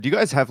Do you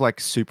guys have like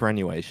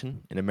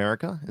superannuation in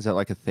America? Is that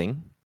like a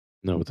thing?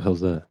 No, what the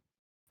hell's that?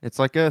 It's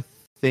like a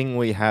thing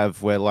we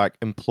have where like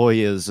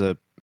employers are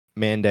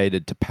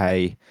mandated to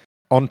pay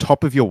on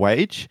top of your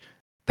wage.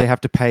 They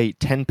have to pay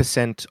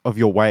 10% of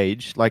your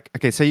wage. Like,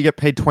 okay, so you get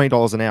paid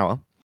 $20 an hour.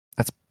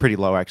 That's pretty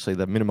low, actually.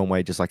 The minimum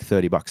wage is like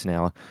 $30 an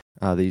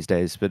hour these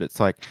days. But it's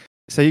like,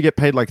 so you get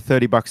paid like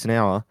 $30 an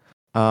hour.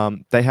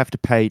 They have to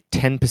pay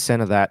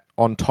 10% of that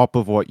on top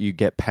of what you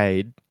get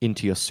paid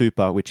into your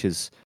super, which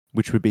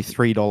would be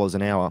 $3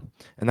 an hour,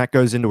 and that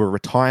goes into a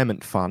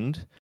retirement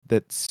fund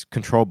that's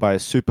controlled by a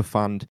super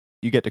fund.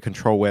 You get to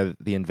control where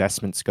the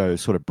investments go,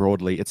 sort of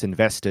broadly. It's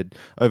invested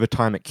over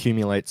time. It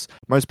accumulates.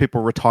 Most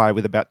people retire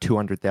with about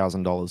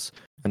 $200,000,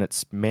 and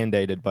it's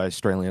mandated by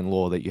Australian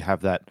law that you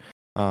have that.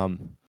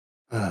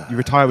 You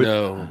retire with.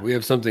 No, we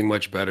have something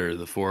much better,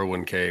 the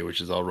 401k, which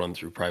is all run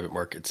through private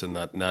markets and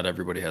that not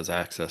everybody has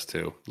access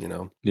to, you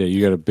know? Yeah, you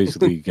got to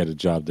basically get a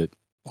job that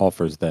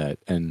offers that.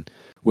 And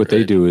what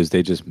they do is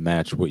they just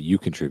match what you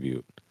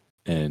contribute.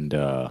 And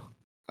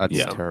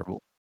That's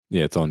terrible.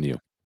 Yeah, it's on you.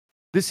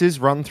 This is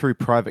run through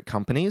private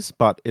companies,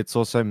 but it's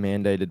also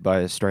mandated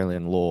by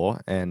Australian law,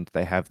 and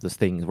they have this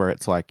thing where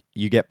it's like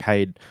you get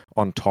paid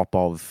on top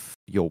of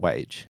your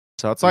wage.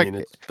 So it's like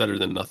it's better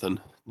than nothing.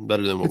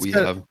 Better than what we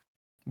have.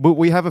 But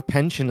we have a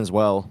pension as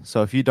well.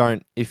 So if you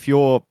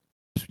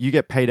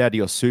get paid out of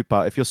your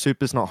super, if your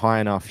super's not high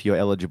enough, you're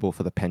eligible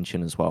for the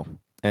pension as well.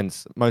 And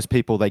most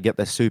people, they get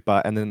their super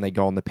and then they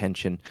go on the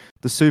pension.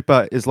 The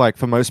super is like,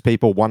 for most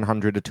people,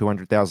 $100,000 to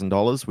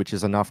 $200,000, which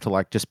is enough to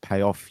like just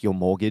pay off your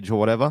mortgage or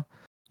whatever,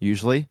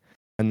 usually.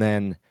 And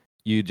then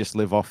you just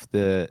live off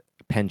the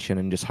pension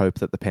and just hope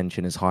that the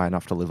pension is high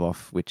enough to live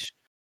off, which...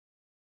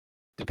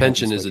 The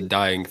pension is a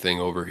dying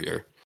thing over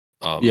here.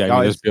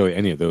 There's barely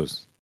any of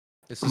those.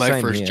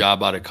 My first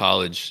job out of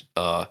college,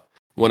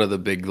 one of the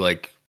big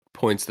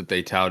points that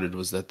they touted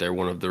was that they're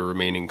one of the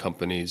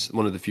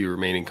few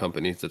remaining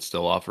companies that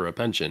still offer a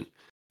pension.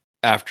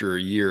 After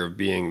a year of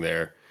being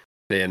there,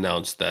 they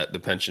announced that the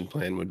pension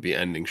plan would be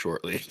ending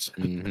shortly.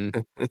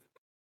 Mm-hmm.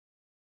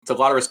 It's a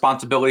lot of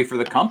responsibility for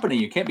the company.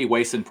 You can't be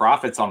wasting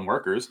profits on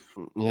workers.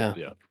 Yeah.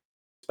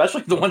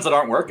 Especially the ones that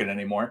aren't working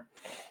anymore.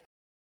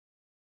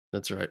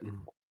 That's right.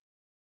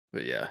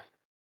 But yeah.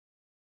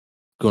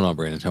 What's going on,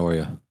 Brandon? How are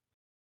you?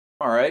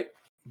 All right.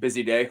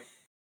 Busy day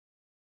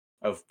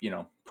of,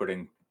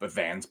 putting the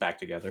vans back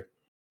together.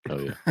 Oh,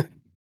 yeah.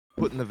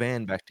 Putting the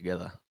van back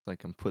together.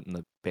 Like I'm putting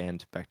the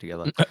band back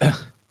together. I'm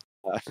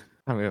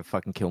going to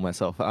fucking kill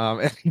myself.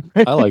 I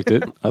liked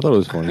it. I thought it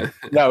was funny.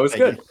 No, it was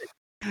good.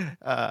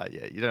 Yeah,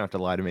 you don't have to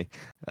lie to me.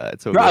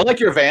 It's all no, good. I like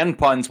your van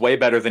puns way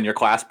better than your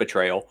class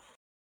betrayal.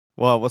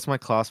 Well, what's my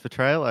class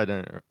betrayal? I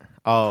don't...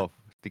 Oh,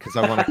 because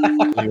I want to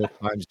New York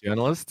Times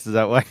journalists? Is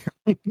that why?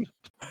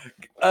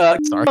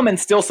 Come and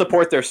still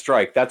support their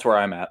strike. That's where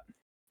I'm at.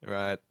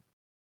 Right.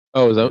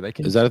 Oh, is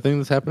that a thing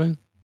that's happening?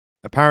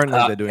 Apparently,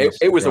 they're doing.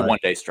 It was a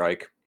one-day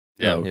strike.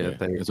 Yeah, okay.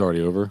 It's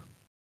already over.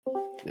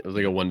 It was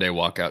like a one-day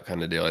walkout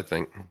kind of deal, I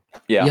think.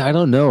 Yeah. Yeah, I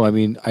don't know. I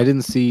mean, I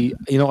didn't see.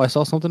 I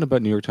saw something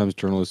about New York Times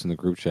journalists in the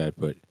group chat,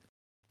 but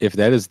if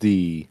that is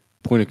the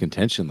point of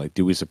contention, like,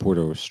 do we support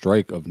a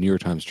strike of New York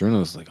Times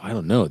journalists? Like, I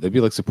don't know. That'd be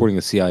like supporting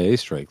a CIA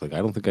strike. Like, I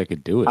don't think I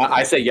could do it.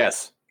 I say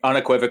yes.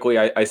 Unequivocally,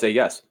 I say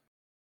yes.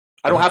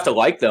 I don't have to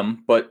like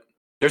them, but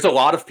there's a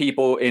lot of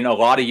people in a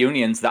lot of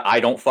unions that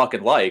I don't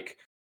fucking like.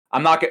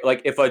 I'm not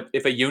like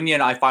if a union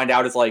I find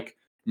out is like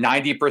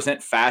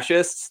 90%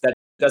 fascists, that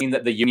doesn't mean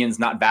that the union's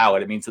not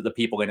valid. It means that the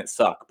people in it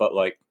suck. But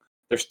like,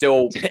 they're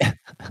still.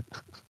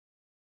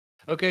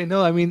 Okay,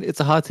 no, I mean it's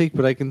a hot take,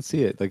 but I can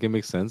see it. Like, it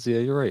makes sense. Yeah,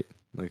 you're right.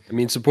 Like, I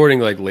mean, supporting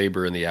like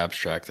labor in the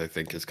abstract, I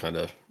think, is kind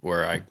of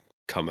where I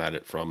come at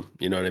it from.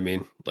 You know what I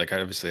mean? Like,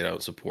 I obviously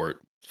don't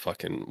support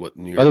fucking what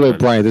New York. By the way,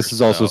 Brian, this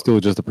is also still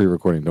just a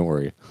pre-recording. Don't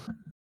worry.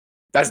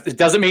 It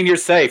doesn't mean you're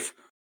safe.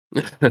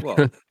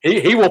 Well,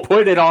 he will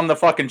put it on the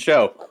fucking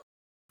show.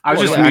 I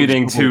was just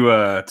waiting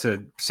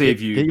to save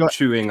you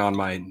chewing on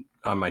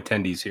my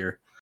tendies here.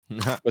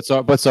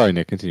 But sorry,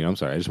 Nick, continue. I'm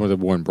sorry. I just wanted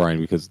to warn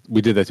Brian because we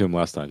did that to him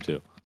last time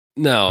too.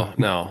 No.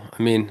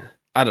 I mean,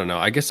 I don't know.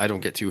 I guess I don't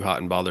get too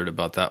hot and bothered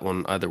about that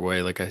one either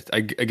way. Like,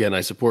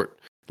 I support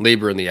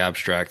labor in the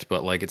abstract,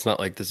 but like, it's not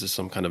like this is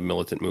some kind of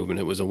militant movement.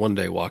 It was a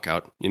one-day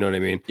walkout. You know what I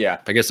mean? Yeah.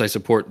 I guess I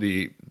support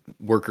the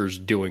workers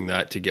doing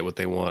that to get what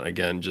they want,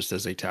 again, just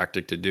as a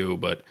tactic to do.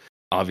 But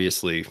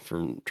obviously,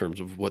 from terms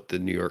of what the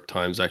New York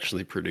Times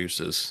actually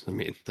produces, I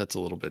mean, that's a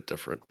little bit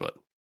different. But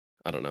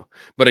I don't know.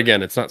 But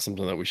again, it's not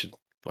something that we should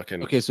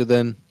fucking. Okay, so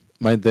then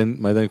my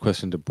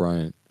question to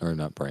Brandon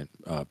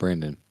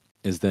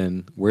is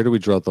then where do we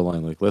draw the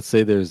line? Like, let's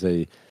say there's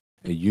a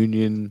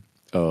union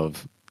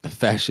of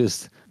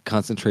fascist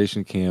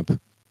concentration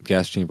camp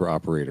gas chamber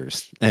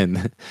operators,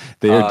 and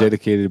they are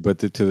dedicated, but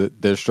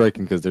they're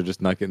striking because they're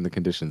just not getting the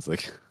conditions.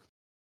 Like,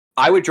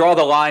 I would draw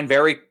the line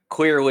very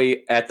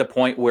clearly at the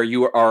point where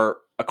you are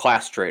a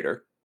class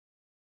trader.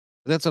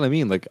 That's what I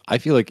mean. Like, I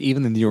feel like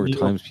even the New York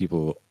Times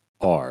people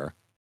are,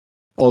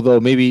 although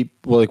maybe,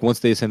 well, like once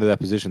they ascend to that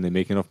position, they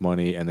make enough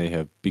money and they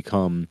have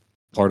become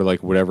part of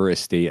like whatever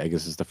estate. I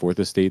guess it's the fourth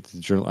estate. The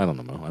journal. I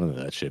don't know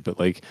that shit. But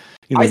like,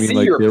 you know, I what see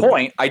mean? your Like,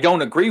 point. I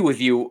don't agree with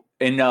you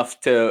enough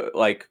to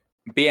like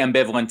be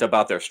ambivalent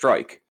about their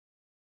strike.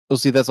 Oh,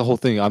 see, that's the whole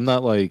thing. I'm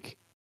not like.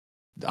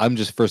 I'm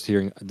just first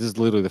hearing. This is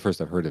literally the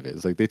first I've heard of it.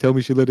 It's like they tell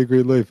me she led a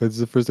great life. This is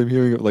the first time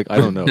hearing it. Like I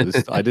don't know.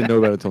 I didn't know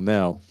about it until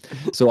now.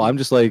 So I'm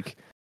just like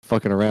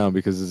fucking around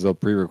because this is a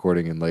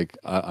pre-recording and like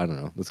I don't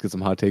know. Let's get some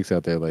hot takes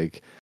out there.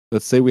 Like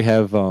let's say we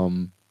have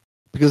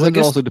because then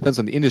it also depends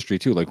on the industry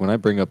too. Like when I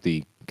bring up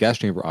the gas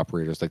chamber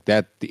operators, like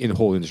that the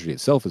whole industry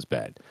itself is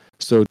bad.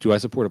 So do I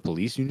support a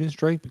police union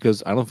strike?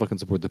 Because I don't fucking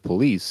support the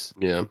police.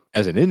 Yeah.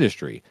 As an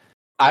industry.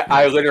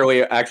 I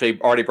literally actually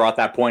already brought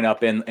that point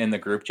up in the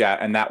group chat,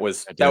 and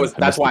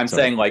that's why I'm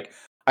saying like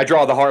I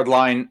draw the hard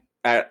line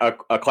at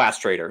a class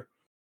trader.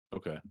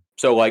 Okay.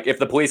 So like if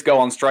the police go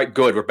on strike,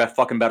 good. We're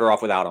fucking better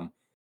off without them.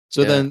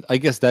 So then I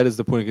guess that is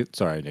the point.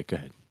 Sorry, Nick. Go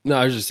ahead. No,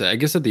 I was just saying. I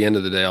guess at the end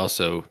of the day,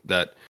 also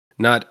that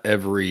not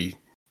every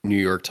New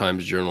York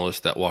Times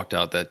journalist that walked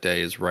out that day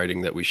is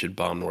writing that we should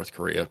bomb North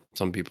Korea.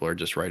 Some people are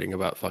just writing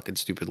about fucking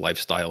stupid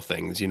lifestyle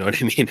things. You know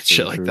what I mean?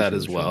 Shit like that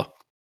as well.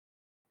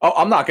 Oh,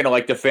 I'm not going to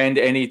like defend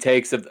any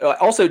takes of.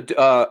 Also,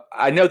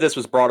 I know this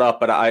was brought up,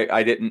 but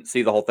I didn't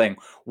see the whole thing.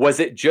 Was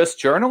it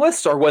just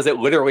journalists, or was it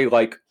literally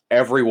like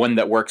everyone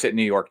that works at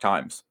New York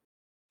Times?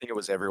 I think it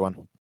was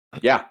everyone.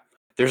 Yeah,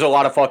 there's a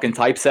lot of fucking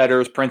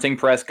typesetters, printing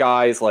press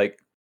guys, like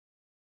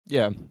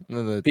yeah,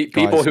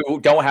 people who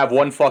don't have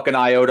one fucking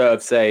iota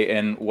of say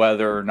in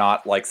whether or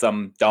not like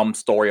some dumb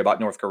story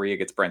about North Korea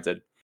gets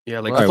printed. Yeah,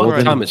 like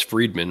right, Thomas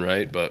Friedman,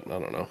 right? But I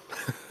don't know.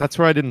 That's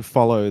where I didn't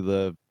follow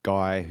the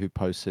guy who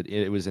posted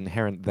it. Was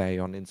Inherent They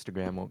on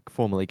Instagram, or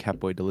formerly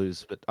Catboy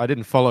Deleuze, but I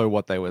didn't follow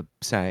what they were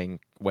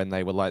saying when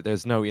they were like,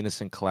 "There's no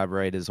innocent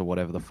collaborators" or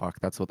whatever the fuck.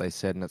 That's what they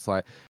said, and it's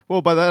like,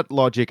 well, by that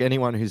logic,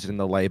 anyone who's in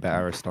the labor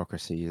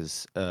aristocracy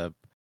is a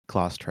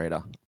class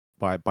trader.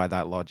 By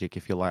that logic,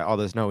 if you're like, oh,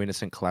 there's no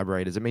innocent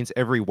collaborators, it means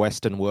every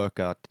Western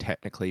worker,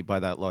 technically, by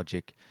that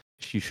logic,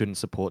 you shouldn't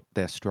support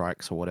their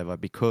strikes or whatever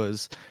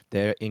because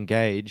they're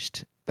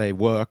engaged. They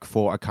work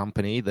for a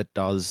company that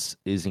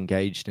is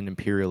engaged in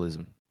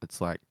imperialism. It's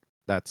like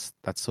that's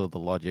sort of the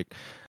logic.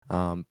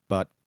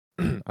 But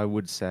I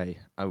would say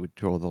I would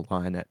draw the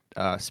line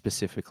at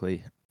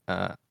specifically,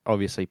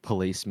 obviously,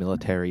 police,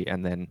 military,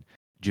 and then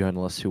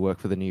journalists who work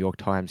for the New York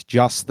Times.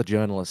 Just the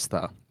journalists,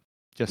 though.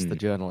 Just the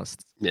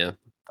journalists. Yeah.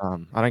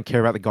 I don't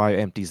care about the guy who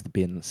empties the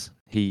bins.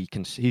 He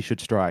should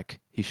strike.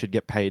 He should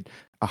get paid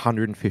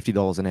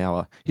 $150 an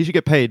hour. He should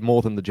get paid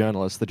more than the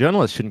journalists. The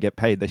journalists shouldn't get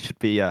paid. They should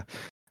be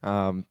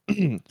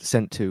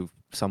sent to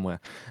somewhere.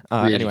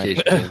 Anyway,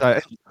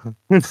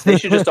 they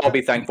should just all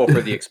be thankful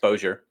for the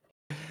exposure.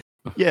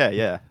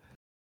 Yeah.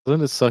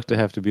 Doesn't it suck to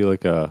have to be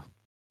like a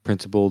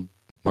principled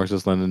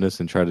Marxist-Leninist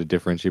and try to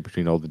differentiate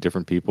between all the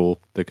different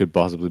people that could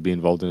possibly be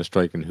involved in a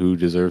strike and who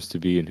deserves to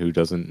be and who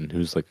doesn't and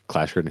who's like a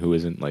clasher and who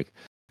isn't? Like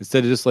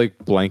instead of just like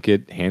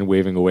blanket hand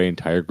waving away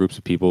entire groups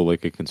of people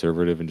like a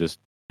conservative and just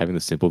having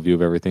the simple view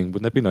of everything,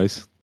 wouldn't that be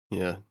nice?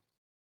 Yeah.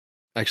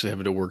 Actually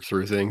having to work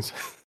through things.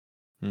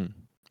 Well,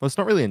 it's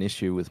not really an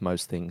issue with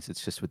most things.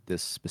 It's just with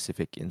this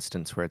specific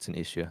instance where it's an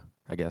issue,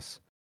 I guess.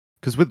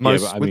 Because with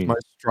most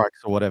strikes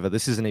or whatever,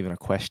 this isn't even a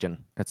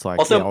question. It's like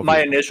also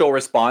my initial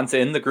response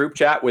in the group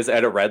chat was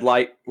at a red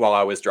light while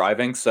I was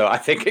driving, so I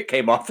think it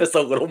came off as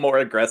a little more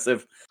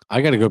aggressive.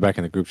 I got to go back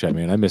in the group chat,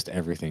 man. I missed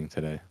everything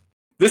today.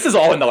 This is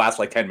all in the last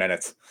like 10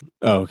 minutes.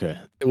 Oh, okay.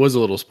 It was a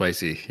little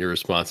spicy, your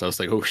response. I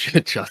was like, oh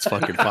shit, shots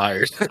fucking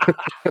fired.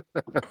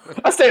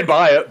 I stand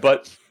by it,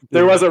 but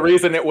there was a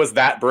reason it was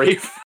that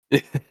brief.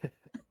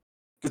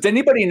 Does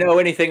anybody know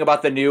anything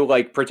about the new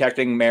like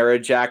Protecting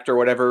Marriage Act or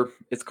whatever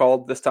it's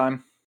called this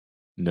time?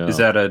 No. Is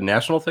that a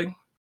national thing?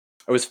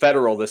 It was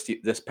federal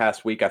this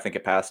past week. I think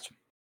it passed.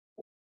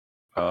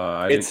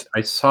 I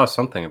saw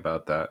something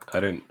about that.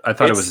 I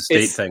thought it was a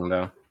state thing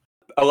though.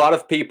 A lot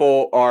of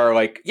people are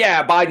like,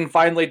 yeah, Biden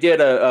finally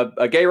did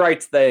a gay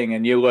rights thing.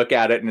 And you look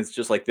at it and it's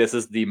just like, this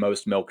is the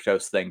most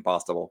milquetoast thing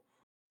possible.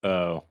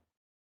 Oh.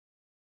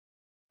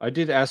 I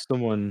did ask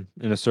someone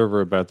in a server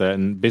about that.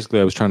 And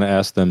basically I was trying to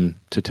ask them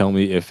to tell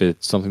me if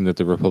it's something that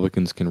the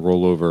Republicans can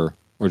roll over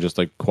or just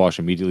like quash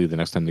immediately the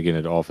next time they get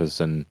into office.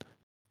 And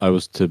I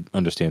was to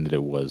understand that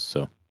it was.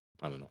 So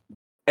I don't know.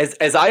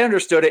 As I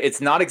understood it,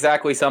 it's not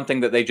exactly something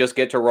that they just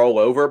get to roll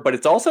over, but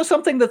it's also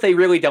something that they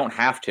really don't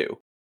have to.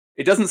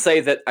 It doesn't say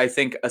that I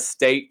think a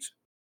state,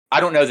 I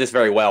don't know this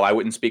very well. I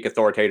wouldn't speak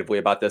authoritatively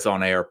about this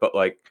on air, but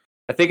like,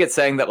 I think it's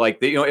saying that like,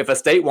 if a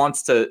state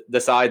wants to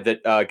decide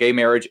that gay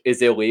marriage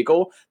is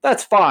illegal,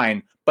 that's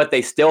fine, but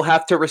they still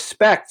have to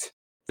respect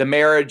the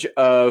marriage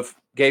of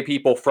gay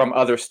people from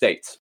other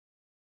states.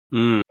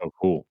 Oh,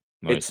 cool.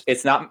 Nice.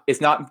 It's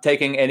not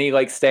taking any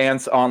like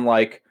stance on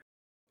like,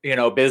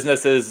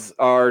 businesses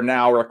are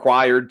now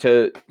required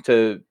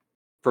to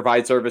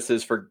provide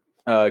services for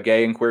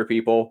gay and queer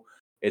people.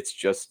 It's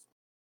just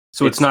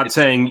it's not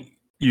saying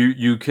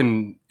you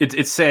can.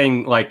 It's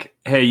saying like,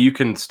 hey, you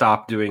can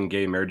stop doing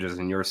gay marriages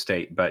in your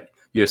state, but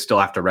you still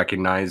have to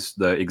recognize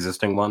the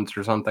existing ones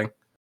or something.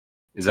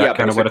 Is that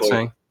kind of what it's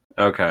saying?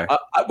 Okay.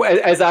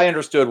 As I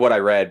understood what I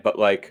read, but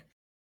like,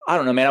 I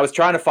don't know, man. I was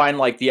trying to find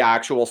like the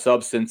actual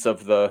substance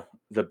of the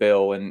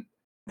bill, and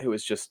it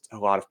was just a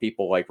lot of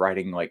people like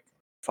writing like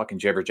fucking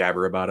jibber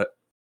jabber about it.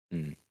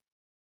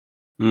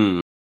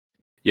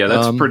 Yeah,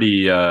 that's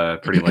pretty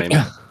lame.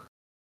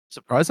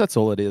 Surprised that's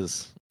all it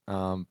is.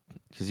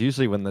 Because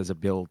usually when there's a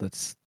bill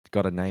that's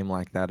got a name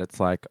like that, it's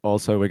like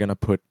also we're going to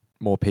put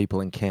more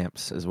people in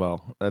camps as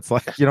well. That's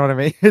like, you know what I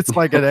mean? It's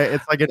like an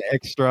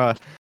extra.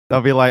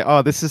 They'll be like,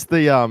 oh, this is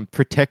the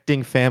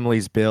protecting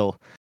families bill.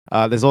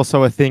 There's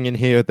also a thing in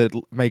here that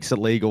makes it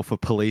legal for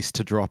police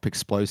to drop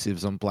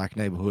explosives on black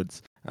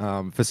neighborhoods.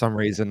 For some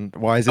reason,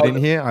 why is it in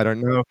here? I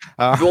don't know.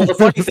 Well, the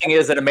funny thing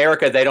is, in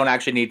America, they don't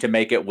actually need to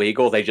make it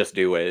legal; they just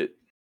do it.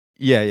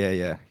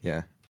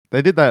 Yeah.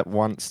 They did that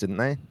once, didn't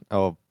they?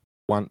 Oh,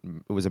 it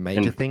was a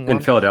major thing in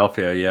once?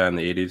 Philadelphia. Yeah, in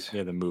the 80s.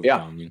 Yeah, the move.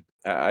 Yeah.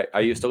 I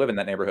used to live in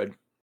that neighborhood.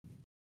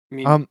 I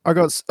mean, I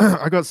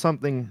got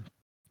something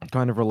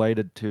kind of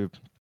related to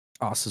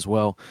us as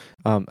well.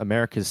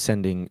 America's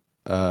sending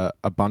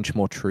a bunch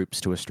more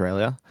troops to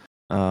Australia,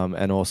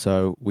 and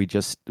also we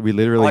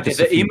literally Did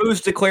the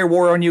emus declare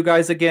war on you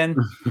guys again?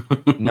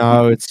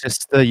 No, it's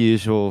just the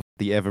usual,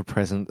 the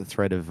ever-present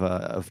threat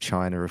of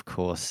China, of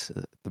course,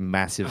 the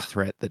massive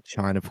threat that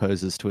China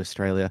poses to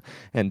Australia,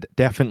 and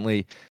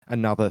definitely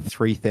another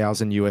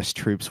 3,000 US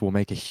troops will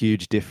make a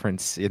huge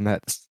difference in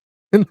that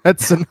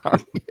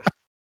scenario.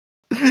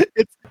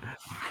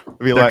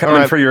 They're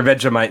coming for your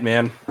Vegemite,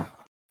 man.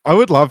 I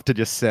would love to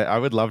just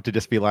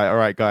be like, all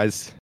right,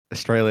 guys,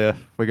 Australia,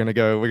 we're gonna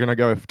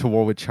go to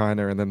war with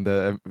China, and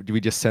then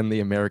we just send the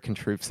American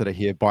troops that are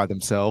here by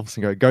themselves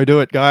and go do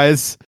it,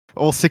 guys.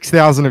 All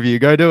 6,000 of you,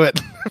 go do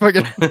it.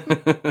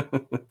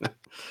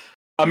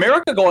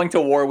 America going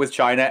to war with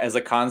China as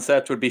a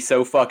concept would be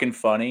so fucking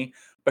funny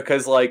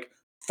because like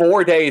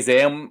 4 days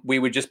in, we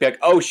would just be like,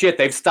 oh shit,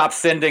 they've stopped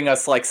sending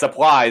us like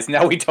supplies.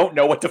 Now we don't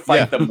know what to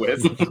fight them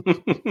with.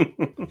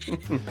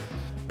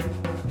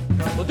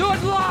 We'll do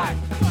it live.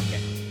 Fuck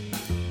it.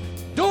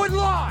 Do it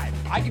live.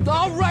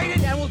 I'll write it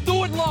and we'll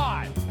do it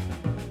live.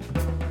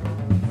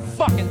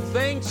 Fucking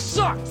thing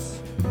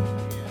sucks.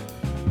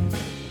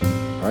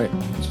 All right,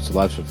 it's a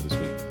live show for this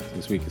week.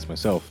 This week it's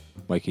myself,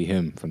 Mikey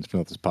Him from the Spin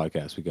Off This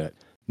Podcast. We got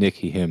Nick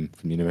He Him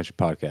from the Intervention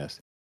Podcast,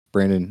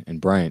 Brandon and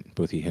Bryant,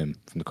 both He Him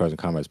from the Cars and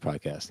Comrades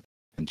Podcast,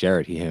 and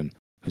Jared He Him,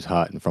 who's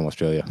hot and from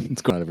Australia.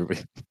 What's going on,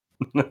 everybody?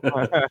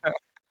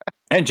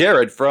 And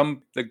Jared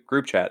from the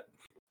group chat.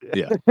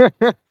 Yeah.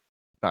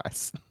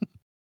 Nice.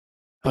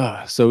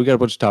 So we got a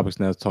bunch of topics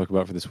now to talk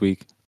about for this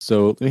week.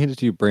 So let me hand it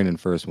to you, Brandon,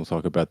 first, and we'll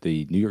talk about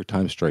the New York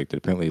Times strike that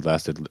apparently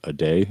lasted a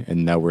day,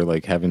 and now we're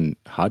like having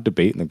hot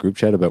debate in the group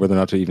chat about whether or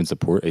not to even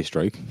support a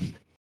strike.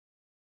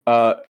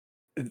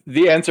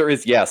 The answer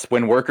is yes.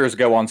 When workers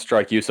go on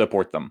strike, you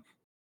support them.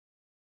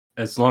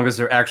 As long as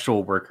they're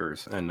actual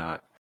workers and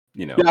not,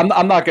 Yeah,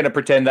 I'm not going to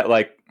pretend that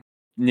like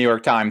New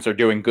York Times are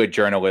doing good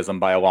journalism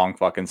by a long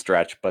fucking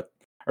stretch, but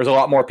there's a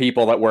lot more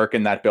people that work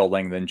in that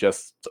building than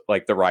just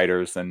like the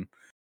writers. And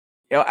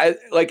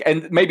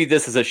and maybe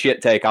this is a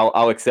shit take.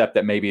 I'll accept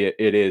that maybe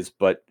it is,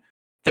 but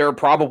there are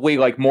probably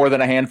like more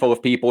than a handful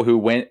of people who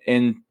went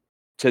into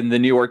the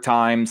New York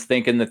Times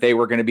thinking that they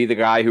were going to be the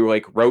guy who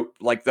like wrote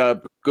like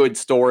the good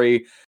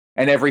story,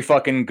 and every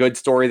fucking good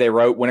story they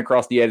wrote went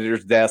across the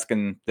editor's desk,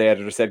 and the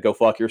editor said, "Go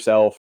fuck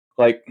yourself."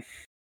 Like,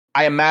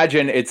 I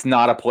imagine it's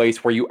not a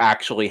place where you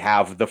actually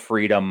have the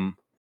freedom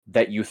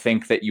that you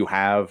think that you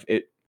have.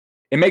 It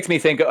makes me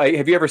think.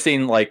 Have you ever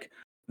seen like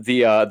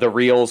the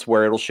reels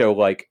where it'll show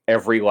like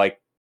every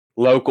like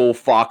local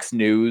Fox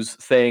News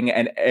thing,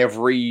 and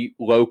every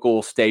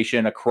local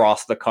station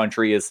across the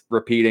country is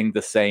repeating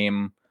the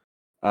same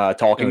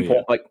talking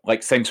point,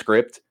 like same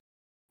script?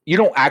 You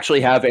don't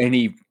actually have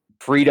any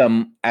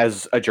freedom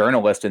as a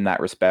journalist in that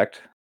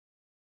respect.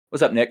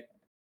 What's up, Nick?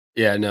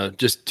 Yeah, no,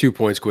 just 2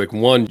 points quick.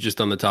 One, just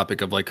on the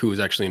topic of like who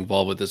was actually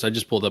involved with this. I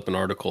just pulled up an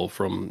article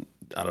from,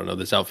 I don't know,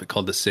 this outfit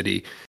called The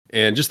City.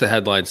 And just the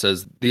headline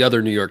says, the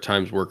other New York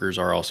Times workers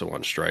are also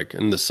on strike.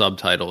 And the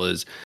subtitle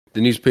is,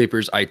 the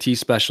newspaper's IT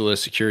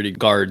specialists, security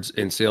guards,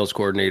 and sales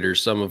coordinators,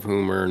 some of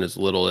whom earn as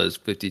little as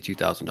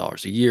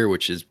 $52,000 a year,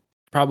 which is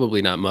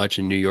probably not much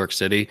in New York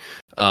City.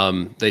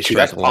 They strike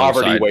That's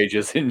poverty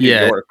wages in New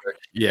York.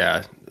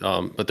 Yeah,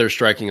 but they're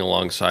striking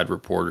alongside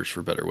reporters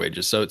for better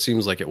wages. So it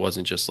seems like it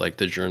wasn't just like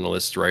the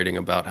journalists writing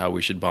about how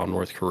we should bomb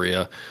North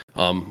Korea,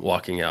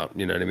 walking out.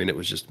 You know what I mean? It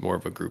was just more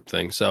of a group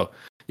thing. So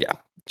yeah,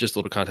 just a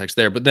little context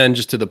there. But then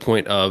just to the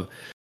point of,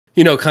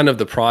 kind of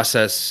the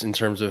process in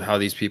terms of how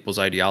these people's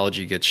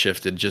ideology gets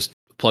shifted. Just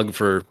plug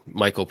for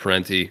Michael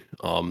Parenti,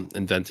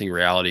 Inventing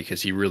Reality,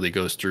 because he really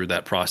goes through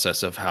that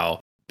process of how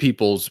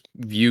people's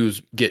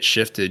views get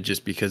shifted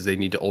just because they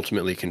need to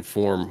ultimately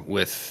conform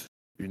with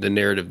the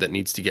narrative that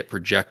needs to get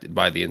projected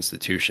by the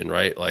institution,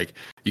 right? Like,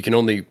 you can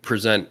only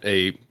present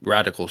a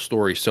radical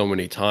story so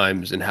many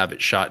times and have it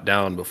shot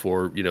down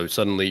before,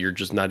 suddenly you're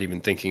just not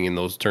even thinking in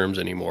those terms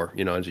anymore,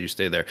 as you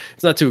stay there.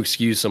 It's not to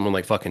excuse someone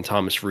like fucking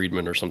Thomas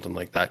Friedman or something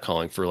like that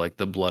calling for like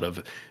the blood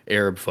of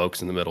Arab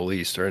folks in the Middle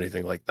East or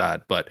anything like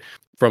that. But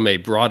from a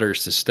broader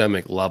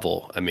systemic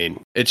level, I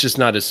mean, it's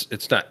not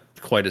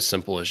quite as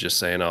simple as just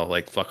saying, oh,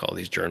 like, fuck all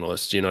these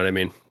journalists. You know what I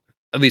mean?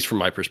 At least from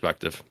my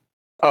perspective.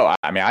 Oh,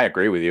 I mean, I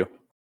agree with you.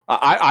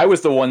 I was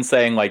the one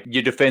saying, like,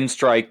 you defend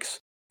strikes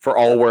for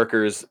all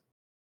workers,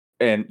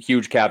 and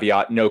huge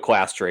caveat, no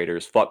class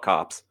traders, fuck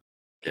cops.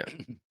 Yeah.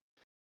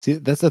 See,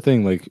 that's the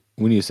thing. Like,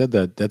 when you said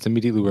that, that's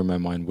immediately where my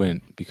mind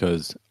went,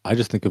 because I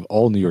just think of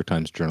all New York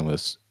Times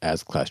journalists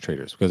as class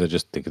traders, because I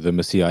just think of them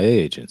as CIA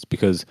agents.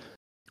 Because,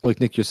 like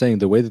Nick, you're saying,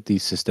 the way that the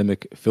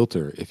systemic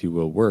filter, if you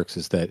will, works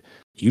is that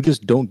you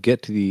just don't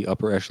get to the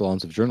upper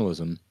echelons of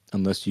journalism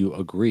unless you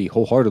agree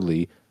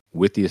wholeheartedly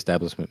with the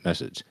establishment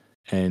message.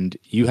 And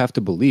you have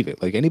to believe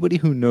it. Like, anybody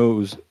who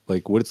knows,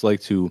 like, what it's like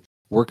to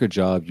work a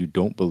job you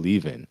don't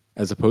believe in,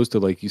 as opposed to,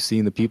 like, you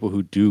seeing the people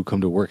who do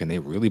come to work and they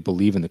really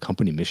believe in the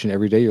company mission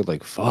every day, you're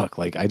like, fuck,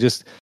 like,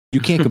 you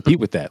can't compete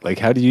with that. Like,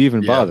 how do you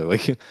even bother?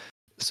 Like,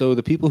 so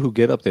the people who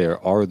get up there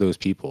are those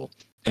people.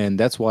 And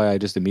that's why I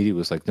just immediately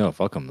was like, no,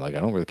 fuck them. Like,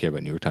 I don't really care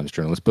about New York Times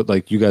journalists. But,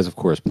 like, you guys, of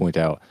course, point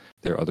out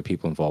there are other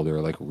people involved. There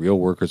are, like, real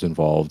workers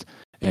involved.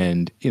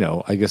 And, you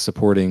know, I guess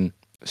supporting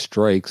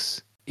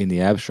strikes in the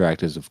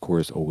abstract is, of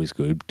course, always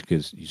good,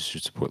 because you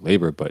should support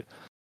labor. But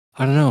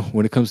I don't know,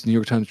 when it comes to New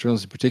York Times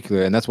journalists in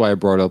particular, and that's why I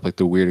brought up, like,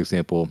 the weird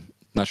example.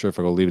 Not sure if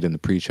I'll leave it in the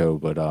pre-show,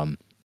 but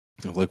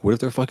like, what if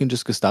they're fucking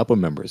just Gestapo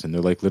members and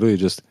they're, like, literally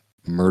just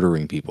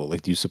murdering people?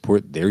 Like, do you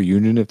support their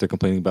union if they're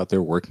complaining about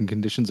their working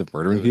conditions of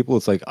murdering people?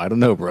 It's like, I don't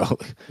know, bro.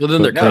 Well,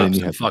 then they're cops,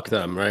 and fuck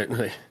them, right?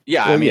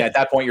 Yeah, well, I mean, at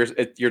that point,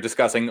 you're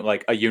discussing,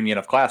 like, a union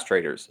of class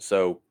traders.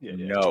 So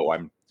no,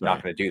 I'm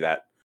not going to do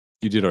that.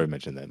 You did already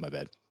mention that. My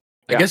bad.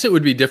 I guess it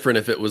would be different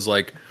if it was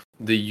like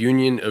the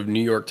Union of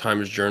New York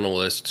Times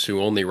journalists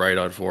who only write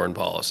on foreign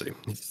policy.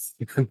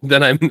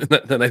 then I think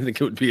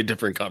it would be a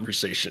different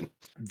conversation.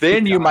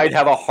 Then you might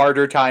have a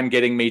harder time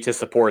getting me to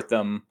support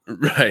them,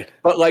 right?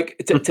 But, like,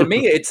 to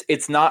me,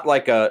 it's not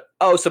like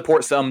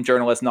support some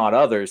journalists, not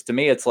others. To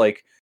me, it's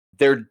like,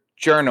 they're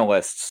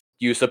journalists.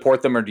 Do you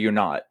support them or do you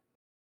not?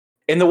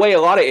 In the way a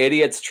lot of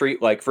idiots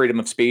treat, like, freedom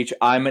of speech,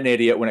 I'm an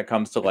idiot when it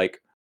comes to,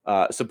 like,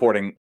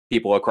 supporting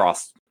people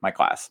across my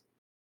class.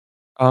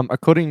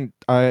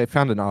 I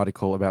found an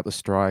article about the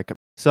strike.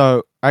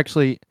 So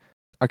actually,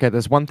 okay,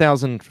 there's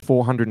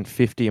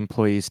 1,450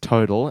 employees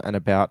total, and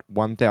about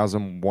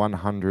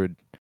 1,100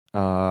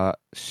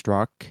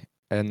 struck,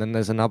 and then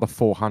there's another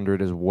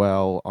 400 as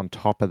well on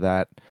top of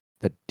that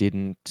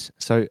didn't.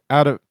 So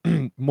out of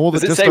more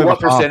than does it say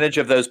what percentage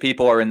of those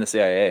people are in the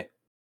CIA?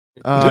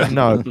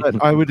 No,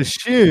 but I would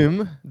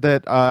assume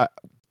that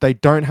they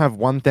don't have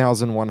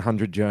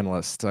 1,100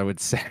 journalists.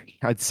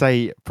 I'd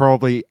say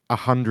probably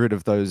 100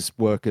 of those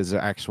workers are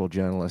actual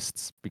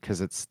journalists, because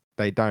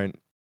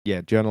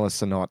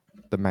journalists are not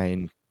the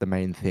main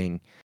thing.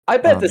 I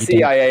bet the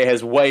CIA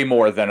has way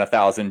more than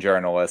 1,000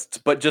 journalists,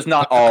 but just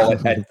not all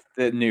at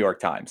the New York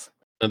Times.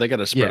 No, they got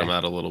to spread them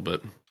out a little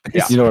bit.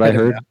 Yeah. You know what I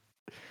heard?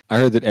 I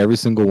heard that every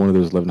single one of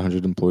those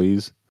 1,100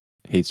 employees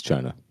hates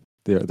China.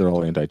 They're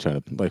all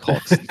anti-China, like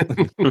hawks.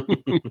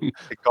 The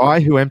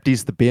guy who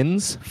empties the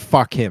bins,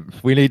 fuck him.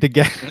 We need to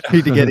get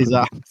his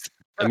ass.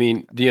 I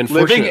mean, the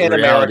unfortunate living in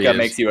reality America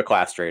makes you a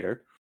class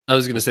trader. I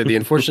was going to say, the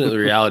unfortunate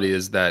reality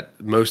is that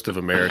most of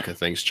America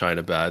thinks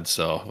China bad.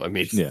 So, I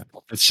mean,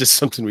 it's just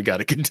something we got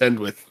to contend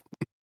with.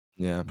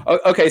 Yeah.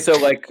 Okay, so,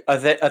 like,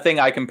 a thing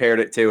I compared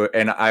it to,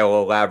 and I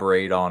will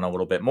elaborate on a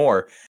little bit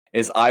more,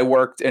 is I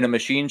worked in a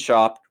machine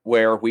shop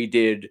where we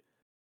did,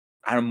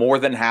 more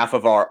than half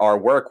of our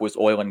work was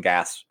oil and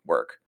gas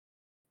work.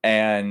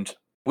 And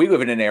we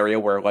live in an area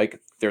where,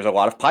 like, there's a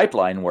lot of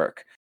pipeline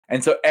work.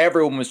 And so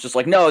everyone was just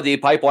like, no, the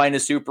pipeline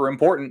is super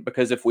important,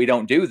 because if we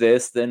don't do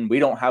this, then we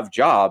don't have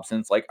jobs.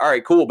 And it's like, all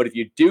right, cool. But if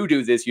you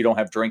do this, you don't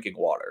have drinking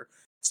water.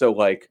 So,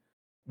 like,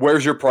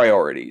 where's your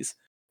priorities?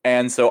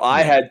 And so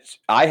I had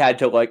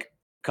to, like,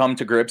 come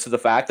to grips with the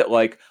fact that,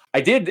 like,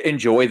 I did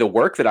enjoy the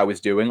work that I was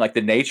doing, like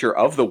the nature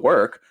of the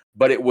work,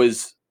 but it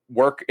was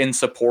work in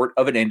support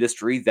of an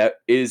industry that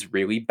is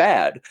really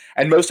bad.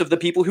 And most of the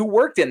people who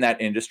worked in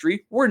that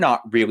industry were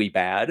not really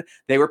bad.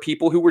 They were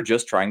people who were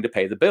just trying to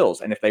pay the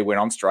bills. And if they went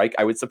on strike,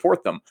 I would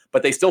support them.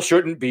 But they still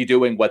shouldn't be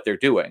doing what they're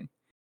doing.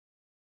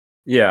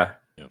 Yeah.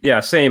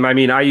 Yeah, same. I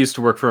mean, I used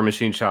to work for a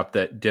machine shop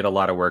that did a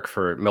lot of work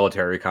for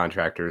military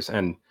contractors,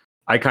 and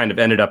I kind of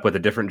ended up with a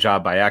different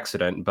job by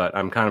accident, but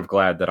I'm kind of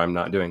glad that I'm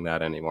not doing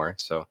that anymore.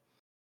 So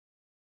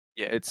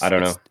yeah, I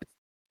don't know.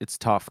 It's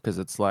tough, because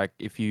it's like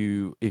if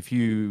you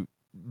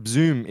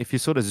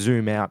sort of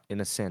zoom out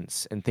in a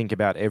sense and think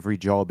about every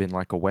job in,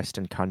 like, a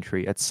Western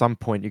country, at some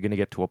point you're going to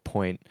get to a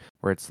point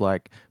where it's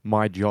like,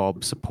 my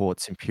job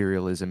supports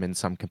imperialism in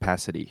some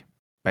capacity,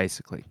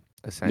 basically.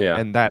 Yeah.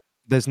 And that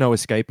there's no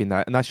escaping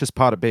that, and that's just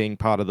part of being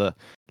part of the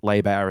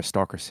labor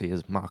aristocracy,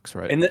 as Marx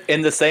wrote.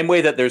 In the same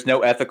way that there's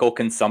no ethical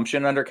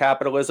consumption under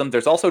capitalism,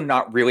 there's also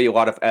not really a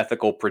lot of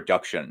ethical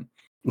production.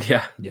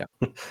 Yeah.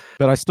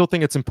 But I still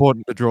think it's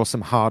important to draw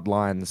some hard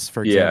lines.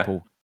 For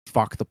example,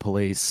 fuck the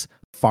police,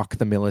 fuck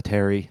the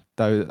military.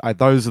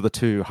 Those are the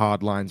two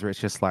hard lines where it's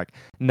just like,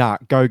 nah,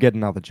 go get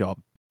another job.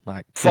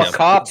 Like, fuck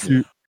cops,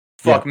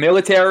 fuck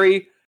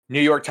military, New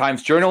York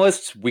Times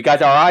journalists, we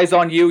got our eyes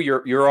on you.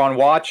 You're on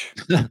watch.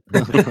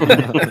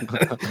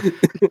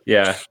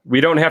 Yeah, we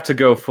don't have to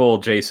go full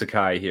Jay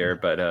Sakai here,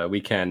 but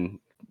we can,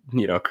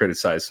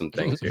 criticize some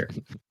things here.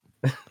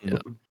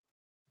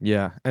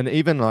 Yeah, and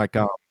even like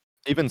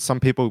even some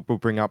people will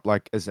bring up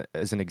like as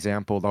an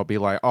example, they'll be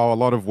like, oh, a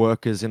lot of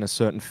workers in a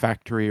certain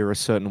factory or a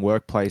certain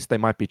workplace, they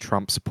might be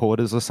Trump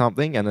supporters or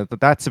something, and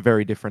that's a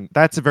very different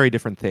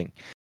thing.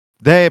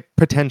 They're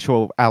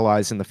potential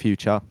allies in the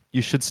future.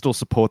 You should still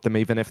support them,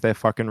 even if they're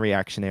fucking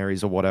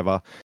reactionaries or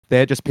whatever.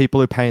 They're just people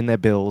who pay in their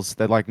bills.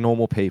 They're like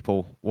normal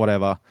people,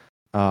 whatever,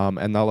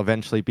 and they'll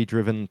eventually be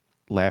driven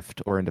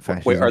left or into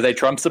fascism. Wait, are they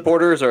Trump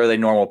supporters or are they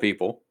normal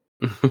people?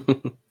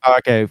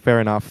 Okay, fair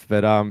enough.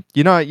 But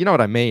you know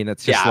what I mean.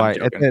 It's just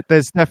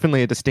there's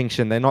definitely a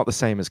distinction. They're not the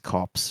same as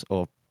cops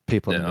or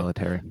people in the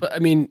military. But I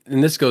mean,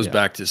 and this goes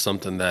back to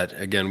something that,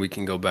 again, we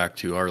can go back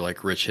to our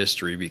like rich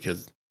history,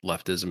 because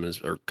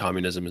leftism or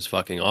communism is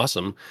fucking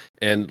awesome.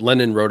 And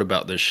Lenin wrote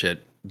about this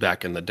shit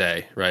back in the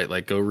day, right?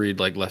 Like, go read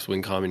like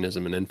Left-Wing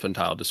Communism and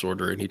Infantile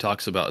Disorder. And he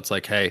talks about, it's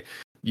like, hey,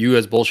 you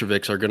as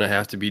Bolsheviks are going to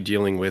have to be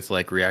dealing with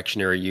like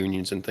reactionary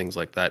unions and things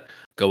like that.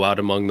 Go out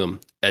among them,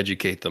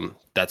 educate them.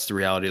 That's the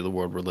reality of the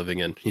world we're living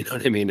in. You know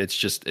what I mean? It's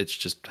just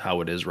how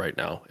it is right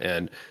now.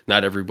 And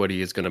not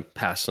everybody is going to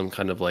pass some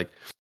kind of like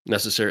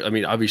necessary. I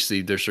mean,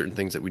 obviously there's certain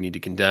things that we need to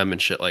condemn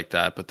and shit like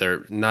that, but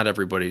not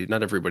everybody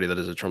that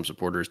is a Trump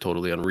supporter is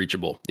totally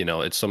unreachable.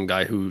 It's some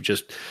guy who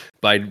just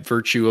by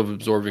virtue of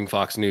absorbing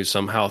Fox News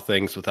somehow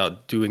thinks,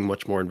 without doing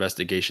much more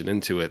investigation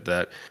into it,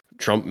 that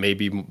Trump may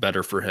be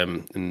better for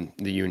him in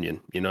the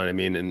union. You know what I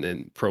mean?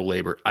 And pro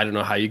labor. I don't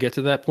know how you get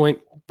to that point,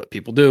 but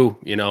people do,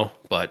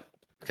 but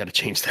got to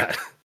change that.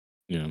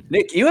 Yeah.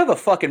 Nick, you have a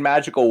fucking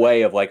magical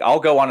way of like, I'll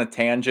go on a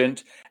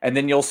tangent and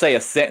then you'll say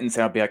a sentence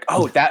and I'll be like,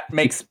 oh, that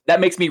makes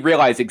me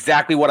realize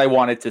exactly what I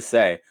wanted to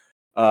say.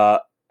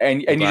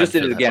 And you just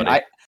did it again.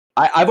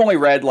 I've only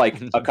read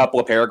like a couple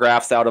of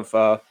paragraphs out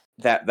of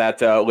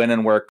that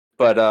Lenin work,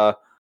 but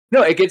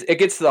no, it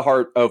gets to the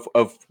heart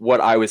of what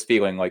I was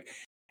feeling. Like,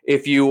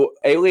 if you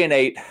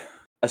alienate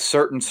a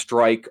certain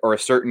strike or a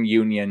certain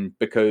union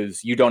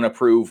because you don't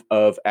approve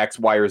of X,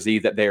 Y, or Z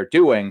that they're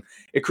doing,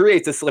 it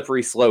creates a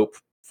slippery slope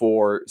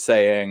for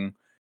saying,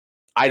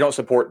 I don't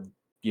support,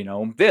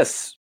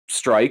 this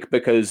strike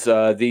because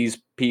these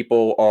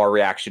people are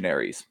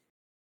reactionaries.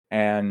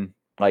 And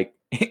like,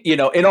 in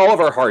all of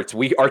our hearts,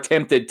 we are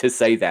tempted to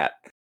say that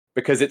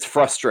because it's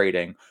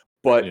frustrating.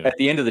 But at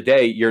the end of the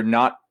day, you're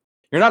not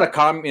a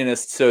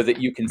communist so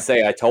that you can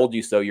say, I told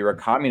you so. You're a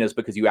communist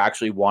because you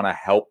actually want to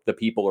help the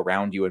people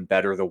around you and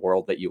better the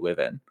world that you live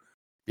in.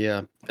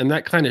 Yeah. And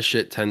that kind of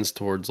shit tends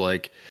towards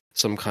like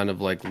some kind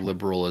of like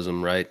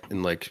liberalism, right?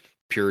 And like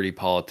purity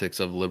politics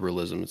of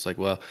liberalism. It's like,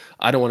 well,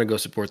 I don't want to go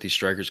support these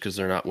strikers because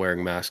they're not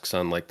wearing masks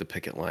on like the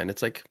picket line.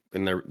 It's like,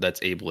 and that's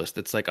ableist.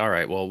 It's like, all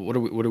right, well, what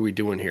are we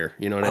doing here?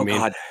 You know what I mean?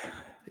 God.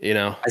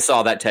 I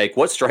saw that take.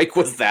 What strike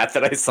was that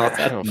I saw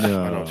that?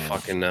 I don't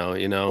fucking know,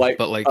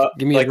 but like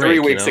give me like a break, 3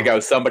 weeks ago,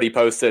 somebody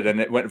posted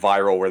and it went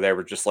viral where they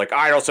were just like,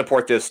 I don't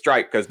support this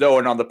strike because no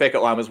one on the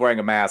picket line was wearing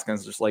a mask. And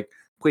it's just like,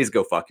 please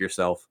go fuck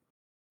yourself.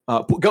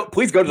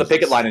 Please go to the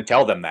picket line and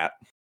tell them that.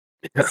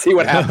 Let's see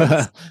what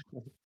happens.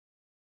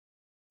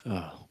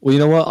 Well, you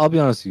know what? I'll be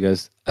honest with you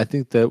guys. I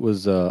think that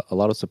was a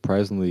lot of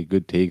surprisingly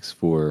good takes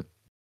for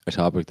a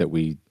topic that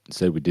we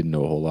said we didn't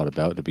know a whole lot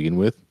about to begin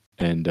with.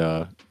 And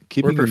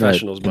keeping we're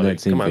professionals, in that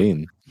same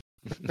vein,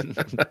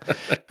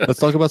 let's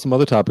talk about some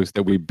other topics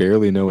that we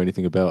barely know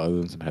anything about other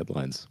than some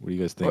headlines. What do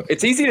you guys think?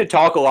 It's easy to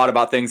talk a lot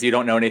about things you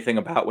don't know anything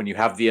about when you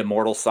have the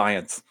immortal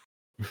science.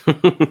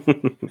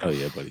 Oh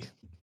yeah, buddy.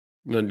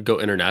 Then go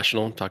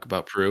international, talk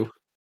about Peru.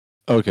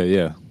 Okay,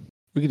 yeah.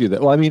 We could do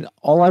that. Well, I mean,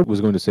 all I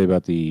was going to say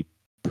about the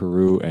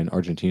Peru and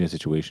Argentina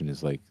situation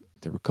is like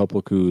there were a couple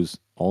of coups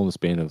all in the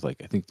span of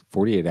like I think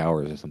 48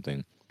 hours or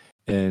something.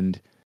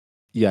 And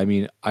yeah, I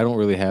mean, I don't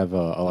really have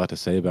a lot to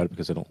say about it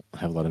because I don't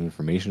have a lot of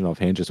information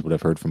offhand, just what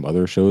I've heard from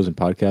other shows and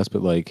podcasts.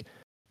 But like,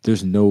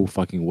 there's no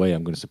fucking way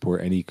I'm going to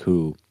support any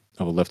coup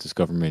of a leftist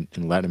government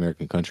in a Latin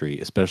American country,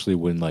 especially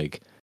when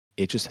like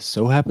it just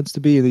so happens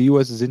to be in the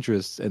U.S.'s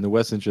interests and the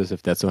West's interests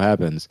if that so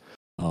happens.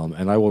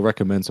 And I will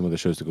recommend some of the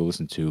shows to go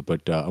listen to,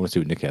 but I want to see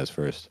what Nick has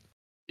first.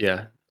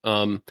 Yeah.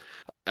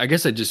 I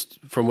guess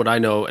from what I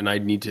know, and I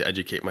need to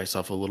educate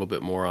myself a little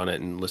bit more on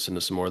it and listen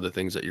to some more of the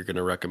things that you're going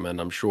to recommend,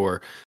 I'm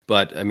sure.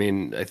 But I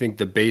mean, I think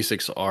the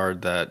basics are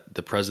that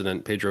the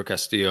president, Pedro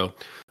Castillo,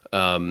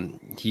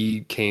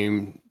 he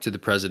came to the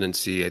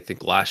presidency, I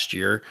think last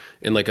year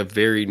in like a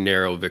very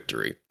narrow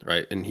victory,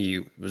 right? And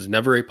he was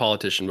never a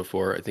politician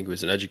before. I think he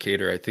was an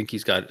educator. I think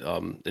he's got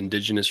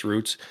indigenous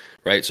roots,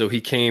 right? So he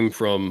came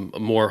from a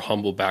more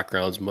humble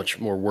backgrounds, much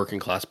more working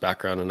class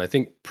background. And I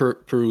think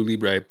Peru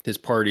Libre, his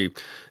party,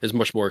 is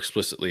much more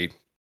explicitly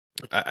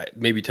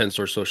maybe tends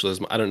towards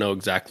socialism. I don't know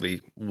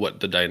exactly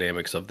what the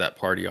dynamics of that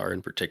party are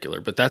in particular,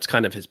 but that's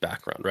kind of his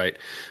background, right?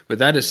 But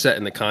that is set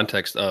in the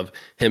context of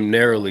him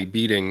narrowly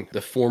beating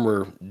the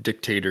former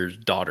dictator's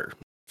daughter,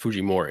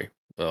 Fujimori,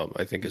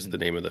 I think is the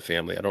name of the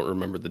family. I don't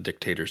remember the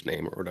dictator's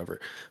name or whatever.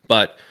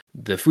 But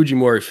the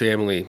Fujimori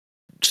family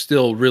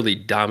still really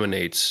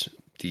dominates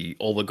the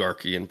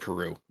oligarchy in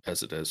Peru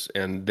as it is.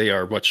 And they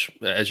are much,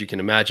 as you can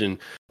imagine,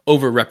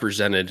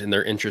 overrepresented, and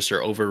their interests are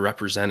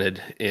overrepresented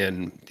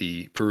in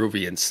the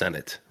Peruvian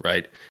Senate,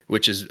 right?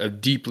 Which is a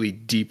deeply,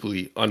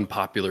 deeply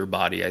unpopular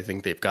body. I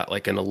think they've got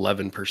like an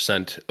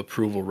 11%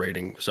 approval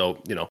rating.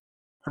 So,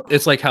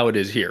 it's like how it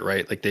is here,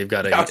 right? Like they've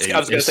got I was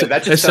going to say,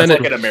 that just sounds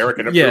Senate, like an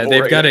American approval yeah,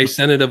 they've got rating. a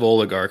Senate of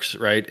oligarchs,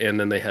 right? And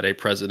then they had a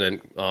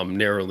president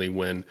narrowly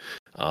win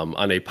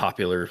on a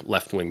popular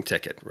left-wing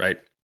ticket, right?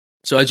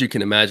 So as you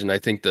can imagine, I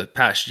think the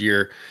past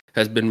year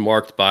has been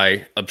marked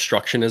by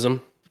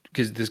obstructionism,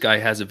 because this guy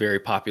has a very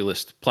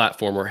populist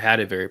platform, or had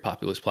a very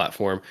populist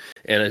platform,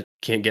 and it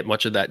can't get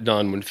much of that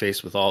done when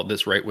faced with all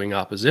this right-wing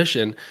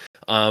opposition.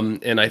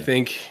 And I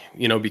think,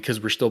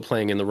 because we're still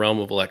playing in the realm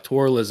of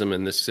electoralism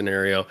in this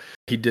scenario,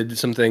 he did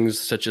some things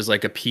such as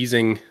like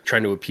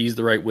trying to appease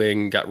the right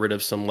wing, got rid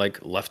of some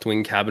like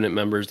left-wing cabinet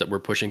members that were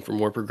pushing for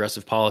more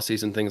progressive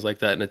policies and things like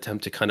that in an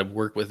attempt to kind of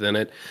work within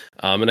it.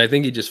 And I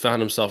think he just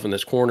found himself in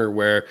this corner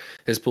where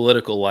his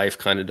political life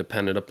kind of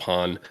depended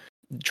upon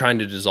trying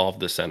to dissolve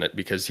the Senate,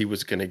 because he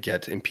was going to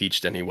get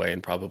impeached anyway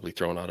and probably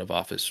thrown out of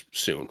office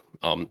soon.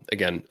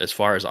 Again, as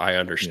far as I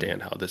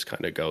understand how this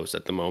kind of goes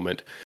at the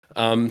moment.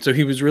 So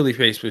he was really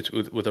faced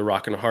with a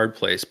rock and a hard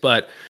place.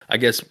 But I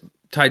guess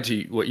tied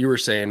to what you were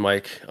saying,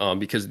 Mike,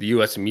 because the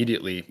U.S.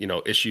 immediately,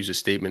 issues a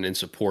statement in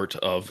support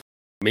of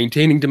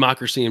maintaining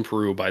democracy in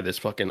Peru by this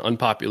fucking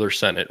unpopular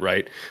Senate,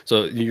 right?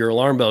 So your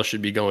alarm bell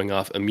should be going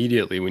off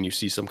immediately when you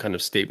see some kind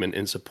of statement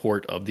in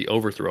support of the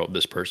overthrow of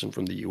this person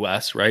from the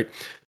U.S., right?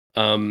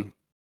 And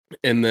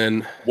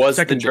then was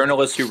the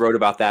journalist who wrote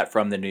about that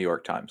from the New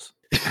York Times.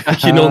 I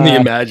can only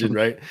imagine,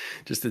 right?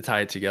 Just to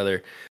tie it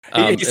together.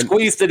 He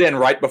squeezed it in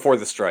right before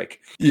the strike.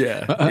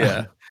 Yeah.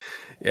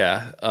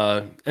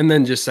 And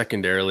then just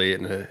secondarily,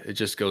 and it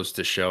just goes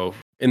to show,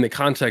 in the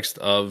context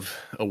of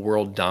a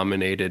world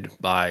dominated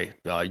by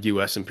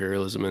U.S.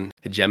 imperialism and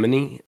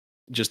hegemony,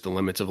 just the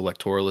limits of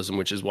electoralism,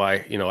 which is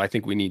why, I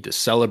think we need to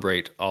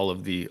celebrate all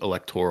of the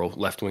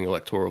left-wing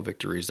electoral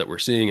victories that we're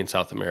seeing in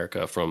South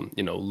America, from,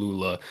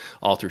 Lula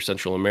all through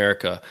Central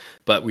America.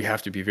 But we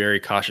have to be very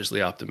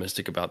cautiously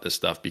optimistic about this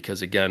stuff,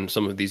 because again,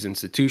 some of these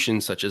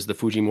institutions, such as the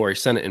Fujimori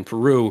Senate in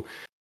Peru,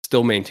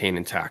 still maintain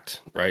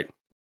intact, right?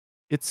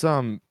 It's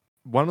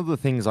one of the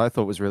things I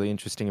thought was really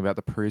interesting about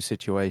the Peru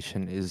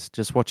situation is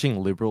just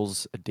watching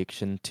liberals'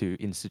 addiction to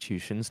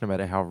institutions, no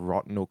matter how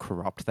rotten or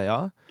corrupt they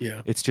are.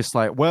 Yeah. It's just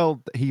like,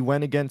 well, he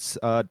went against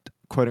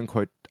quote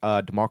unquote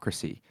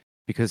democracy,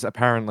 because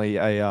apparently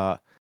a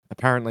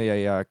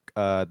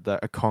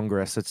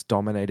Congress that's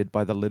dominated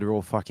by the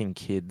literal fucking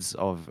kids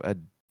of a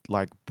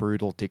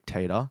brutal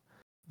dictator,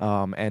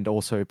 and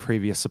also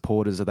previous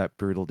supporters of that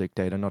brutal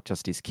dictator, not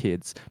just his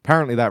kids.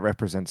 Apparently that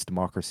represents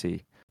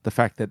democracy. The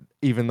fact that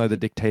even though the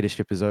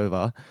dictatorship is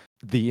over,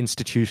 the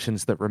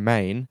institutions that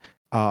remain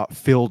are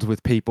filled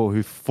with people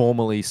who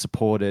formerly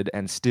supported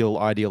and still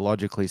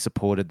ideologically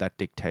supported that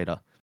dictator.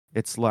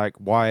 It's like,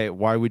 why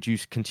would you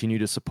continue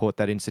to support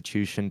that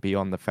institution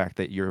beyond the fact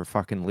that you're a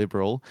fucking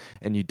liberal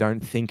and you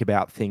don't think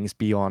about things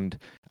beyond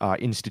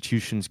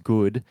institutions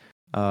good,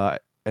 and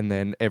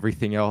then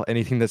everything else,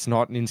 anything that's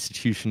not an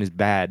institution is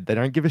bad. They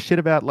don't give a shit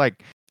about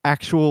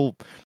actual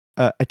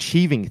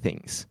achieving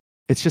things.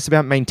 It's just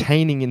about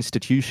maintaining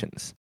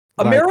institutions.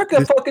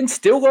 America fucking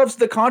still loves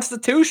the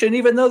Constitution,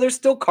 even though there's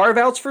still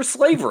carve-outs for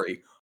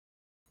slavery.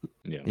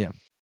 Yeah.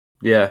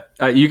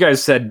 You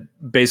guys said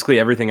basically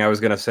everything I was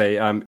going to say.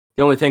 The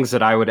only things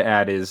that I would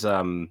add is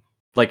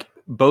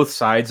both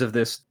sides of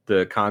this,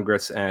 the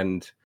Congress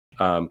and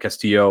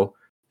Castillo,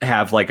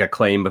 have a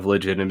claim of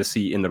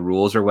legitimacy in the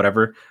rules or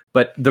whatever.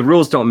 But the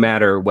rules don't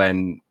matter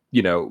when,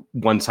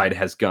 one side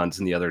has guns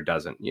and the other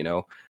doesn't,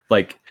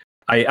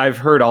 I've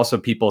heard also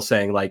people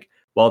saying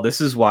well,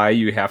 this is why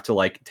you have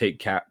to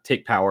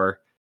take power,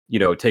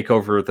 take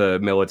over the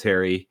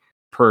military,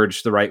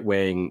 purge the right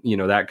wing,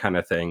 that kind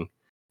of thing.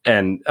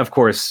 And of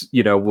course,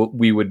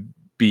 we would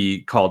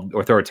be called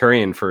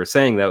authoritarian for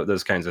saying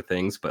those kinds of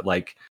things. But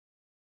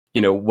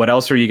what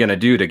else are you going to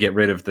do to get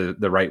rid of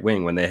the right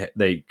wing when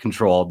they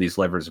control all these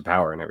levers of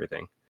power and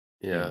everything?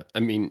 Yeah, I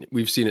mean,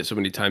 we've seen it so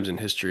many times in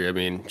history. I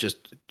mean,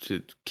 just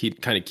to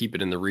keep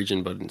it in the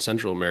region, but in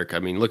Central America, I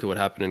mean, look at what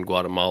happened in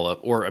Guatemala,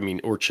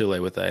 or Chile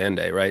with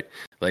Allende, right?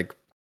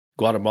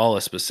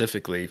 Guatemala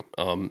specifically,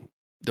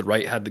 the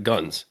right had the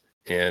guns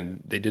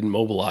and they didn't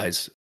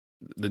mobilize.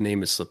 The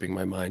name is slipping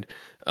my mind,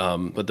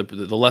 but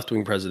the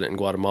left-wing president in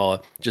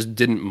Guatemala just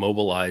didn't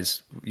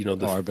mobilize.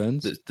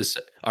 Arbenz,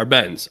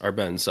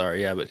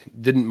 sorry, yeah, but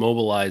didn't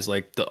mobilize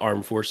the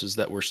armed forces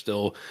that were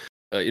still.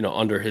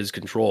 Under his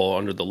control,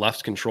 under the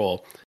left's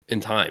control in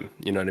time,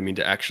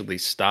 to actually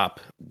stop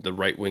the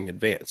right wing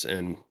advance.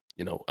 And,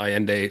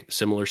 Allende,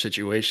 similar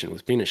situation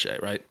with Pinochet,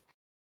 right?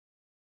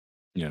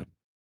 Yeah.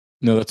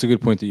 No, that's a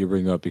good point that you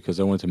bring up, because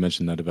I wanted to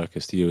mention that about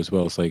Castillo as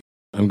well. It's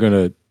I'm going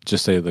to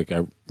just say,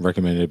 I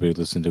recommend everybody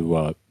listen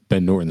to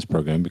Ben Norton's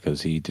program,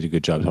 because he did a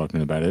good job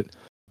talking about it.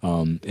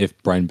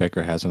 If Brian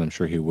Becker hasn't, I'm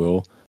sure he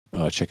will.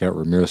 Check out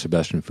Ramiro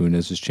Sebastian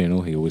Funes'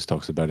 channel. He always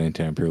talks about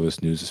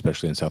anti-imperialist news,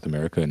 especially in South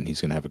America, and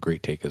he's going to have a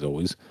great take as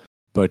always.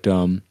 But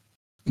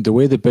the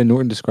way that Ben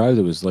Norton described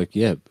it was like,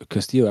 yeah,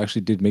 Castillo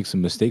actually did make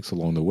some mistakes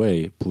along the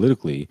way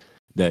politically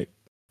that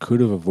could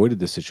have avoided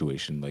this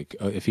situation. Like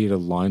if he had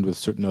aligned with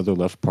certain other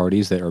left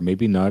parties that are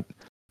maybe not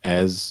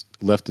as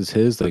left as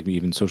his, like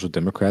even Social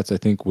Democrats, I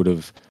think would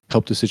have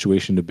helped the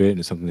situation a bit, and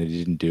it's something that he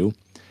didn't do.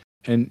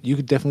 And you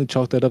could definitely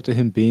chalk that up to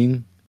him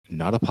being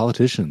not a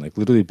politician, like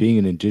literally being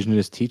an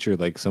indigenous teacher,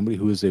 like somebody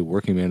who is a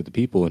working man of the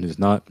people and is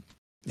not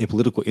a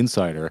political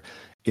insider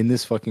in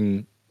this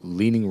fucking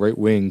leaning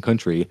right-wing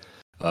country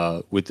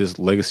with this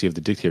legacy of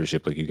the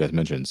dictatorship, like you guys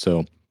mentioned.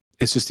 So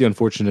it's just the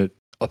unfortunate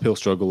uphill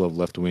struggle of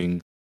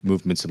left-wing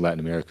movements in Latin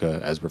America,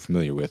 as we're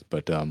familiar with.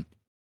 But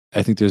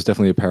I think there's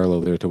definitely a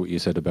parallel there to what you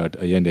said about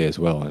Allende as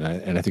well.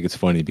 And I think it's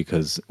funny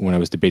because when I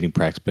was debating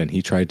Prax Ben,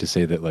 he tried to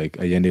say that like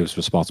Allende was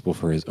responsible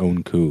for his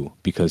own coup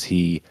because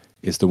he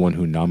is the one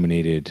who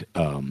nominated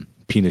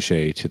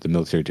Pinochet to the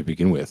military to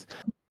begin with,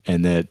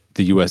 and that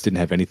the U.S. didn't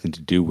have anything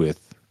to do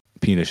with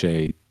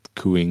Pinochet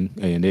coupping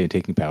Allende and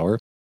taking power.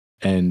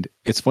 And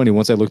it's funny,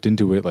 once I looked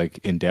into it like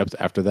in depth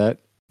after that,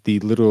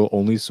 the literal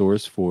only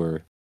source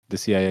for the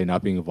CIA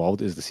not being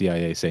involved is the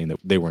CIA saying that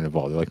they weren't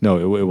involved. They're like,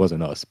 no, it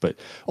wasn't us. But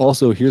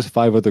also, here's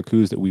 5 other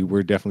coups that we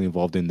were definitely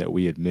involved in that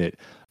we admit,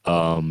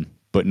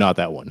 but not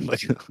that one.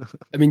 Like,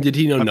 I mean, did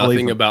he know I believe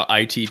nothing him. about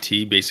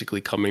ITT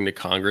basically coming to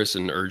Congress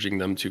and urging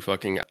them to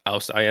fucking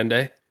oust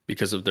Allende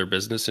because of their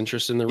business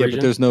interests in the yeah, region?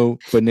 but there's no.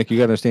 But Nick, you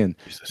gotta understand,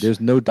 Jesus. there's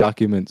no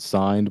document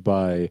signed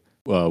by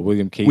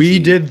William Casey. We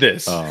did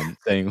this.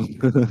 Saying.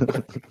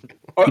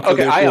 Okay,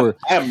 therefore-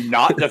 I am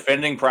not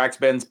defending Prax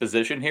Ben's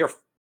position here.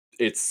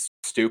 It's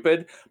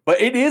stupid,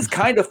 but it is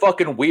kind of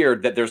fucking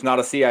weird that there's not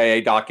a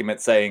CIA document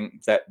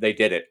saying that they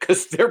did it,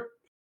 because they're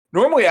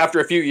normally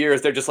after a few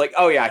years they're just like,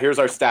 oh yeah, here's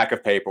our stack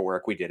of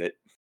paperwork, we did it.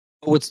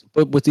 What's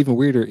even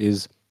weirder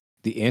is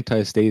the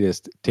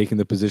anti-statist taking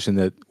the position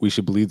that we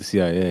should believe the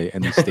CIA,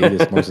 and the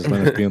statist Marxist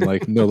Leninist being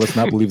like, no, let's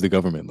not believe the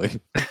government.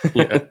 Like,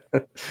 Yeah.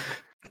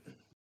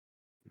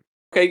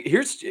 Okay,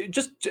 here's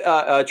just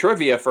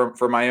trivia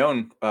for my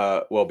own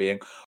well-being.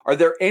 Are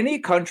there any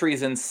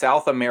countries in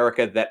South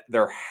America that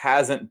there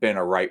hasn't been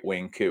a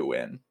right-wing coup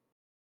in?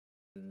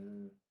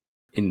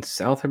 In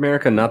South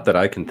America, not that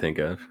I can think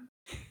of.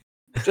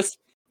 Just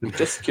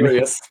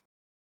curious.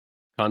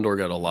 Condor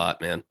got a lot,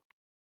 man.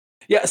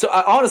 Yeah, so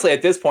honestly,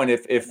 at this point,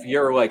 if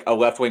you're like a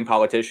left-wing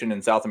politician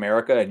in South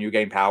America and you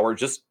gain power,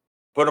 just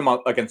put them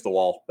up against the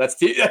wall. That's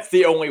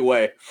the only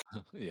way.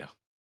 yeah.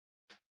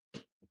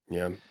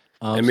 Yeah.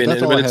 I mean,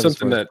 that's all but I it's have as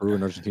something far as that- Peru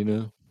and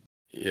Argentina.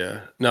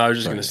 Yeah. No, I was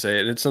just Sorry. going to say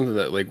it. It's something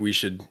that like we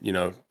should,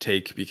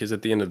 take, because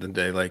at the end of the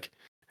day, like,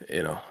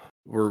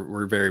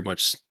 we're very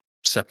much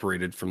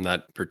separated from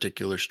that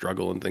particular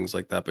struggle and things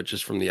like that. But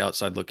just from the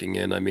outside looking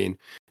in, I mean,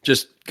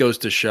 just goes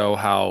to show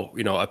how,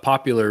 a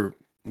popular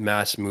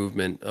mass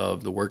movement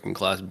of the working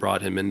class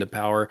brought him into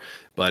power.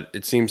 But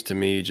it seems to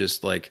me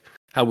just like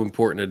how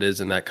important it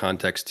is in that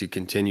context to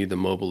continue the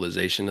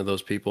mobilization of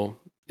those people.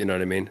 You know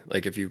what I mean?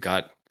 Like if you've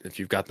got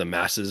the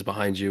masses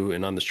behind you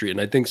and on the street, and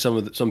I think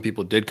some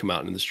people did come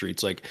out in the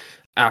streets like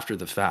after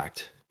the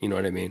fact, you know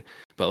what I mean?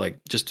 But like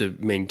just to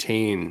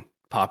maintain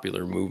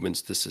popular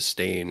movements to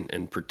sustain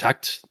and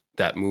protect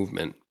that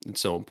movement,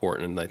 it's so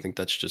important. And I think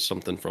that's just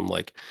something from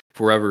like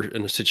forever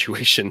in a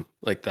situation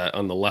like that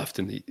on the left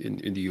in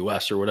the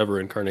US or whatever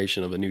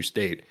incarnation of a new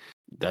state,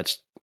 that's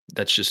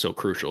just so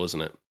crucial,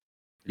 isn't it?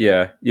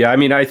 Yeah. I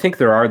mean, I think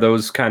there are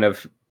those kind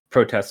of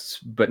protests,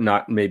 but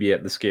not maybe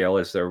at the scale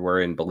as there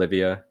were in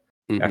Bolivia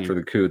after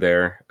the coup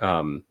there.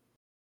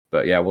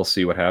 But yeah, we'll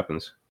see what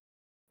happens.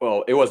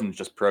 Well, it wasn't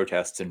just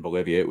protests in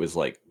Bolivia; it was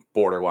like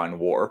borderline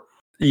war.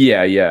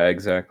 Yeah,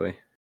 exactly.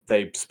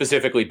 They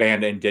specifically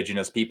banned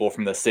indigenous people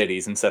from the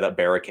cities and set up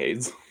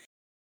barricades.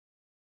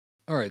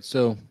 All right,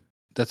 so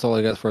that's all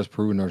I got as far as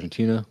Peru and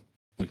Argentina.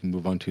 We can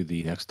move on to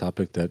the next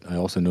topic that I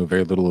also know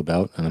very little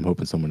about, and I'm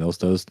hoping someone else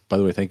does. By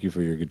the way, thank you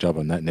for your good job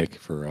on that, Nick,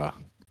 for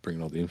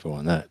bringing all the info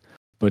on that.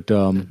 But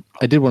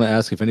I did want to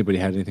ask if anybody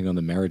had anything on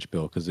the marriage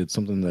bill, because it's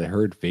something that I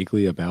heard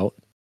vaguely about.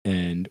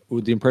 And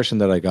the impression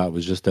that I got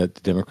was just that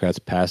the Democrats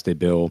passed a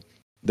bill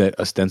that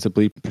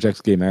ostensibly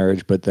protects gay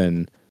marriage, but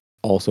then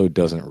also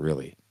doesn't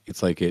really.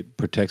 It's like it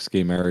protects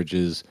gay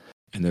marriages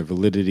and their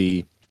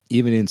validity,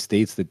 even in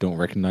states that don't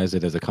recognize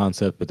it as a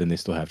concept, but then they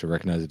still have to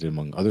recognize it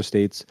among other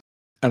states.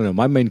 I don't know.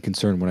 My main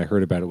concern when I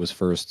heard about it was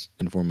first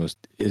and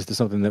foremost, is this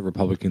something that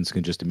Republicans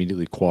can just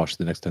immediately quash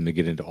the next time they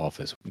get into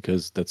office?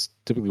 Because that's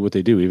typically what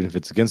they do. Even if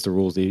it's against the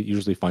rules, they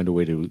usually find a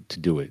way to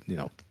do it.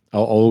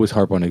 I'll always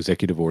harp on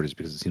executive orders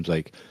because it seems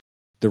like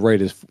the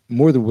right is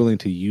more than willing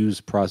to use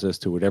process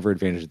to whatever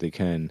advantage they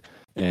can.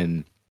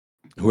 And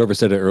whoever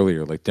said it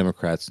earlier, like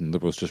Democrats and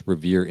liberals just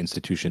revere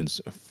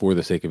institutions for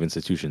the sake of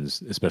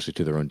institutions, especially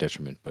to their own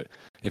detriment. But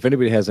if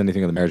anybody has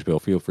anything on the marriage bill,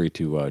 feel free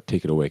to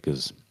take it away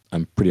because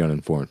I'm pretty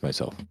uninformed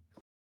myself.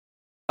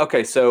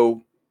 Okay,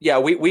 so yeah,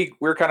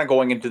 we're kind of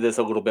going into this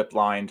a little bit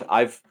blind.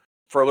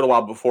 For a little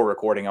while before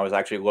recording, I was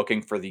actually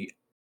looking for the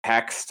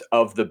text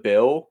of the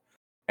bill,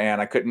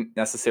 and I couldn't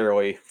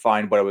necessarily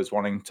find what I was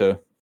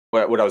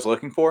what I was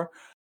looking for.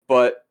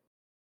 But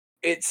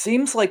it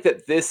seems like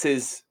that this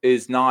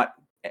is not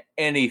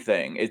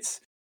anything.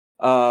 It's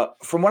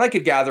from what I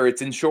could gather,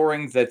 it's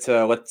ensuring that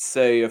let's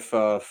say if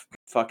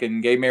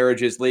fucking gay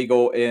marriage is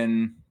legal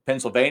in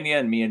Pennsylvania,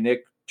 and me and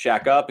Nick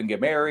shack up and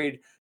get married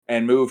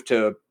and move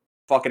to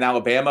fucking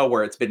Alabama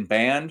where it's been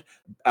banned,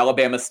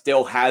 Alabama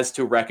still has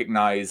to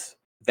recognize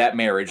that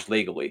marriage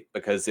legally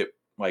because it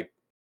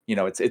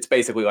it's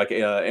basically like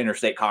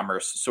interstate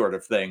commerce sort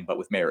of thing, but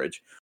with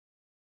marriage.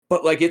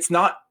 But like it's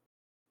not,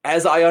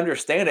 as I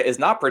understand it, is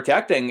not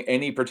protecting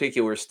any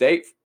particular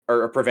state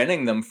or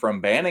preventing them from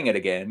banning it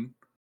again.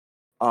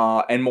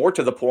 And more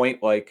to the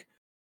point, like,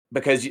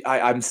 because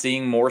I'm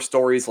seeing more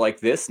stories like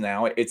this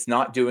now, it's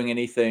not doing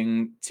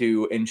anything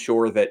to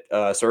ensure that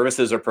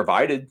services are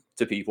provided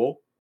to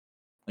people.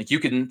 Like you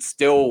can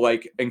still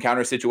like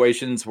encounter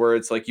situations where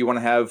it's like you want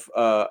to have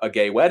a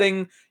gay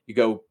wedding, you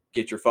go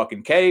get your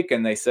fucking cake,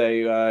 and they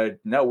say,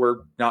 no,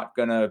 we're not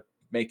gonna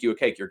make you a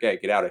cake. You're gay.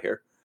 Get out of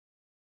here.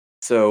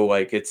 So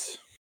like it's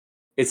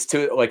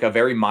to like a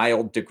very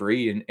mild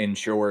degree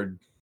ensured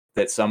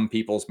that some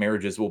people's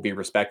marriages will be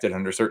respected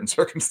under certain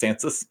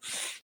circumstances.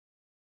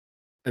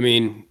 I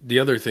mean, the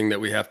other thing that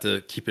we have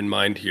to keep in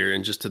mind here,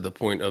 and just to the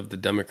point of the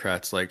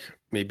Democrats, like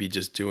maybe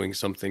just doing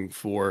something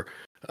for,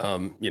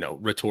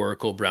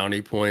 rhetorical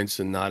brownie points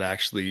and not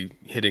actually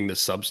hitting the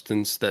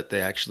substance that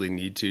they actually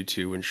need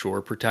to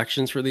ensure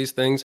protections for these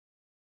things.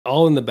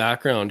 All in the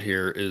background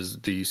here is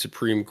the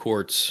Supreme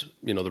Court's,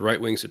 the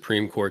right-wing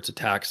Supreme Court's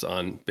attacks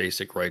on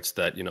basic rights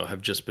that,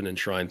 have just been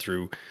enshrined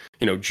through,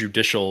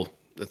 judicial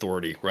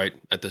authority, right,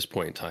 at this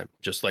point in time,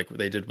 just like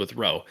they did with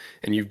Roe.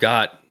 And you've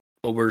got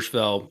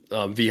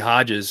Obergefell v.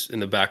 Hodges in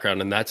the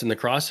background, and that's in the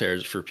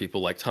crosshairs for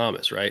people like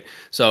Thomas, right?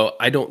 So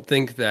I don't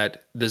think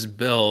that this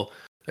bill,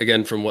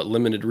 again, from what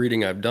limited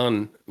reading I've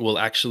done, will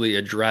actually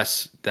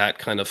address that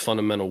kind of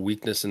fundamental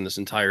weakness in this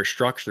entire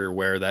structure,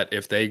 where that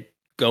if they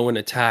go and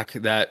attack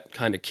that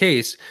kind of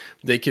case,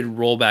 they could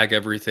roll back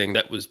everything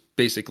that was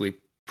basically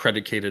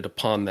predicated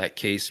upon that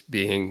case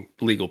being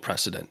legal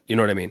precedent. You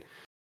know what I mean?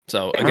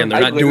 So again, they're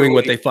not doing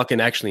what they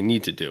fucking actually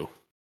need to do.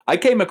 I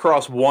came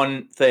across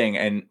one thing,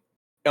 and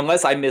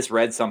unless I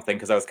misread something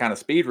because I was kind of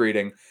speed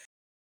reading,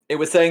 it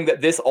was saying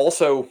that this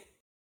also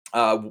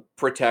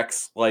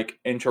protects like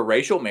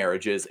interracial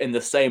marriages in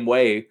the same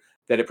way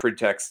that it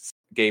protects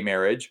gay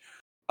marriage,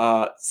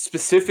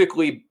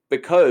 specifically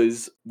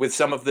because with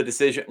some of the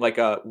decision, like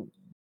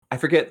I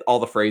forget all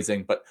the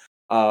phrasing, but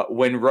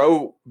when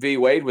Roe v.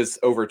 Wade was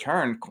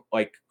overturned,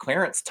 like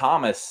Clarence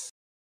Thomas,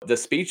 the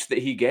speech that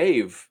he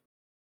gave,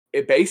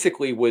 it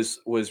basically was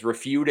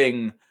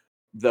refuting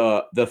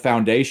the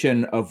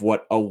foundation of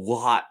what a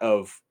lot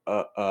of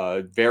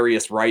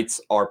various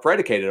rights are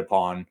predicated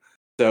upon.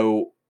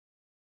 So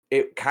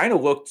it kind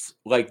of looked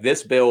like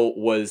this bill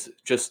was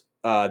just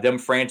them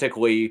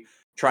frantically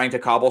trying to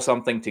cobble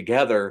something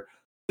together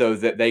so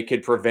that they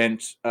could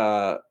prevent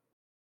the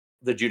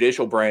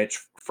judicial branch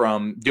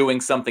from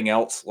doing something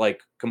else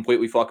like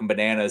completely fucking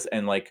bananas.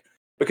 And like,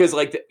 because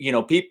like,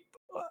 people,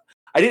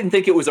 I didn't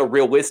think it was a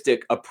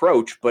realistic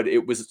approach, but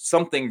it was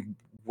something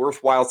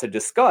worthwhile to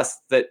discuss,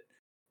 that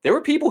there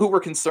were people who were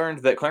concerned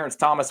that Clarence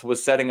Thomas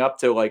was setting up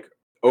to like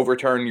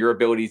overturn your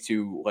ability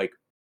to like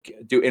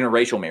do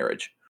interracial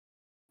marriage,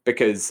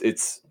 because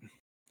it's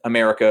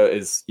America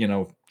is,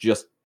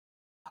 just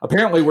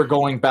apparently we're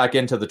going back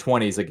into the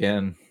 20s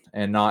again,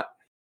 and not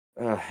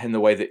in the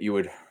way that you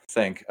would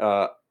think.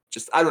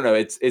 Just, I don't know.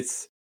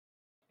 It's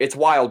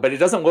wild, but it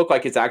doesn't look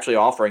like it's actually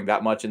offering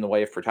that much in the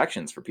way of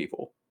protections for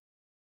people.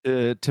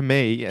 To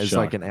me, as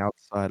like an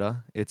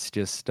outsider, it's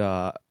just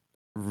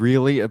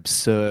really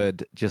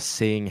absurd just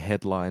seeing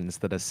headlines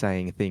that are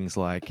saying things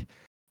like,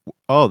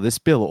 oh, this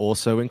bill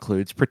also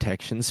includes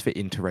protections for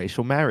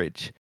interracial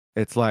marriage.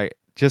 It's like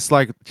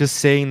just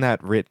seeing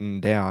that written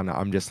down,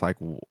 I'm just like,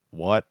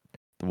 what?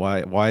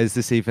 Why is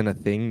this even a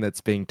thing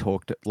that's being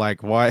talked?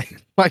 Like, why?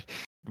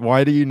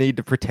 Why do you need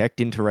to protect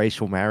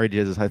interracial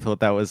marriages? I thought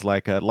that was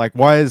like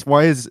why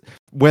is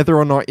whether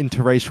or not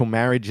interracial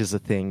marriage is a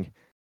thing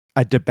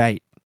a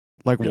debate?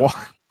 Like,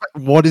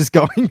 what is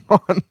going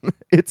on?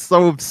 It's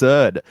so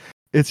absurd.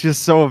 It's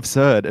just so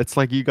absurd. It's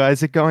like you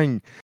guys are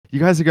going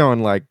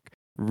like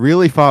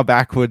really far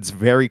backwards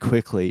very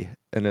quickly,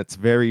 and it's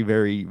very,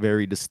 very,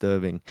 very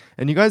disturbing.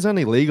 And you guys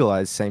only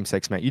legalized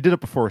same-sex marriage. You did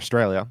it before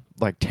Australia,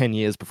 like 10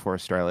 years before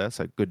Australia,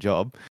 so good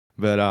job.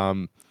 But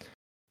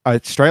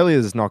Australia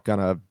is not going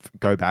to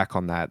go back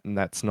on that, and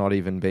that's not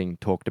even being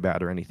talked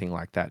about or anything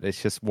like that.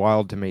 It's just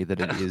wild to me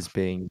that it is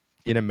being,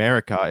 in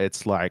America,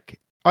 it's like,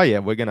 oh yeah,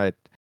 we're going to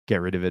get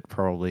rid of it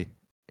probably,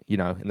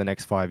 in the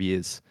next 5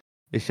 years.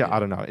 It's just, I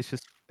don't know.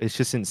 It's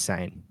just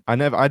insane.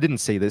 I didn't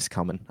see this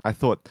coming. I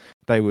thought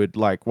they would,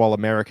 like, while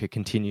America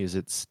continues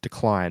its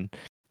decline,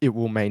 it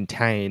will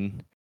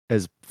maintain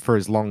for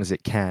as long as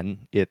it can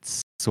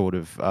its sort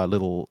of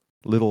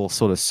little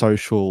sort of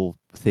social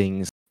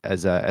things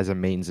as a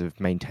means of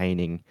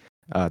maintaining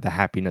the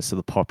happiness of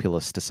the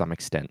populace to some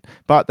extent.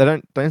 But they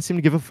don't seem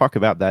to give a fuck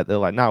about that. They're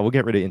like, no, we'll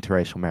get rid of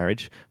interracial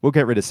marriage. We'll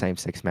get rid of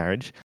same-sex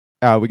marriage.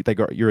 You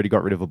already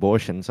got rid of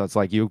abortion. So it's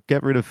like, you'll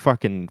get rid of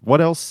fucking,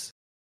 what else?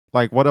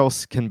 Like, what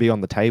else can be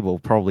on the table?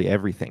 Probably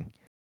everything.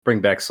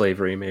 Bring back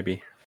slavery,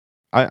 maybe.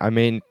 I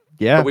mean,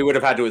 yeah. But we would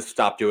have had to have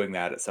stopped doing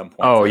that at some point.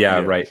 Oh, yeah,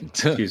 right.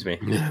 Excuse me.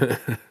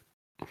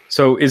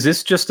 So is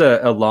this just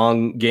a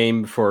long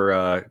game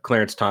for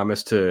Clarence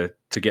Thomas to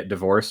get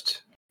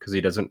divorced because he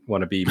doesn't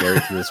want to be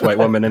married to this white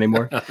woman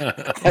anymore?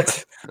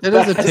 That's, It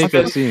is a take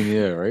I've seen,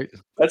 yeah, right?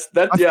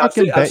 yeah.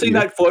 I've seen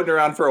that floating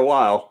around for a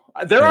while.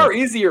 There are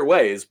easier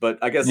ways, but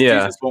I guess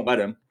Jesus won't let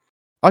him.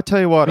 I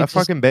tell you what, I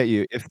fucking bet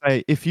you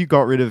if you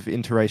got rid of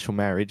interracial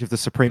marriage, if the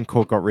Supreme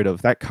Court got rid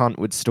of that, cunt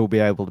would still be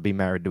able to be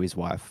married to his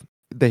wife.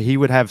 That he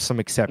would have some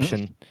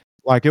exception.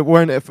 Like it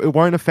won't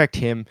affect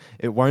him.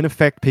 It won't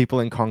affect people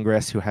in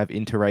Congress who have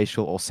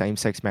interracial or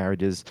same-sex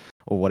marriages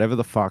or whatever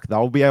the fuck.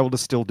 They'll be able to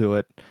still do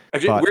it.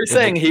 We're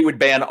saying he would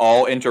ban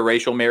all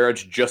interracial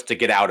marriage just to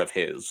get out of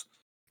his.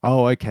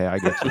 Oh, okay, I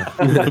get you.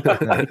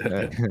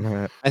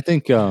 I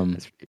think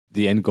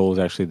the end goal is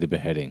actually the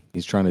beheading.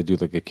 He's trying to do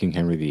like a King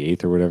Henry VIII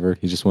or whatever.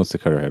 He just wants to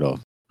cut her head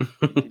off.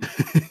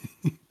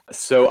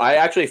 So I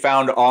actually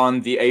found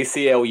on the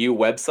ACLU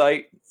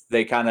website,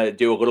 they kind of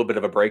do a little bit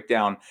of a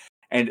breakdown.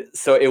 And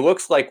so it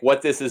looks like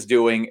what this is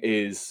doing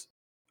is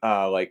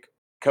like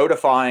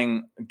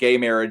codifying gay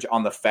marriage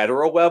on the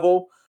federal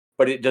level,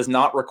 but it does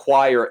not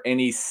require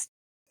any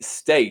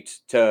state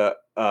to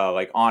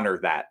like honor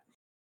that.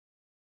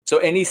 So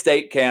any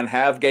state can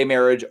have gay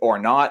marriage or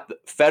not.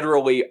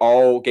 Federally,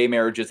 all gay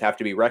marriages have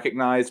to be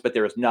recognized, but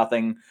there is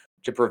nothing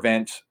to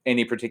prevent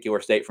any particular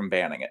state from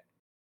banning it.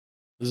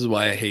 This is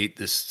why I hate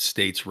this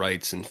states'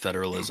 rights and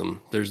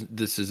federalism.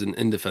 This is an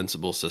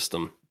indefensible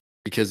system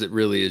because it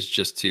really is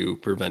just to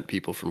prevent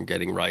people from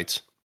getting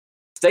rights.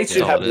 States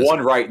should have one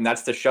right, and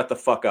that's to shut the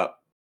fuck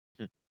up.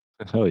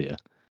 Hell yeah.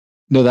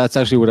 No, that's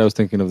actually what I was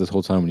thinking of this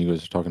whole time when you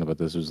guys were talking about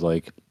this. It was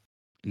like,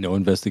 no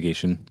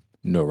investigation,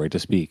 no right to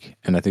speak.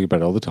 And I think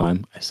about it all the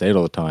time. I say it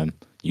all the time.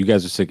 You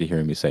guys are sick of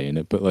hearing me saying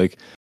it, but like,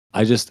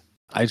 I just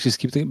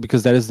keep thinking,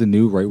 because that is the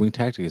new right-wing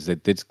tactic, is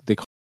that they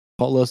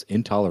call us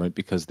intolerant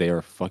because they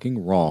are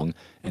fucking wrong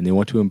and they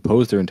want to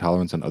impose their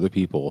intolerance on other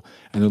people.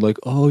 And they're like,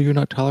 oh, you're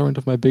not tolerant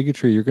of my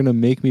bigotry. You're going to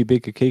make me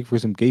bake a cake for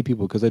some gay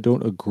people because I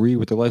don't agree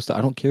with their lifestyle.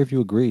 I don't care if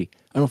you agree.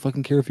 I don't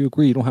fucking care if you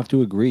agree. You don't have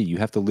to agree. You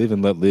have to live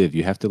and let live.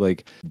 You have to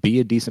like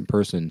be a decent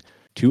person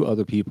to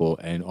other people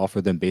and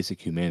offer them basic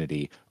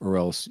humanity, or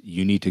else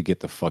you need to get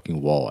the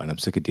fucking wall. And I'm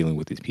sick of dealing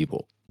with these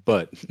people.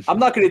 But I'm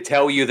not going to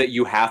tell you that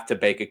you have to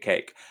bake a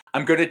cake.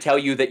 I'm going to tell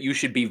you that you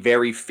should be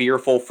very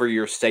fearful for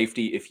your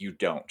safety if you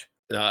don't.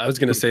 I was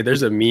going to say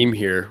there's a meme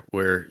here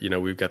where, you know,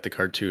 we've got the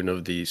cartoon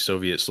of the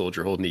Soviet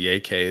soldier holding the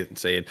AK and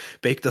saying,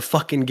 bake the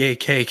fucking gay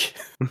cake.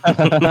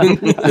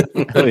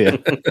 oh, yeah.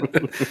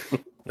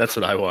 That's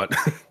what I want.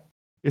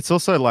 It's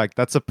also like,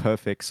 that's a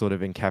perfect sort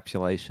of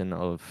encapsulation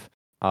of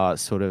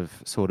sort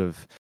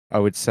of, I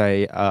would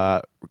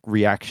say,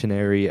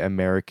 reactionary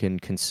American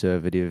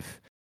conservative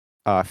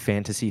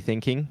fantasy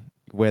thinking,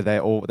 where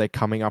they're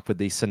coming up with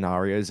these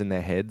scenarios in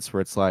their heads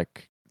where it's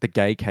like, the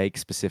gay cake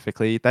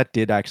specifically, that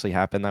did actually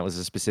happen. That was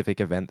a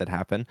specific event that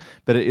happened,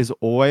 but it is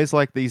always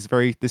like this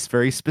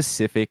very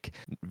specific,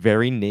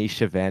 very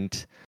niche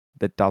event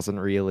that doesn't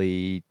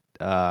really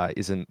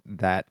isn't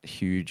that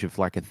huge of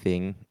like a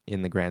thing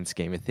in the grand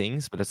scheme of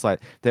things. But it's like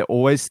they're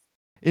always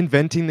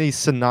inventing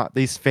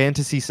these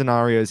fantasy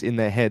scenarios in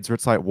their heads where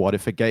it's like, what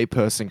if a gay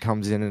person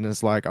comes in and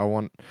is like, I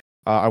want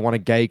a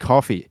gay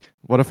coffee.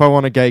 What if I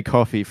want a gay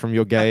coffee from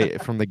the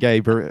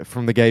gay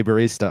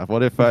barista?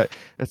 What if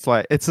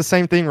it's the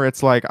same thing where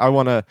it's like,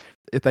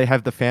 if they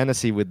have the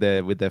fantasy with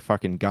their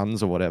fucking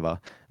guns or whatever.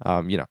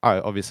 You know,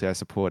 I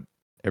support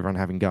everyone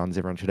having guns.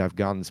 Everyone should have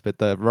guns. But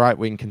the right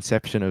wing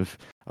conception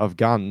of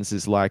guns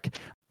is like,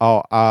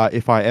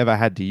 if I ever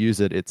had to use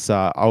it, it's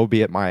I'll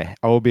be at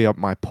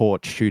my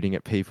porch shooting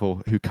at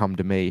people who come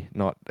to me,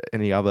 not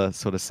any other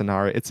sort of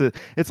scenario.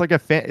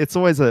 It's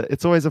always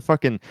a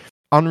fucking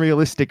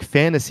unrealistic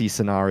fantasy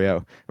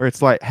scenario where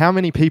it's like, how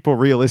many people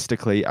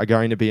realistically are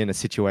going to be in a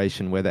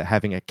situation where they're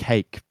having a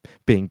cake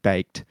being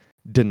baked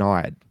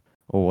denied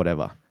or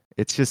whatever?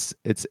 It's just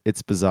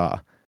it's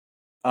bizarre.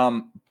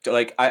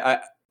 Like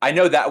I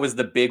know that was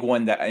the big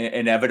one that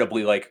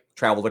inevitably like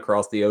traveled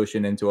across the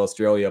ocean into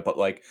Australia, but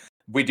like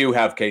we do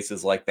have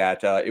cases like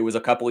that. It was a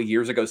couple of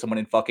years ago, someone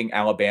in fucking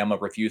Alabama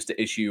refused to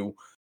issue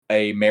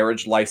a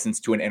marriage license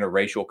to an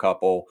interracial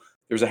couple.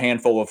 There's a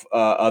handful of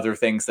other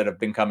things that have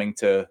been coming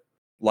to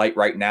light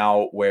right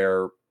now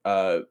where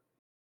the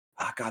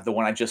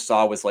one I just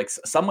saw was like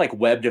some like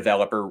web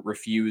developer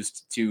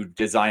refused to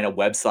design a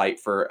website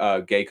for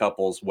a gay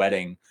couple's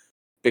wedding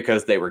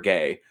because they were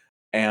gay.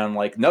 And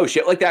like, no,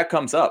 shit like that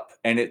comes up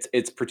and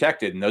it's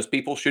protected, and those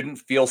people shouldn't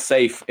feel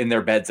safe in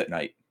their beds at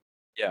night.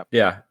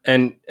 Yeah.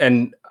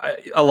 And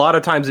a lot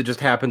of times it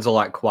just happens a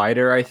lot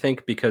quieter, I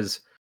think,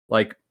 because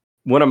like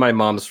one of my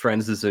mom's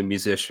friends is a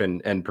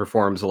musician and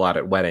performs a lot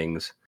at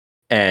weddings,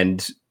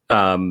 and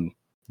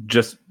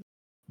just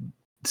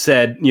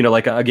said,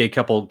 like a gay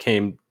couple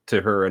came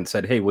to her and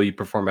said, "Hey, will you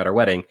perform at our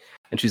wedding?"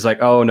 And she's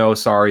like, "Oh no,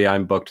 sorry,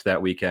 I'm booked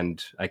that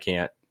weekend. I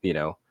can't."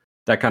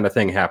 That kind of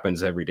thing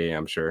happens every day,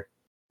 I'm sure.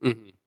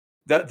 Mm-hmm.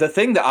 The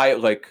thing that I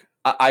like,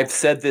 I've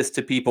said this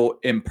to people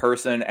in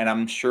person, and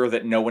I'm sure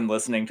that no one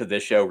listening to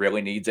this show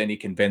really needs any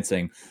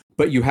convincing,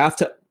 but you have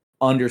to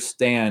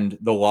understand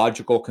the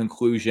logical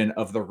conclusion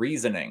of the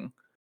reasoning,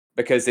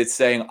 because it's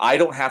saying, I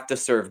don't have to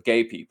serve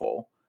gay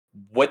people.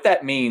 What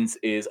that means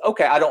is,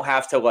 okay, I don't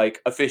have to like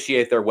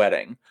officiate their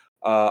wedding.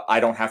 I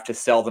don't have to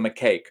sell them a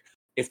cake.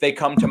 If they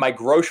come to my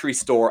grocery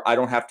store, I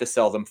don't have to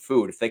sell them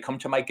food. If they come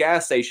to my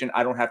gas station,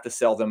 I don't have to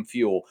sell them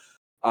fuel.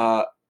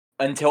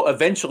 Until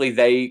eventually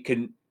they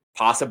can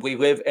possibly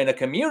live in a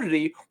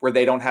community where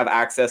they don't have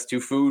access to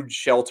food,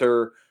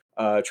 shelter,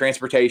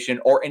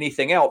 transportation, or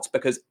anything else,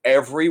 because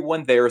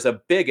everyone there is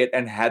a bigot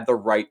and had the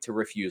right to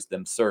refuse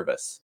them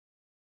service.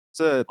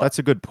 So that's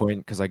a good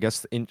point, because I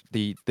guess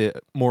the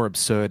more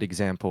absurd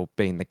example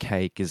being the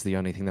cake is the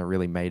only thing that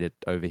really made it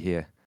over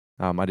here.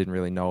 I didn't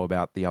really know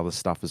about the other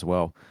stuff as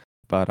well.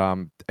 But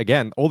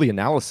again, all the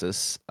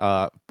analysis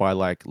by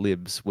like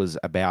libs was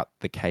about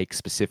the cake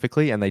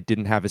specifically, and they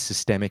didn't have a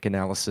systemic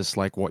analysis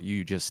like what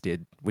you just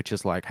did, which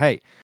is like, hey,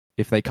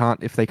 if they can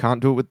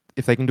do it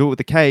with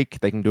the cake,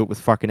 they can do it with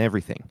fucking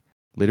everything,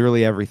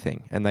 literally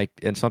everything. And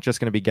it's not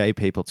just going to be gay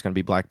people; it's going to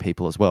be black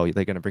people as well.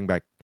 They're going to bring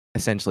back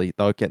essentially,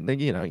 they'll get,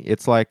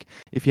 it's like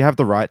if you have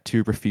the right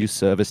to refuse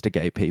service to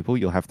gay people,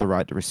 you'll have the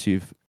right to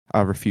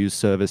refuse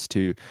service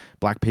to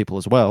black people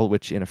as well,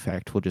 which in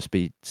effect will just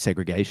be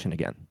segregation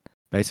again.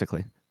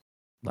 Basically,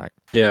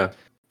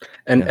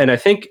 and I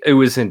think it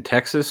was in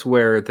Texas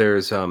where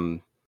there's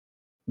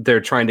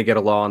they're trying to get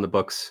a law on the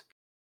books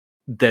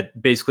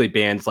that basically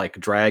bans like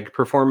drag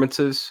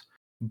performances,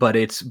 but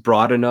it's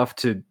broad enough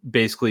to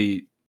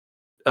basically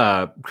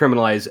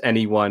criminalize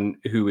anyone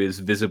who is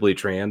visibly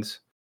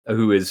trans,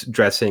 who is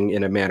dressing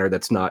in a manner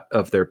that's not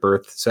of their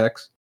birth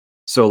sex.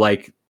 So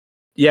like,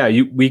 yeah,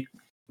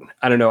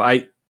 I don't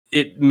know,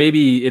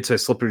 maybe it's a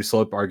slippery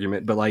slope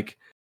argument, but like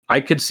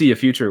I could see a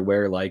future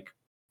where like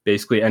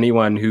basically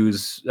anyone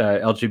who's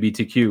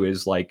LGBTQ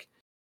is like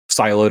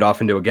siloed off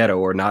into a ghetto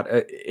or not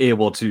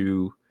able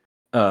to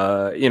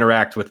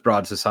interact with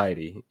broad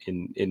society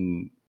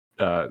in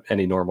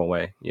any normal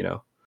way,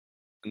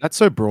 And that's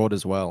so broad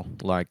as well.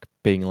 Like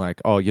being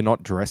like, oh, you're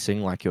not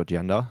dressing like your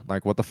gender.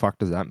 Like, what the fuck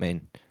does that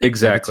mean?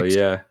 Exactly.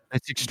 Like,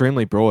 it's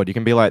extremely broad. You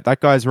can be like,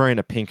 that guy's wearing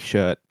a pink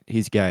shirt.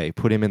 He's gay.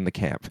 Put him in the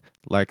camp.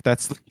 Like,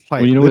 that's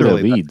like, well, you know where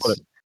that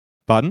leads.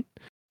 Pardon?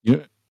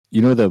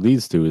 You know what that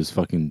leads to is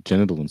fucking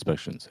genital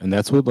inspections, and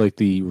that's what like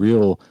the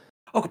real.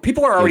 Oh,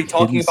 people are already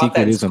talking about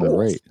that in schools. On the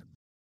right.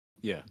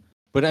 Yeah,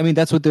 but I mean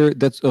that's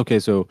okay.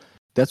 So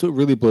that's what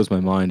really blows my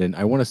mind, and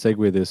I want to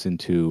segue this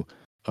into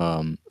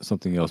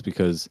something else,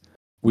 because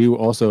we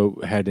also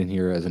had in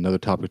here as another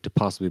topic to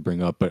possibly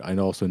bring up, but I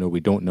also know we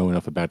don't know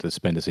enough about it to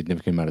spend a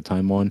significant amount of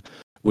time on,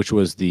 which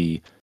was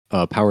the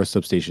power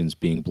substations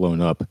being blown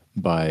up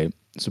by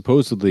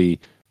supposedly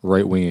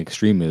right-wing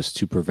extremists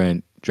to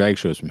prevent drag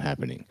shows from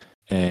happening.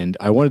 And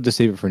I wanted to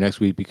save it for next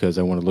week because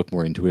I want to look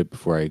more into it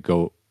before I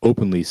go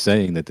openly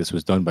saying that this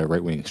was done by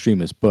right-wing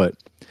extremists. But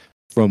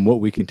from what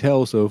we can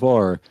tell so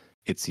far,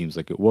 it seems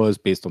like it was,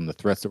 based on the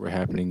threats that were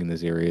happening in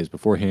these areas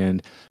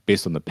beforehand,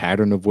 based on the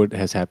pattern of what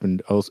has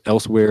happened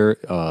elsewhere,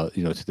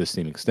 to the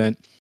same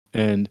extent.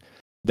 And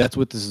that's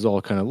what this is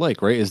all kind of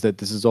like, right? Is that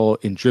this is all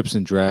in drips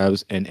and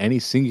drabs, and any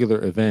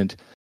singular event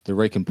the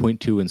right can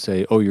point to and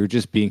say, oh, you're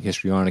just being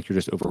histrionic, you're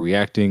just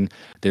overreacting.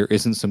 There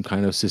isn't some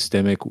kind of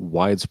systemic,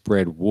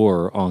 widespread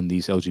war on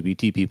these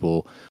LGBT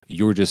people.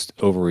 You're just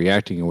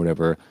overreacting or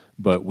whatever.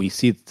 But we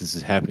see that this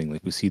is happening.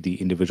 Like, we see the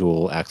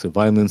individual acts of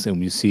violence, and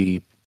we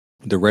see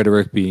the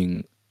rhetoric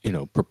being,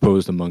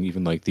 proposed among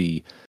even like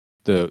the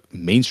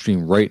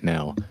mainstream right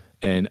now.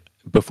 And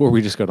before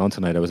we just got on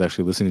tonight, I was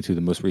actually listening to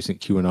the most recent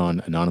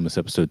QAnon Anonymous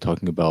episode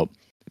talking about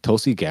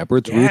Tulsi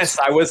Gabbard's roots. Yes,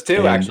 I was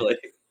too, actually.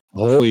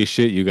 Holy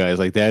shit, you guys.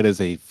 Like, that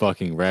is a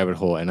fucking rabbit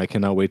hole, and I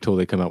cannot wait till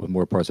they come out with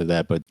more parts of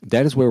that. But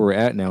that is where we're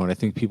at now, and I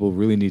think people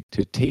really need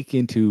to take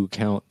into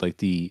account like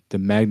the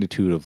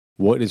magnitude of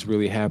what is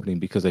really happening,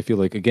 because I feel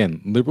like,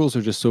 again, liberals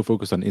are just so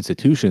focused on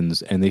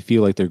institutions, and they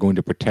feel like they're going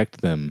to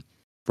protect them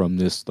from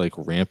this like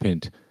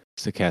rampant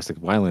stochastic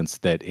violence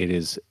that it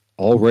is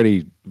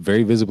already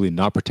very visibly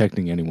not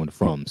protecting anyone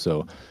from.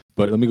 So,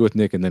 but let me go with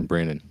Nick and then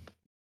Brandon.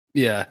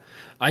 Yeah,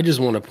 I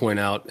just want to point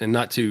out, and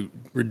not to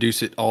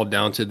reduce it all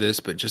down to this,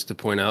 but just to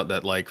point out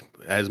that, like,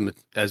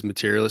 as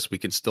materialists, we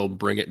could still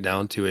bring it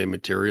down to a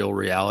material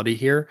reality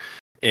here.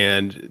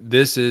 And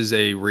this is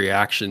a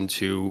reaction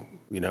to,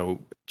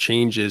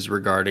 changes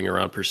regarding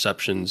around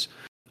perceptions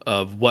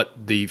of what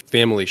the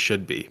family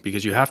should be,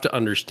 because you have to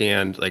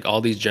understand, like, all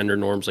these gender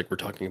norms, like we're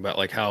talking about,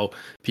 like how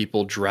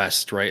people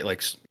dressed, right?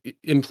 Like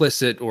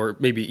implicit or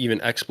maybe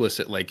even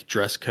explicit, like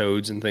dress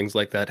codes and things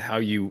like that, how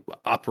you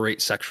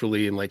operate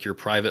sexually in like your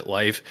private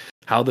life,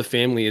 how the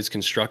family is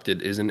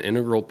constructed is an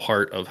integral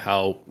part of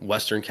how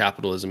Western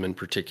capitalism in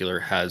particular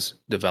has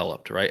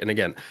developed, right? And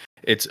again,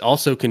 it's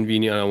also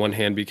convenient on one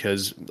hand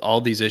because all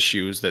these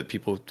issues that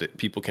people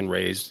can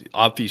raise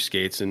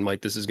obfuscates, and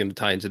like this is going to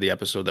tie into the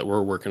episode that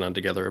we're working on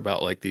together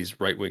about like these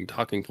right-wing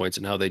talking points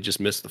and how they just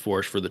miss the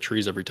forest for the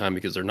trees every time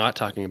because they're not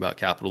talking about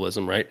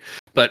capitalism, right?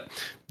 But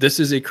this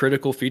is a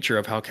critical feature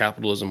of how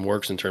capitalism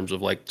works in terms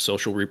of like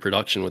social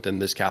reproduction within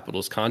this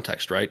capitalist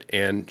context, right?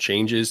 And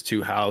changes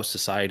to how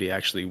society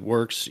actually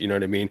works, you know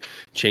what I mean?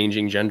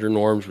 Changing gender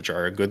norms, which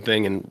are a good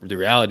thing, and the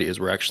reality is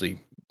we're actually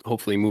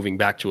hopefully moving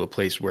back to a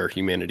place where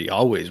humanity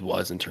always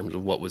was in terms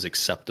of what was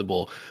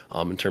acceptable,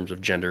 in terms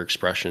of gender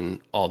expression,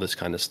 all this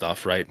kind of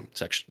stuff, right?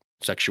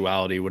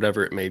 Sexuality,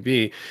 whatever it may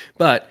be.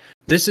 But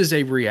this is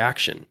a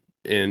reaction,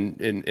 and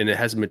it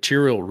has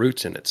material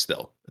roots in it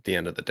still at the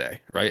end of the day,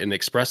 right? And it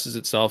expresses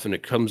itself and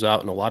it comes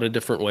out in a lot of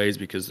different ways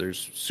because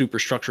there's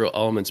superstructural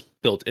elements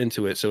built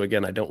into it. So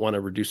again, I don't want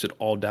to reduce it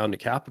all down to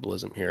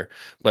capitalism here.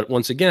 But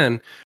once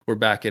again, we're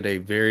back at a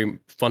very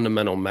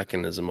fundamental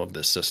mechanism of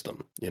this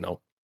system, you know?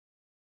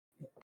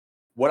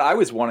 What I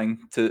was wanting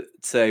to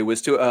say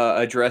was to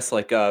address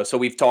like so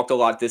we've talked a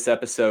lot this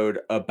episode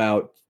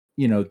about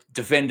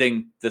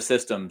defending the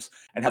systems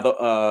and how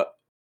the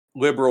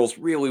liberals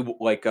really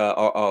like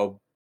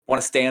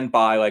want to stand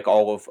by like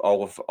all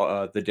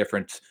of the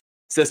different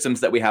systems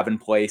that we have in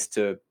place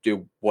to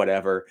do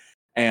whatever.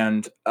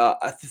 And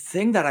a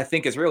thing that I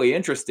think is really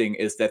interesting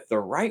is that the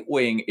right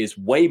wing is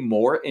way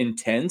more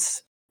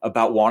intense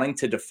about wanting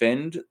to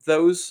defend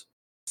those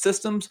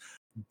systems,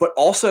 but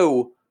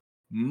also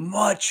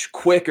much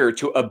quicker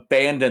to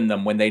abandon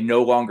them when they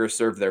no longer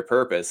serve their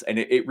purpose. And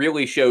it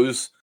really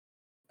shows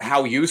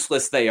how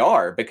useless they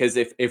are, because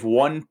if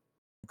one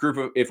group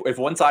of if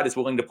one side is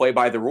willing to play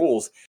by the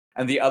rules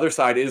and the other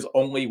side is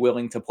only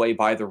willing to play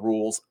by the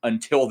rules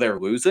until they're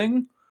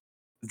losing,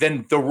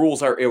 then the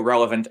rules are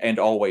irrelevant and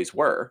always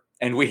were.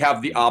 And we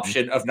have the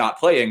option of not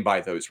playing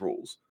by those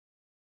rules.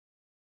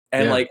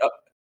 And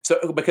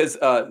because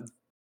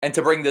and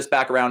to bring this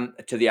back around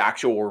to the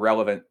actual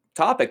relevant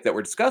topic that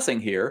we're discussing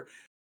here,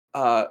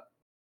 the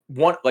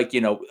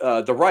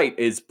right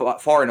is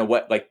far and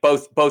away, like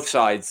both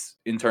sides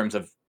in terms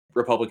of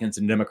Republicans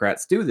and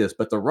Democrats do this,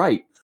 but the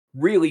right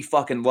really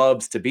fucking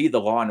loves to be the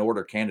law and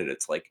order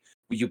candidates. Like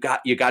you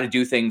got to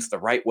do things the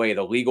right way,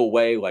 the legal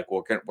way. Like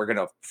we're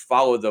gonna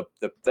follow the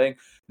thing.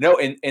 No,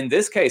 in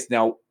this case,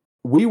 now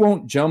we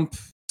won't jump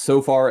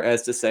so far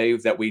as to say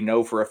that we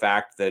know for a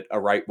fact that a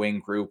right wing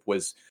group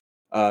was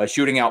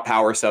shooting out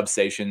power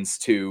substations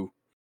to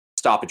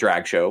stop a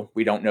drag show.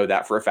 We don't know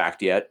that for a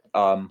fact yet.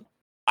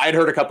 I'd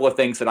heard a couple of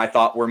things that I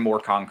thought were more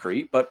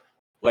concrete, but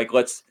like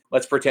let's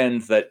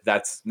pretend that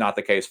that's not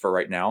the case for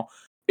right now.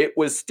 It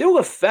was still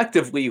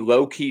effectively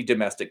low-key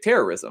domestic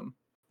terrorism.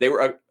 They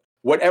were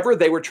whatever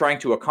they were trying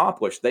to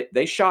accomplish.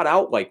 They shot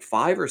out like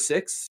 5 or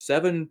 6,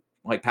 7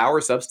 like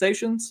power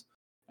substations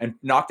and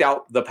knocked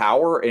out the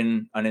power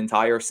in an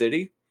entire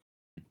city.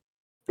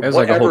 It was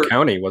like a whole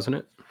county, wasn't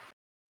it?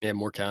 Yeah,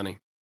 Moore County.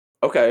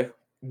 Okay.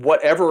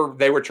 Whatever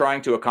they were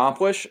trying to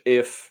accomplish,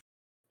 if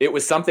it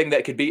was something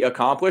that could be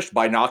accomplished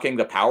by knocking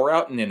the power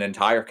out in an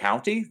entire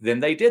county, then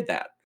they did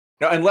that.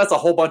 Now, unless a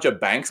whole bunch of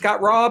banks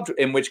got robbed,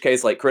 in which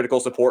case, like critical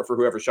support for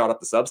whoever shot up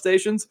the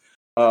substations,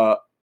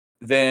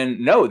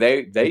 then no,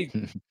 they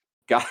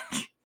got.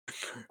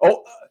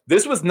 Oh,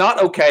 this was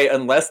not okay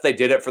unless they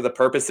did it for the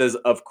purposes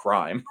of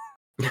crime.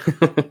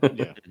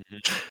 Yeah,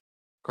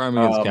 crime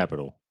against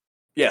capital.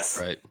 Yes,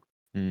 right.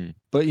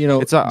 But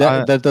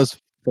that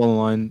does fall in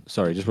line.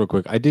 Sorry, just real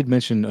quick. I did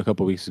mention a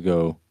couple weeks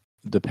ago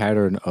the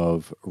pattern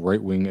of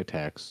right-wing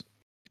attacks,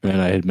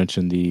 and I had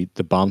mentioned the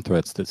bomb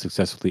threats that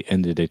successfully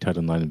ended a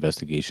Title IX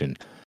investigation,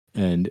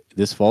 and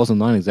this falls in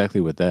line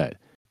exactly with that.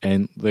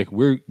 And like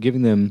we're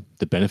giving them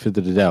the benefit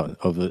of the doubt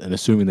and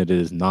assuming that it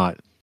is not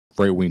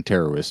right-wing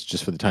terrorists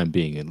just for the time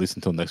being, at least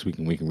until next week,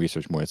 and we can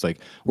research more. It's like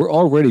we're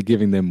already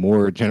giving them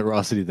more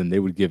generosity than they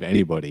would give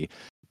anybody.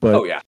 But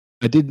oh yeah.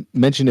 I did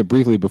mention it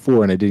briefly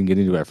before, and I didn't get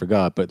into it. I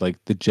forgot, but like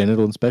the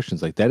genital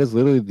inspections, like that is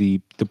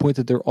literally the point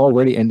that they're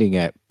already ending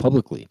at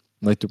publicly.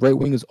 Like the right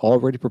wing is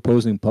already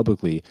proposing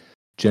publicly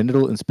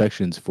genital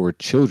inspections for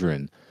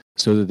children,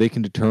 so that they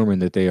can determine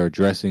that they are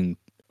dressing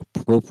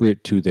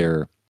appropriate to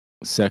their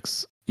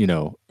sex,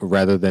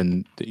 rather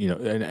than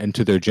and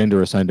to their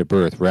gender assigned at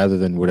birth, rather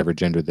than whatever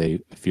gender they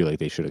feel like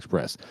they should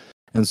express.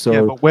 And so,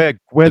 yeah, but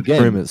we're the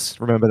groomers.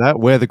 Remember that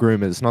we're the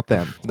groomers, not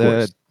them.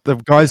 The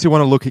guys who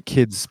want to look at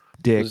kids'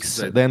 dicks.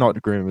 They're not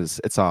the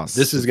groomers. It's us.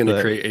 This is going to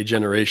create a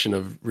generation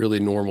of really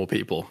normal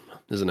people,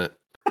 isn't it?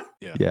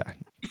 Yeah.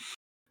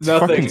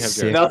 Nothing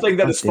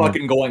that is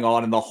fucking going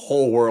on in the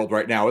whole world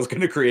right now is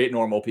going to create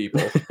normal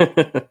people.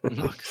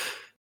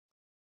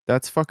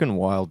 That's fucking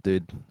wild,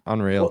 dude.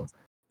 Unreal. Well,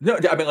 no,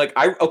 I mean, like,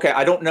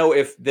 I don't know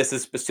if this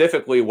is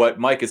specifically what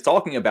Mike is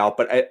talking about,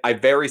 but I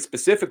very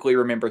specifically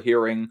remember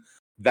hearing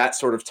that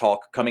sort of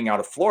talk coming out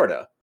of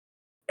Florida.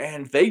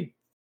 And they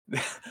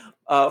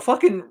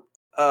fucking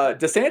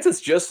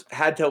DeSantis just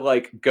had to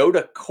like go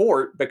to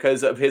court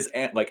because of his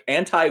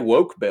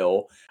anti-woke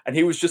bill, and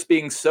he was just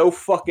being so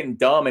fucking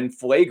dumb and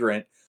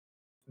flagrant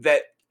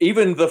that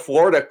even the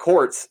Florida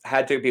courts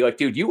had to be like,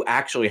 dude, you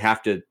actually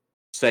have to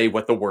say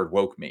what the word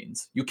woke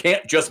means. You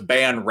can't just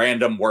ban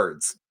random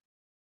words.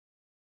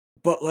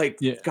 But like,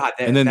 Yeah. God,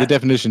 And then the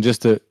definition,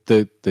 just the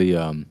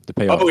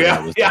payoff. Oh, of yeah,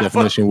 that was yeah. the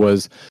definition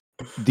was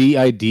the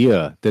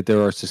idea that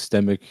there are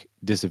systemic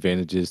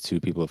disadvantages to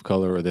people of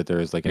color, or that there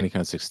is like any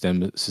kind of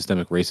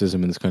systemic racism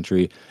in this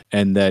country,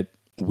 and that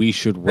we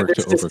should work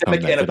to there's overcome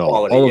systemic that at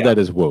all. inequality, All of yeah. that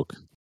is woke.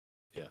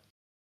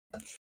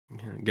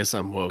 I guess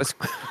I'm woke.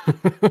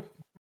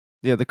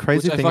 Yeah, the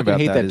crazy Which I thing fucking about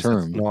hate that that is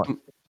term. it's not.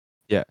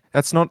 Yeah,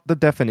 that's not the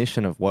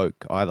definition of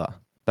woke either.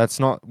 That's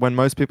not when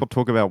most people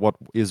talk about what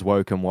is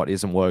woke and what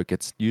isn't woke.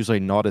 It's usually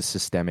not a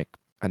systemic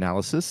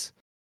analysis.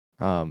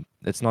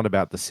 It's not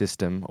about the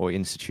system or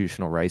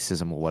institutional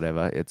racism or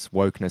whatever. It's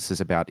wokeness is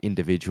about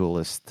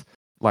individualist,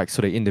 like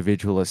sort of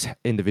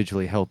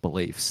individually held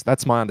beliefs.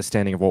 That's my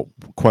understanding of what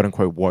quote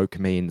unquote woke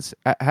means,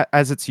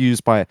 as it's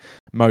used by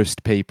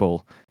most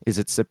people. Is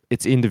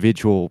it's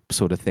individual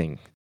sort of thing.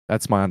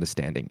 That's my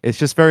understanding. It's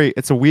just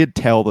it's a weird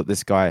tell that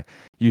this guy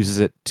uses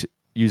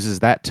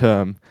that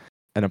term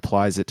and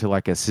applies it to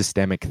like a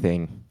systemic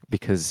thing,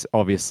 because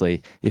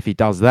obviously if he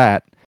does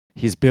that,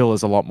 his bill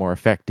is a lot more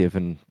effective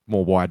and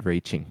more wide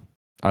reaching,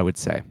 I would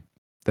say,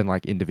 than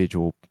like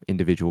individual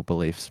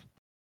beliefs.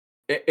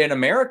 In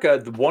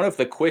America, one of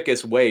the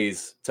quickest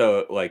ways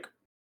to like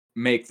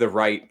make the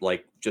right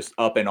like just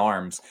up in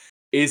arms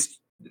is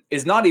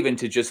not even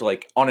to just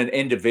like on an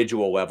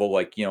individual level,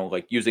 like, you know,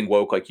 like using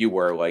woke like you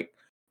were, like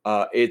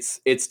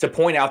it's to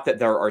point out that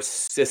there are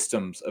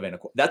systems of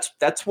inequality.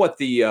 That's what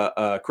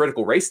the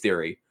critical race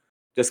theory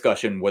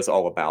discussion was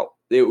all about.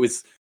 It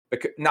was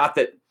not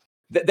that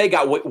they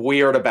got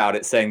weird about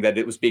it, saying that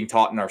it was being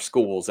taught in our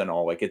schools and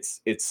all. Like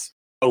it's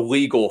a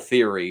legal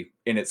theory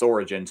in its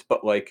origins,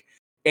 but like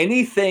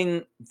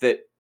anything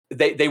that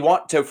they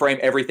want to frame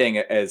everything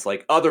as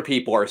like other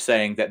people are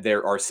saying that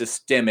there are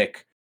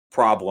systemic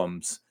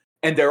problems,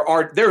 and there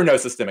are no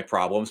systemic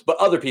problems, but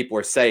other people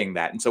are saying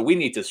that, and so we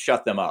need to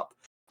shut them up.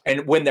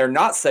 And when they're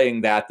not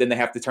saying that, then they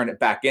have to turn it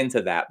back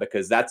into that,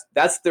 because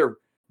that's their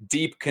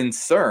deep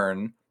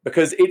concern,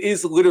 because it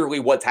is literally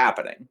what's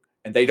happening,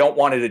 and they don't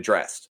want it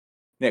addressed.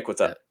 Nick, what's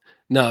up?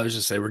 No, I was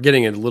just saying we're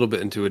getting a little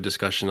bit into a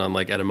discussion on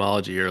like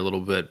etymology here a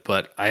little bit,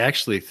 but I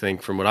actually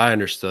think from what I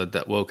understood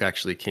that woke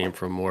actually came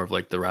from more of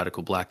like the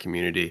radical black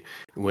community,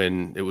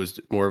 when it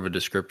was more of a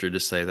descriptor to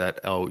say that,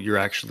 oh, you're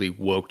actually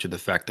woke to the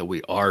fact that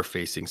we are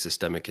facing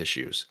systemic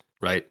issues,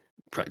 right?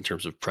 In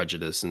terms of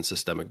prejudice and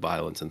systemic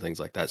violence and things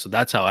like that. So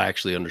that's how I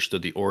actually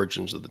understood the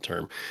origins of the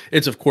term.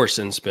 It's of course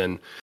since been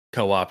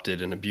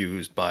co-opted and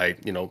abused by,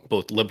 you know,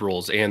 both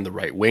liberals and the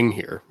right wing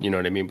here, you know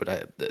what I mean? But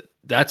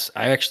I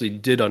actually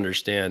did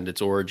understand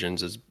its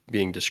origins as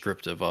being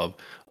descriptive of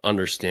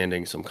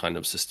understanding some kind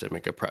of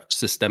systemic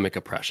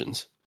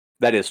oppressions.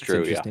 That is That's true.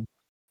 Yeah. interesting.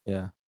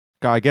 Yeah.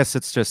 I guess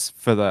it's just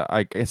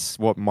I guess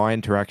what my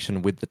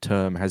interaction with the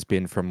term has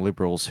been from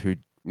liberals who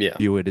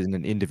view it in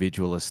an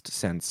individualist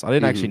sense. I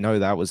didn't actually know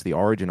that was the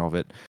origin of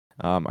it.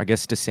 I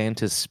guess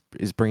DeSantis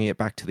is bringing it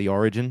back to the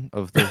origin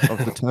of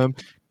the term.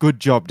 Good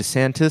job,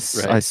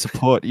 DeSantis. Right. I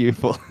support you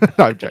for.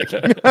 No, I'm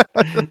joking.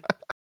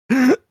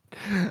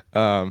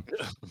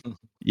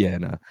 Yeah,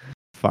 no,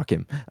 fuck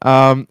him.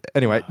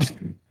 Anyway.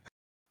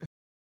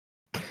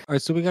 All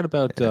right, so we got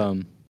about.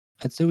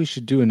 I'd say we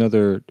should do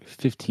another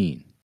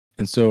 15.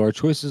 And so our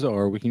choices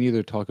are: we can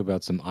either talk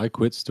about some I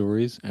quit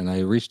stories, and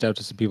I reached out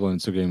to some people on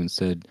Instagram and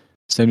said,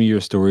 send me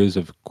your stories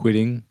of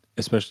quitting,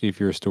 especially if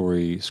your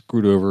story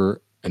screwed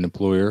over an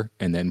employer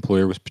and that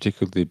employer was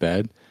particularly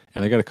bad.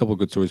 And I got a couple of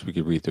good stories we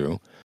could read through.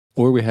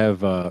 Or we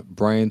have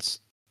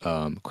Bryant's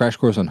crash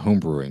course on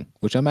homebrewing,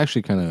 which I'm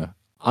actually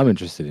I'm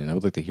interested in. I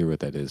would like to hear what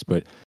that is,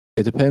 but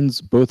it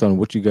depends both on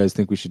what you guys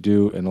think we should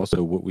do and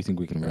also what we think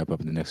we can wrap up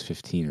in the next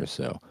 15 or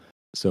so.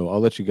 So I'll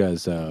let you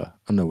guys, I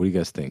don't know, what do you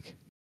guys think?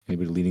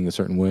 Anybody leading a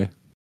certain way?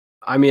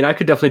 I mean, I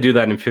could definitely do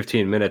that in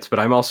 15 minutes, but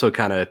I'm also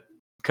kind of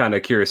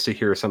curious to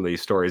hear some of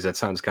these stories. That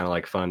sounds kind of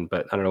like fun,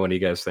 but I don't know, what do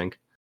you guys think?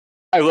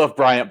 I love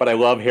Bryant, but I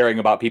love hearing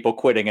about people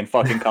quitting and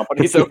fucking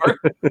companies over.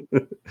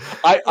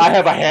 I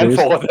have a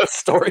handful of those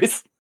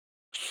stories.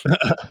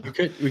 We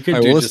could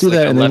right, do let's just do like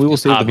that, a and then we will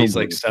leftist save the hobbies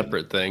home like break.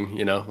 separate thing,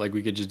 you know, like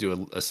we could just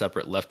do a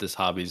separate leftist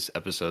hobbies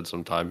episode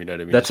sometime. You know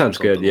what I mean? That Just sounds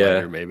good, something yeah.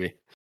 lighter, maybe.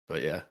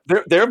 But yeah,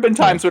 There have been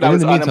times when I And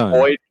was in the meantime-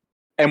 unemployed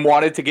and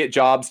wanted to get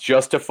jobs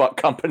just to fuck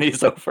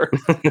companies over.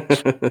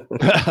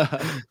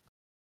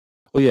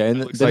 Well, yeah, and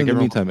Looks then like in the everyone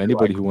meantime, wants to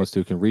anybody like who wants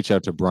to can reach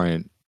out to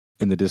Bryant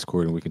in the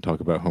Discord, and we can talk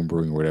about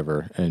homebrewing or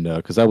whatever. And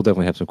because I will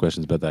definitely have some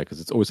questions about that, because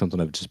it's always something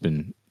I've just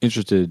been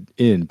interested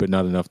in, but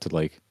not enough to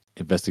like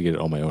investigate it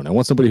on my own. I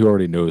want somebody who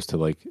already knows to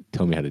like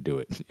tell me how to do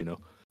it. You know?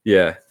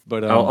 Yeah,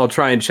 But I'll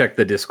try and check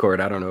the Discord.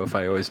 I don't know if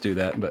I always do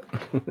that, but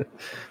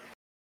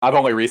I've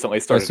only recently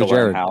started so to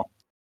learn Jared, how.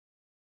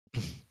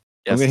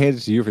 I'm gonna hand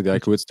it to you for the I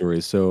Quit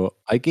stories. So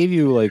I gave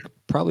you like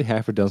probably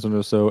half a dozen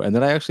or so, and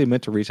then I actually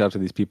meant to reach out to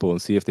these people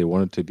and see if they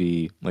wanted to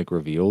be like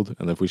revealed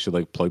and if we should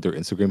like plug their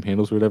Instagram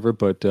handles or whatever.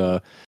 But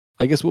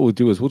I guess what we'll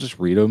do is we'll just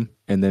read them,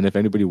 and then if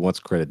anybody wants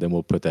credit, then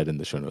we'll put that in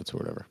the show notes or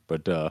whatever.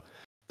 But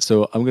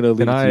so I'm gonna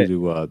leave it to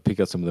you to pick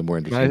out some of the more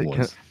interesting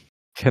ones.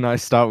 Can I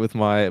start with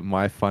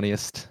my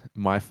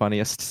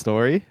funniest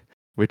story,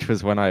 which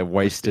was when I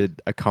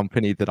wasted a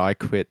company that I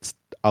quit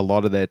a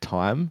lot of their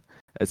time.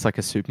 It's like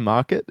a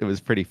supermarket. It was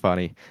pretty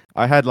funny.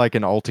 I had like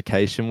an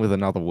altercation with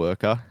another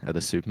worker at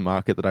a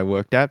supermarket that I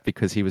worked at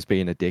because he was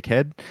being a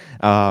dickhead.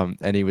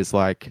 And he was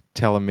like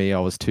telling me I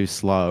was too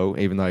slow,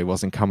 even though he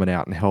wasn't coming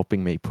out and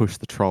helping me push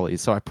the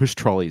trolleys. So I pushed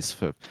trolleys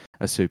for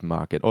a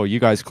supermarket, or you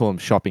guys call them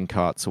shopping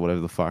carts or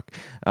whatever the fuck.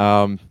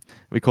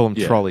 We call them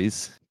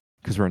trolleys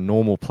because we're a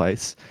normal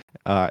place.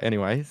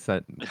 Anyway, so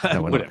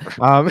no, Whatever.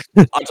 I'm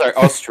sorry,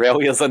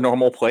 Australia's a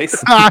normal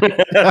place.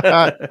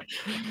 Yeah,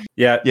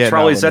 Yeah, no,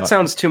 trolleys. we're That not.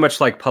 sounds too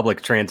much like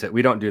public transit.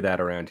 We don't do that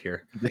around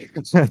here.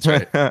 That's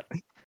right.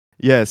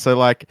 Yeah, so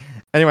like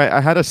anyway,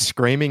 I had a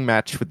screaming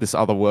match with this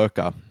other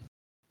worker,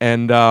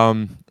 and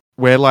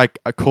we're like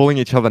calling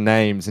each other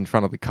names in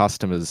front of the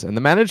customers, and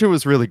the manager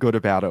was really good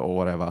about it or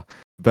whatever.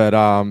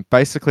 But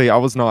basically, I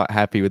was not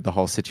happy with the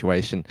whole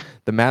situation.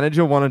 The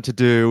manager wanted to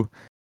do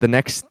the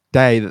next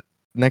day.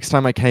 Next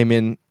time I came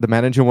in, the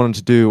manager wanted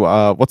to do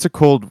what's it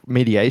called,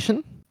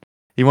 mediation.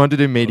 He wanted to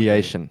do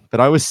mediation,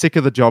 but I was sick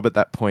of the job at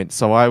that point,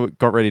 so I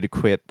got ready to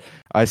quit.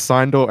 I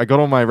got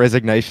all my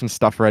resignation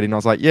stuff ready, and I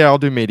was like, "Yeah, I'll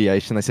do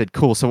mediation." They said,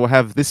 "Cool." So we'll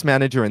have this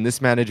manager and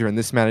this manager and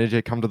this manager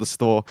come to the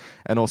store,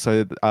 and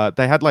also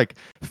they had like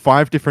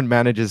 5 different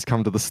managers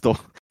come to the store.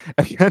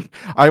 And then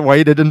I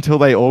waited until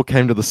they all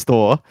came to the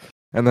store,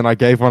 and then I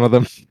gave one of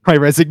them my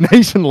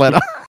resignation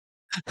letter.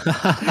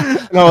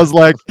 And I was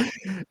like,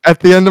 at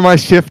the end of my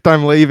shift,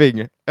 I'm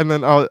leaving. And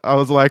then I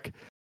was like,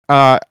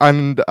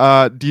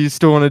 do you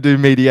still want to do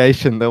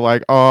mediation? They're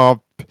like, oh,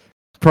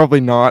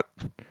 probably not.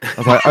 I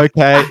was like,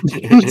 okay.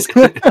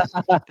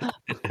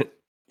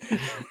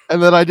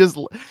 And then I just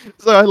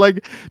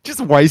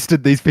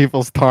wasted these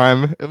people's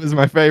time. It was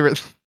my favorite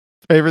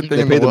thing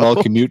They in pay the them all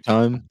world. commute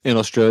time in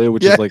Australia,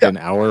 which Yeah, is like an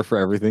hour for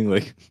everything.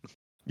 Like,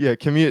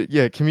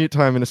 commute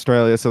time in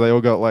Australia, so they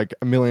all got like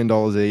 $1 million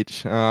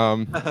each.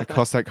 It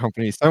cost that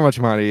company so much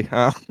money.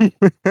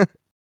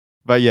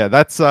 But yeah,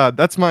 that's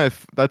my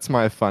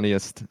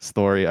funniest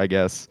story, I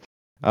guess.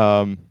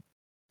 So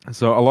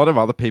a lot of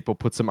other people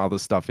put some other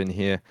stuff in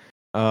here.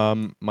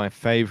 My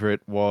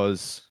favorite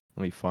was,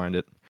 let me find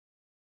it.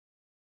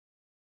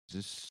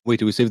 wait,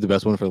 do we save the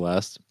best one for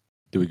last?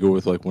 Do we go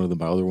with like one of the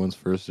milder ones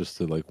first, just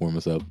to like warm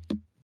us up?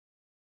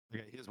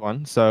 Okay, here's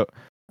one. So,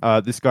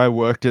 this guy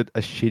worked at a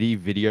shitty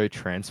video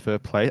transfer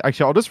place.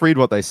 Actually, I'll just read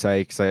what they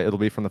say because it'll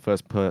be from the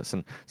first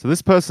person. So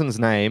this person's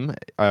name,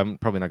 I'm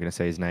probably not going to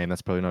say his name.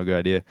 That's probably not a good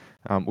idea.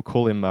 We'll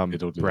call him don't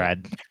do that.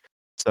 Brad.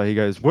 So he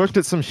goes, worked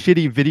at some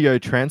shitty video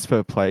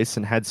transfer place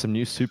and had some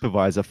new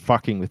supervisor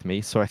fucking with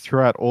me. So I threw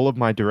out all of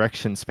my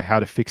directions for how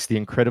to fix the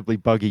incredibly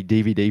buggy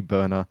DVD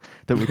burner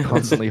that would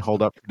constantly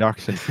hold up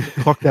production.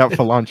 Clocked out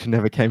for lunch and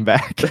never came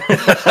back.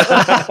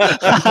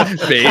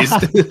 Based.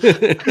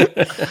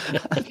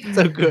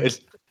 So good.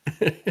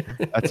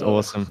 That's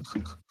awesome.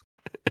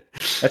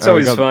 That's Oh, we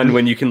always got- fun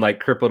when you can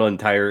like cripple an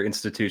entire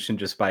institution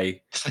just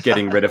by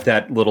getting rid of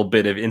that little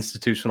bit of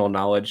institutional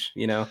knowledge,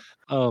 you know?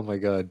 Oh my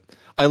god.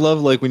 I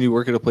love like when you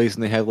work at a place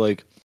and they have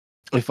like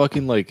a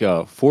fucking like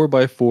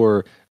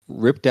 4x4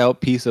 ripped out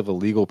piece of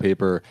illegal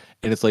paper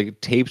and it's like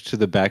taped to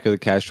the back of the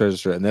cash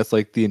register, and that's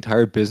like the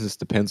entire business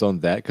depends on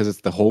that because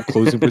it's the whole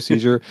closing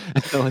procedure.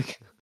 And they're like,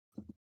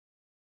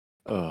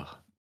 ugh.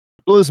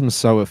 Capitalism's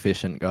so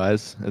efficient,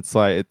 guys. It's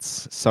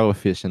so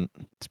efficient.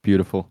 It's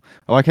beautiful.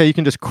 I like how you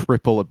can just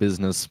cripple a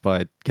business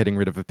by getting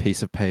rid of a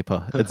piece of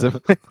paper. It's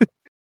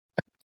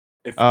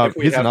If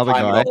we here's have another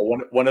time guy. at all,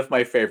 one of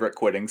my favorite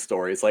quitting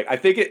stories. Like I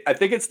think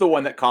it's the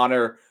one that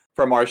Connor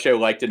from our show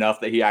liked enough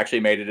that he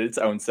actually made it its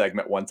own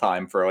segment one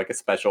time for like a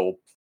special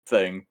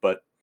thing.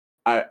 But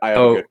I have a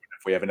good one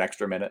if we have an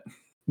extra minute.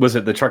 Was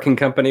it the trucking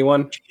company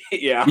one?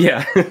 Yeah.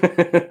 Yeah.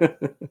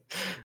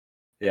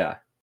 Yeah.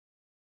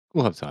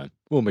 We'll have time.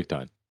 We'll make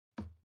time.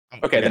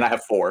 Okay, then I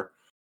have 4.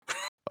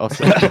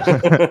 Also,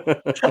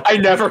 I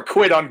never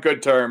quit on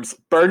good terms.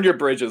 Burn your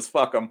bridges.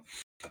 Fuck them.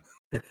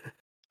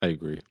 I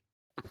agree.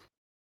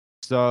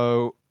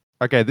 so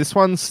okay, this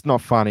one's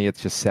not funny.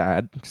 It's just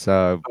sad.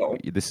 So Oh.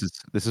 this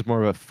is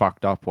more of a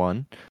fucked up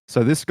one.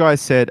 So this guy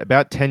said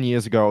about 10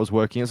 years ago, I was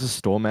working as a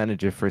store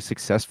manager for a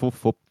successful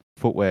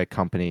footwear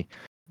company.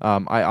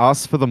 I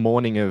asked for the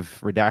morning of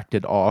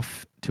redacted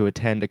off to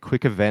attend a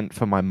quick event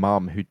for my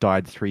mum who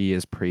died 3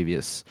 years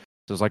previous.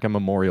 So it was like a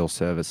memorial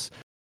service.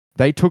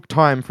 They took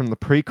time from the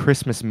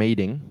pre-Christmas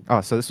meeting.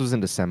 Oh, so this was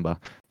in December.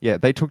 Yeah,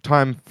 they took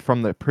time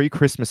from the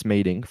pre-Christmas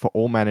meeting for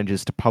all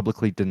managers to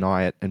publicly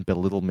deny it and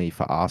belittle me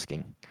for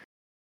asking.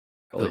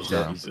 Holy Oh,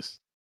 shit. Jesus.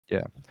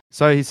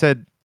 So he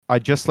said, I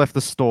just left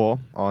the store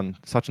on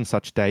such and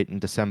such date in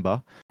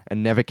December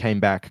and never came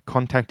back.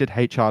 Contacted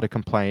HR to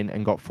complain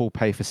and got full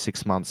pay for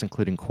 6 months,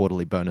 including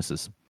quarterly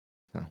bonuses.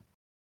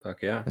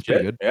 Fuck yeah. That's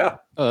pretty good. Yeah.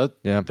 Oh,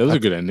 Yeah, that was a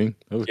good ending.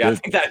 That was Yeah, I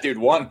good. think that dude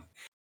won.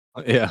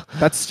 Yeah.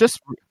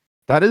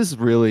 That is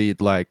really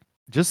like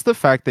just the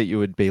fact that you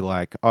would be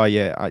like, oh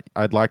yeah,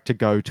 I'd like to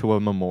go to a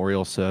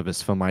memorial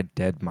service for my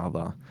dead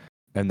mother,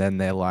 and then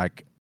they're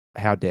like,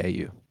 how dare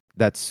you?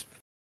 It's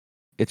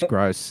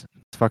gross.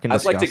 It's fucking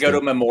I'd like to go to a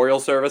disgusting. memorial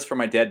service for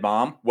my dead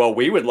mom. Well,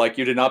 we would like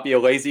you to not be a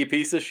lazy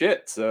piece of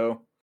shit.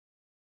 So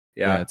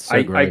Yeah, it's so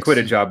I gross. quit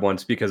a job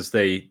once because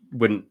they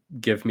wouldn't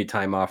give me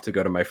time off to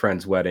go to my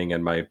friend's wedding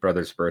and my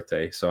brother's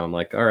birthday. So I'm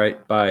like, all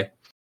right, bye.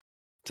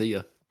 See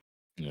ya.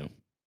 Yeah.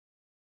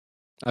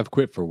 I've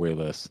quit for way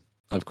less.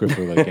 I've quit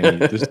for like any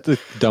the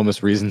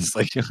dumbest reasons.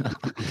 Like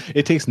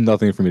it takes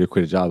nothing for me to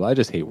quit a job. I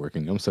just hate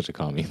working. I'm such a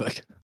commie.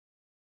 Like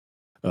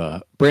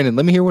Brandon,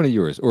 let me hear one of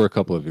yours or a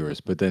couple of yours,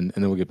 but then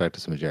we'll get back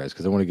to some of Jared's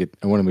because I want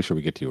to make sure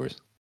we get to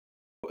yours.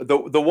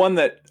 the one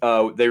that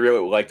they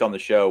really liked on the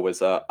show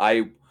was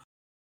I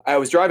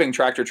was driving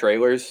tractor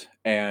trailers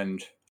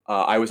and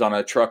I was on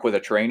a truck with a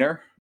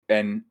trainer,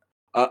 and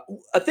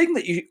a thing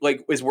that you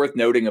like is worth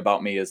noting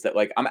about me is that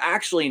like I'm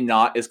actually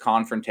not as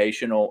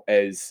confrontational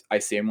as I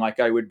seem like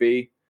I would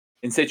be.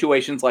 In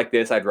situations like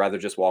this, I'd rather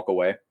just walk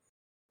away.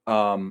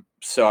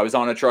 So I was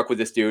on a truck with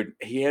this dude.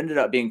 He ended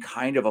up being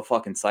kind of a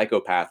fucking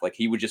psychopath. Like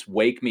he would just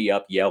wake me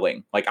up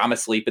yelling. Like I'm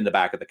asleep in the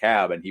back of the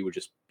cab and he would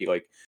just be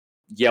like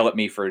yell at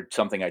me for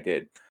something I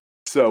did.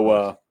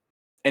 So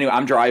anyway,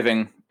 I'm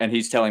driving and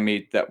he's telling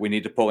me that we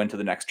need to pull into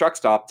the next truck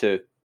stop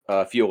to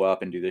fuel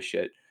up and do this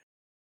shit.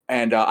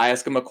 And I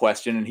ask him a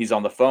question and he's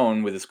on the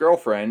phone with his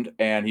girlfriend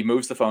and he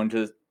moves the phone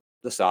to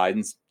the side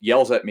and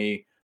yells at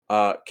me,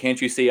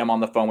 can't you see I'm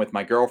on the phone with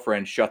my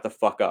girlfriend? Shut the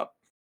fuck up.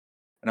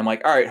 And I'm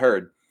like, all right,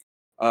 heard.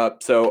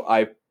 So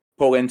I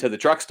pull into the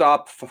truck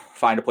stop,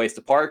 find a place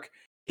to park.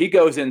 He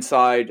goes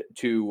inside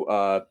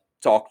to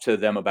talk to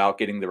them about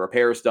getting the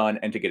repairs done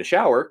and to get a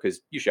shower,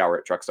 because you shower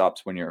at truck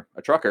stops when you're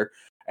a trucker.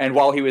 And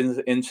while he was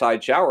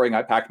inside showering,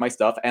 I packed my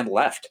stuff and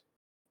left.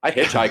 I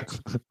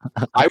hitchhiked.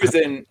 I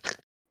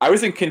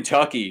was in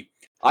Kentucky.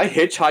 I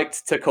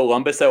hitchhiked to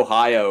Columbus,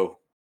 Ohio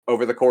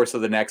over the course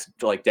of the next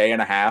like day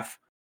and a half.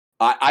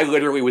 I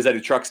literally was at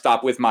a truck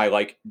stop with my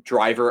like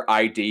driver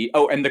ID.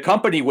 Oh, and the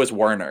company was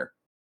Werner.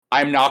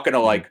 I'm not gonna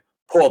like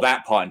pull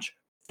that punch.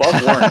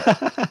 Fuck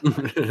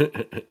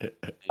Werner.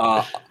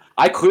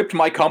 I clipped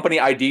my company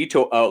ID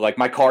to like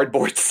my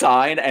cardboard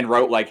sign and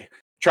wrote like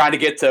trying to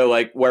get to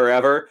like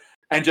wherever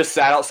and just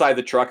sat outside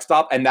the truck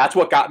stop. And that's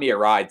what got me a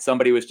ride.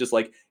 Somebody was just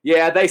like,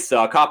 yeah, they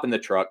suck. Hop in the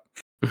truck.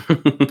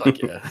 Fuck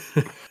yeah.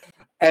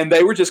 And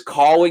they were just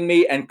calling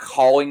me and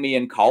calling me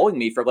and calling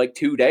me for like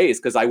 2 days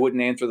because I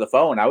wouldn't answer the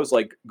phone. I was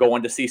like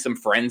going to see some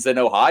friends in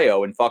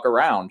Ohio and fuck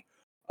around.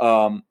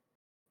 And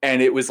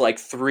it was like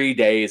 3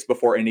 days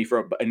before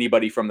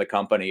anybody from the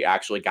company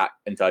actually got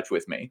in touch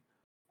with me.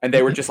 And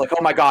they were just like,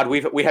 oh my God,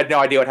 we had no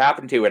idea what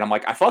happened to it. I'm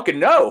like, I fucking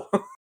know.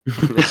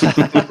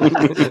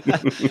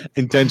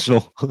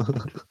 Intentional.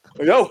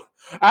 No,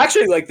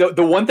 actually, like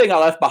the one thing I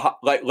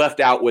left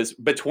out was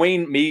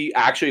between me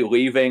actually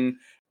leaving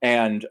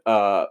and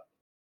us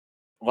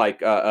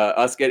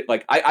get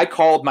like I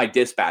called my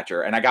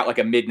dispatcher and I got like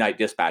a midnight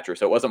dispatcher,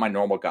 so it wasn't my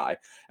normal guy,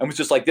 and was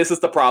just like, this is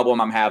the problem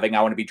I'm having.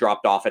 I want to be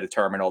dropped off at a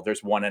terminal.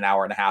 There's one an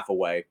hour and a half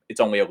away. It's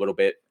only a little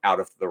bit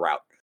out of the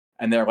route.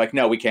 And they're like,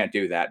 no, we can't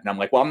do that. And I'm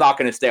like, well, I'm not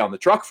going to stay on the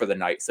truck for the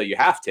night, so you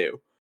have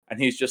to. And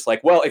he's just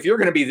like, well, if you're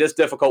going to be this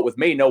difficult with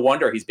me, no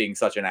wonder he's being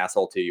such an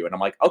asshole to you. And I'm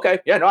like, okay,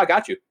 yeah, no, I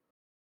got you.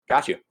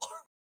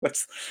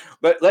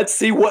 Let's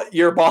see what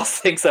your boss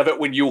thinks of it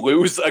when you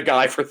lose a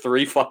guy for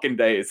 3 fucking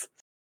days.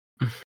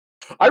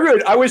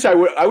 I wish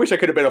I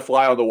could have been a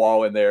fly on the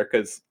wall in there,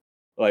 because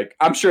like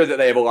I'm sure that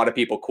they have a lot of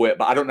people quit,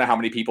 but I don't know how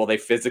many people they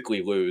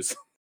physically lose.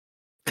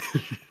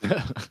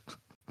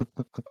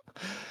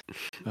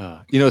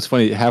 It's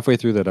funny. Halfway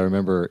through that, I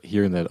remember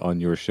hearing that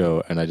on your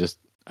show, and I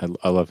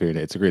love hearing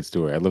it. It's a great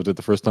story. I loved it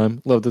the first time,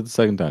 loved it the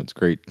second time. It's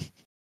great.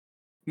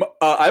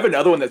 I have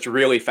another one that's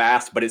really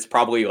fast, but it's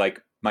probably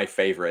like my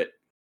favorite.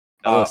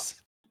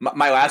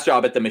 My last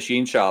job at the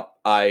machine shop,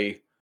 I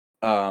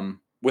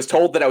was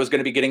told that I was going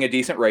to be getting a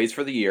decent raise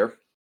for the year,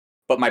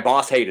 but my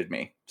boss hated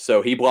me.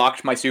 So he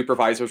blocked my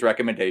supervisor's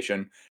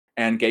recommendation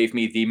and gave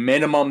me the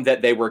minimum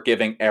that they were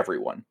giving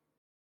everyone.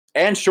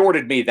 And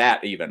shorted me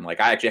that even. Like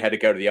I actually had to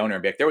go to the owner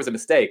and be like, there was a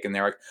mistake. And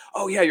they're like,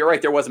 oh yeah, you're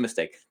right. There was a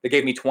mistake. They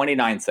gave me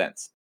 29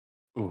 cents.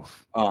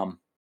 Oof.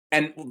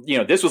 And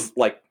this was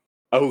like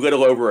a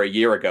little over a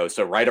year ago.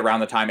 So right around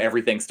the time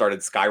everything started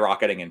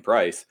skyrocketing in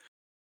price.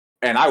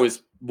 And I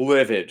was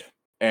livid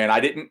and I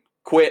didn't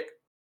quit.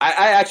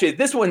 I actually,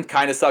 this one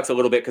kind of sucks a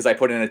little bit because I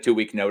put in a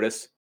 2-week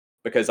notice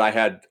because I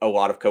had a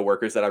lot of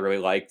coworkers that I really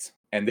liked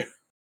and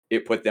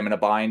it put them in a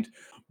bind.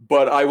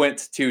 But I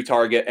went to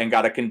Target and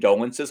got a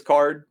condolences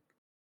card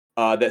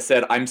that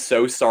said, I'm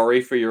so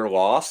sorry for your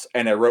loss.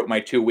 And I wrote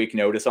my 2-week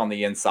notice on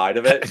the inside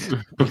of it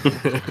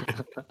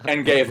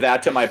and gave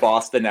that to my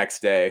boss the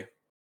next day.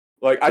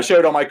 Like I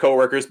showed all my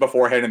coworkers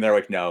beforehand and they're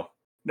like, no,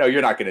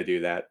 you're not going to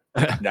do that.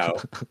 No.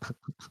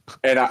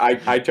 And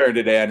I turned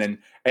it in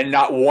and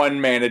not one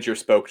manager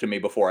spoke to me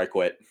before I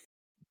quit.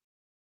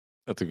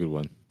 That's a good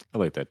one. I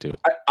like that too.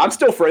 I'm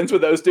still friends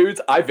with those dudes.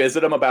 I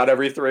visit them about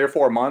every 3 or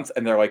 4 months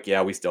and they're like,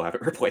 yeah, we still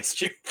haven't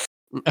replaced you.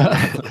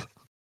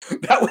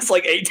 That was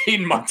like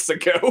 18 months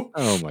ago.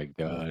 Oh my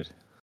God.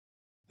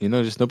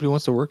 Just nobody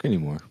wants to work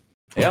anymore.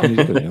 Yeah. What can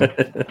you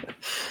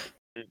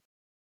do,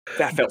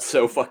 That felt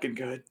so fucking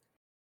good.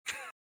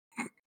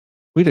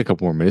 We did a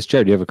couple more minutes.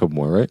 Chad, you have a couple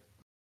more, right?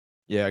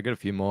 Yeah, I got a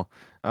few more.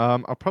 I'll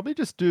probably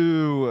just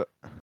do.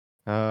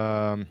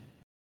 Okay,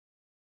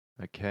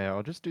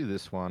 I'll just do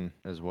this one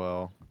as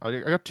well. I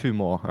got two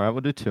more. All right,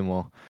 we'll do two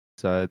more.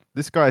 So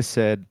this guy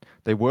said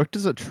they worked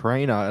as a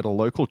trainer at a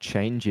local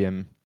chain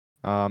gym.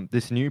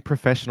 This new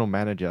professional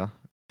manager,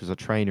 which is a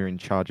trainer in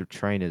charge of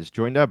trainers,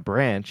 joined our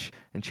branch,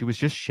 and she was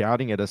just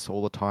shouting at us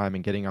all the time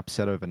and getting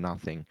upset over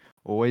nothing.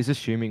 Always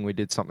assuming we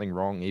did something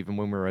wrong, even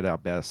when we were at our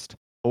best.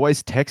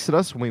 Always texted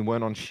us when we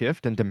weren't on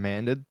shift and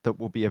demanded that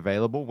we'll be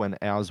available when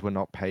hours were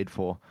not paid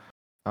for.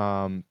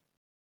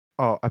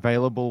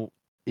 Available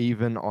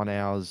even on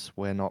hours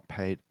we're not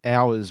paid.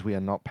 Hours we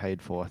are not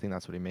paid for. I think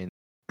that's what he means.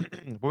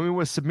 When we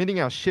were submitting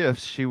our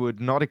shifts, she would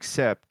not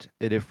accept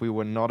it if we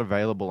were not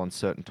available on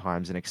certain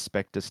times and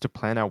expect us to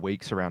plan our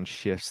weeks around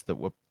shifts that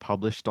were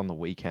published on the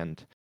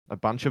weekend. A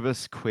bunch of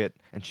us quit,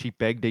 and she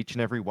begged each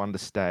and every one to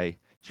stay.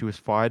 She was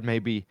fired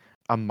maybe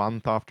a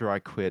month after I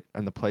quit,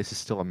 and the place is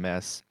still a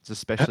mess. It's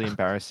especially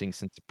embarrassing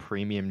since it's a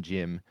premium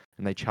gym,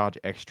 and they charge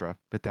extra,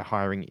 but they're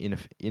hiring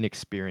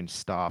inexperienced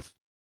staff.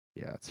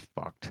 Yeah, it's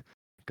fucked.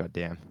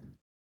 Goddamn.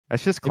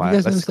 That's just Have you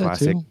guys that's noticed that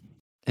classic. too?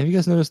 Have you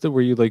guys noticed that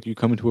where you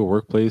come into a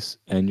workplace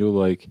and you'll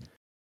like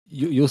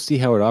you'll see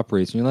how it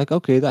operates and you're like,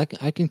 okay,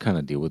 I can kind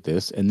of deal with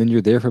this, and then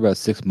you're there for about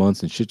 6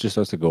 months and shit just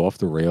starts to go off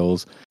the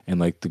rails, and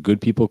like the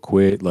good people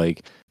quit,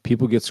 like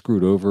people get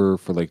screwed over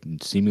for like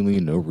seemingly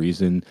no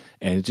reason,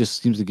 and it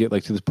just seems to get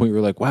like to this point where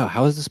you're like, wow,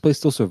 how is this place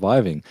still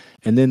surviving?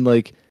 And then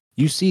like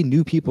you see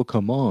new people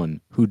come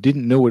on who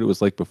didn't know what it was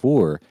like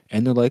before,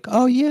 and they're like,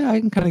 oh yeah, I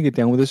can kind of get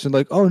down with this, and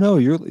like, oh no,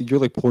 you're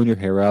like pulling your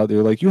hair out.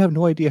 They're like, you have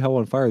no idea how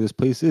on fire this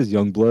place is,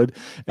 young blood.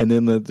 And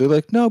then they're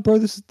like, no, bro,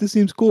 this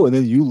seems cool. And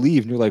then you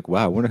leave and you're like,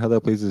 wow, I wonder how that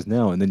place is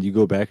now. And then you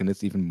go back and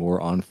it's even more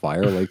on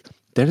fire. Like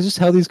that is just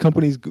how these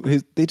companies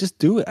they just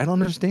do it. I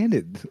don't understand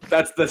it.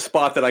 That's the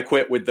spot that I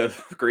quit with the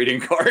greeting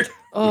card.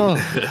 Oh,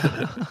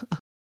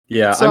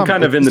 Yeah, It's, I'm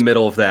kind of in it's- the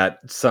middle of that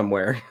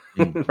somewhere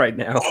right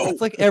now.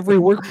 it's like every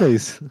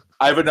workplace.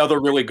 I have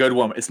another really good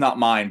one. It's not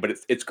mine, but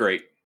it's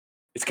great.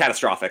 It's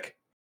catastrophic.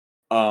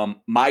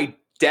 My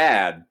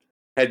dad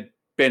had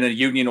been a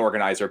union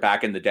organizer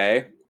back in the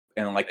day,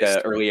 in like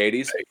the early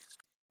 80s.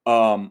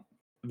 One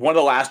of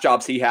the last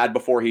jobs he had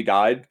before he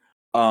died,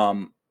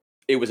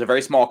 it was a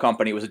very small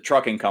company. It was a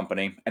trucking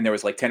company, and there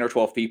was like 10 or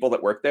 12 people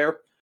that worked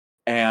there.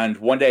 And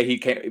one day he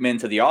came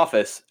into the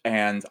office,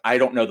 and I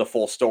don't know the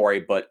full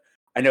story, but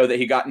I know that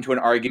he got into an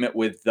argument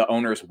with the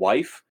owner's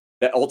wife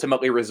that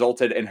ultimately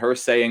resulted in her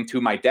saying to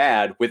my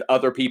dad, with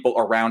other people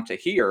around to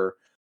hear,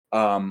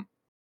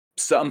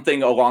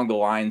 something along the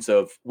lines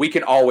of, we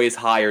can always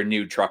hire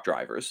new truck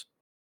drivers.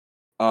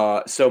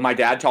 So my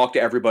dad talked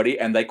to everybody,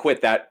 and they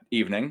quit that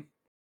evening,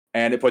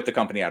 and it put the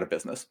company out of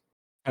business.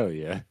 Oh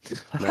yeah.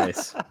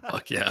 Nice.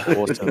 Fuck yeah.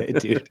 Awesome,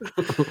 dude.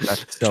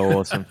 That's so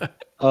awesome.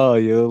 Oh,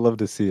 you'll love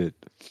to see it.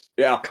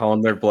 Yeah.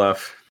 Calling their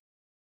bluff.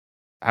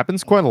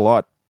 Happens quite a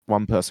lot.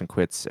 One person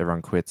quits,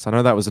 everyone quits. I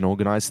know that was an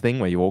organized thing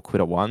where you all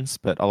quit at once,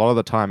 but a lot of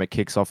the time it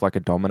kicks off like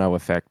a domino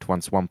effect.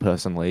 Once one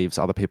person leaves,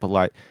 other people are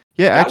like,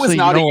 yeah, That actually, was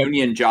not you know a what?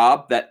 union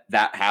job that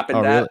happened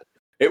Oh, at. really?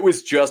 It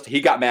was just he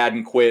got mad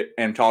and quit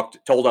and told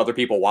other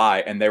people why,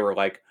 and they were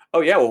like,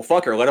 "Oh yeah, well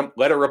fuck her,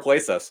 let her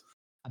replace us."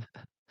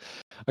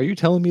 Are you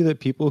telling me that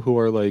people who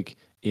are like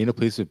in a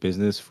place of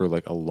business for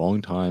like a long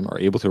time are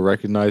able to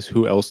recognize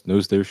who else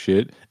knows their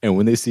shit, and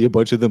when they see a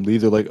bunch of them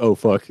leave, they're like, "Oh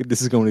fuck,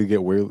 this is going to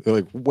get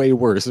way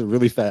worse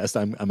really fast.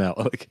 I'm out."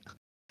 Like,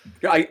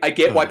 I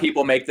get why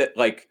people make that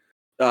like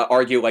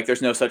argue like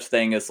there's no such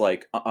thing as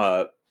like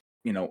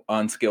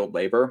unskilled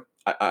labor.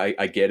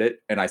 I get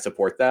it and I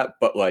support that,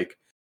 but like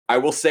I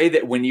will say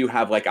that when you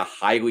have like a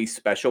highly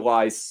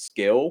specialized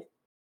skill,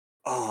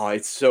 oh,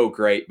 it's so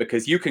great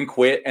because you can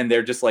quit and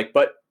they're just like,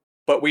 but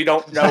we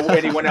don't know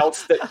anyone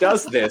else that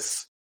does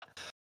this.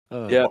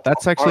 Yeah,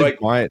 that's actually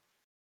like-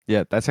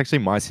 that's actually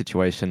my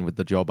situation with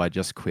the job I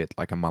just quit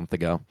like a month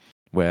ago,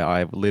 where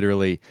I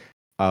literally,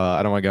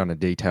 I don't want to go into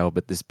detail,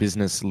 but this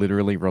business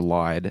literally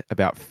relied,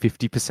 about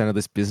 50% of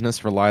this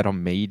business relied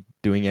on me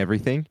doing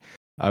everything,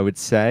 I would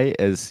say,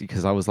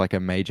 because I was like a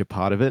major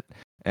part of it.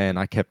 And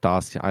I kept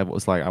asking, I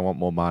was like, I want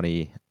more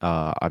money.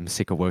 I'm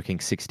sick of working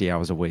 60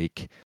 hours a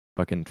week.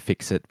 Fucking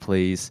fix it,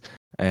 please.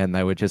 And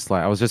they were just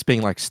like, I was just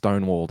being like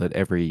stonewalled at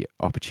every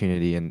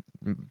opportunity and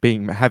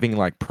having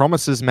like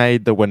promises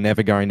made that were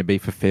never going to be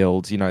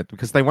fulfilled, you know,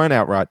 because they won't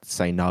outright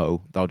say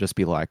no. They'll just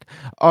be like,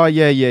 oh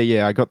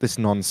yeah, I got this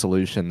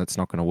non-solution that's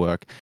not going to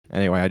work.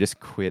 Anyway, I just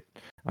quit.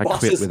 I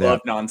quit Bosses without.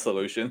 love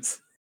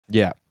non-solutions.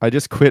 Yeah, I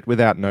just quit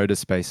without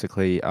notice,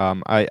 basically.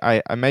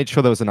 I made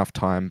sure there was enough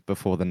time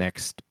before the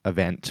next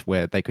event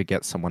where they could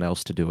get someone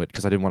else to do it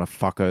because I didn't want to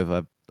fuck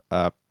over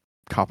a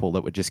couple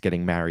that were just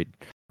getting married.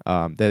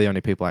 They're the only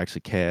people I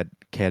actually cared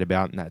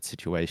about in that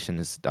situation.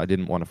 Is I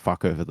didn't want to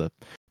fuck over the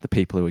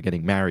people who were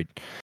getting married.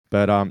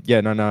 But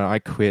no, I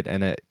quit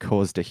and it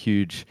caused a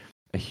huge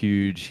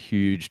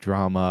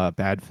drama.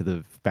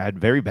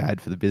 Very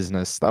bad for the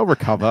business. They'll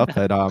recover,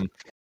 but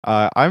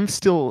I'm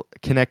still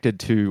connected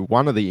to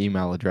one of the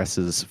email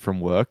addresses from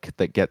work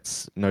that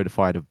gets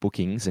notified of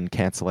bookings and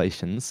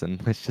cancellations,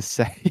 and let's just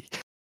say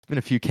there's been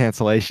a few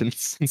cancellations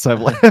since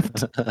I've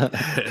left.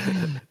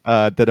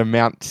 That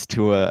amounts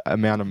to a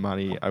amount of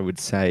money. I would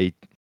say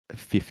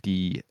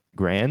 50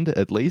 grand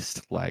at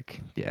least.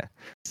 Like, yeah.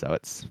 So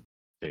it's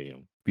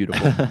Damn.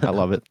 beautiful. I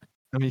love it.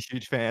 I'm a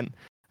huge fan.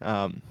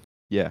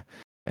 Yeah.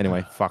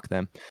 Anyway, fuck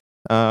them.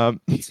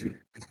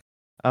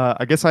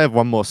 I guess I have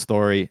one more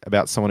story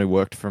about someone who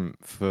worked for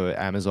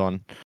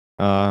Amazon.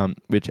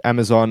 Which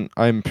Amazon,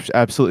 I'm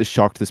absolutely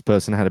shocked this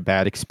person had a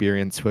bad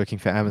experience working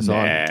for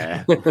Amazon.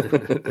 Nah. It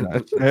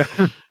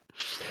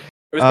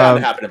was bound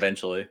to happen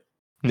eventually.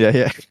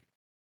 Yeah.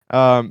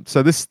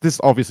 So this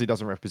obviously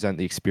doesn't represent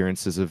the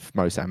experiences of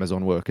most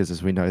Amazon workers,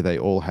 as we know they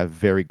all have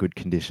very good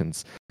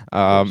conditions.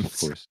 Of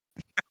course.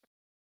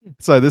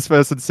 So this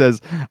person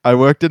says, I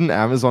worked at an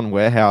Amazon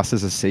warehouse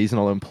as a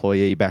seasonal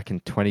employee back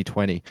in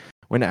 2020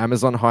 when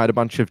Amazon hired a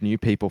bunch of new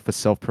people for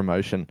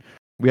self-promotion.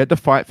 We had to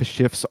fight for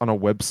shifts on a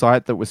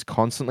website that was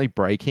constantly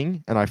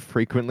breaking, and I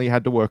frequently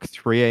had to work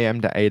 3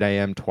 a.m. to 8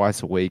 a.m.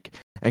 twice a week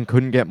and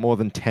couldn't get more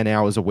than 10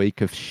 hours a week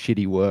of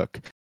shitty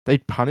work.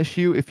 They'd punish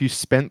you if you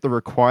spent the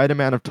required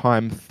amount of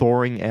time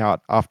thawing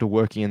out after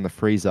working in the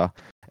freezer,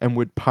 and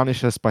would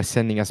punish us by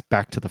sending us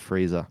back to the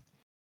freezer.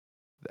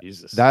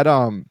 Jesus.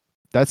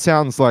 That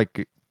sounds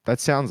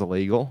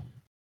illegal.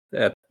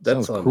 That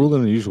sounds sounds cruel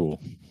and unusual.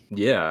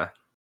 Yeah.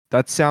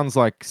 That sounds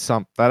like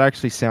that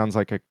actually sounds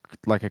like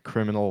a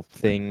criminal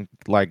thing,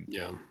 like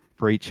Yeah.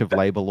 breach of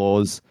labor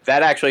laws.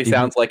 That actually Mhm.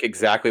 sounds like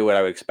exactly what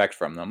I would expect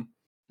from them.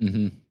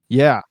 Mm-hmm.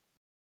 Yeah.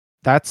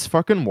 That's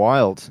fucking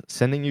wild.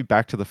 Sending you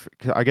back to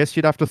I guess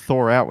you'd have to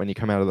thaw out when you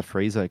come out of the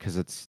freezer because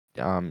it's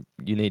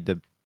you need to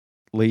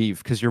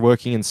leave because you're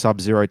working in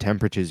sub-zero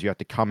temperatures. You have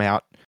to come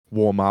out,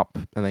 warm up,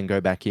 and then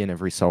go back in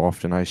every so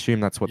often. I assume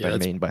that's what Yeah, they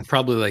it's mean by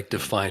probably like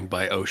defined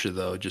by OSHA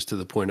though, just to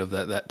the point of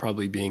that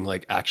probably being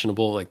like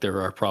actionable. Like there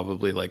are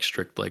probably like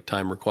strict like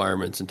time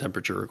requirements and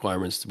temperature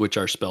requirements which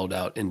are spelled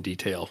out in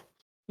detail.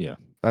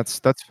 That's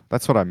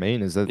what I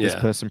mean is that this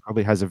Yeah. person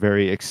probably has a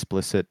very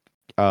explicit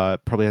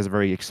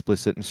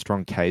and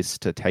strong case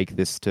to take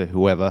this to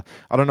whoever.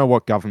 I don't know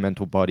what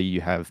governmental body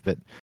you have, but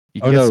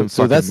you Oh can get no! some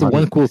So fucking that's the money.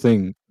 one cool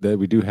thing that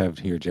we do have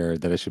here,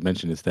 Jared, that I should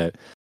mention is that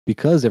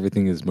because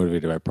everything is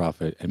motivated by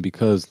profit, and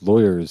because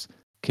lawyers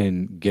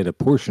can get a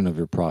portion of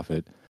your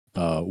profit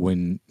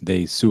when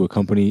they sue a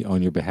company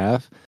on your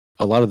behalf,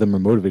 a lot of them are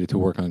motivated to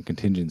work on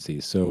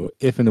contingencies. So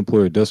if an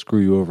employer does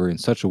screw you over in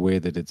such a way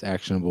that it's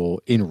actionable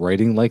in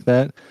writing like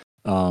that,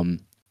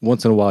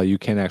 once in a while you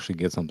can actually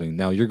get something.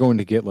 Now you're going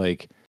to get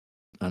like,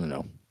 I don't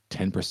know,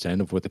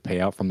 10% of what the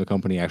payout from the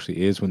company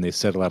actually is when they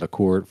settle out of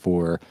court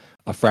for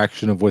a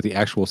fraction of what the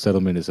actual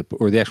settlement is,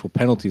 or the actual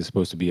penalty is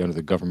supposed to be under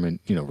the government,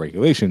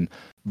 regulation.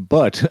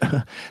 But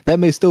that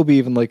may still be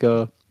even like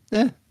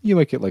you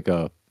might get like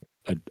a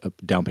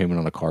down payment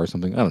on a car or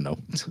something. I don't know.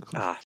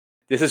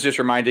 This is just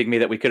reminding me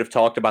that we could have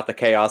talked about the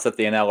chaos at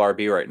the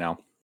NLRB right now.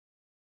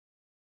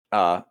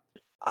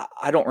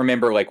 I don't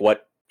remember like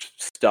what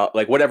stuff,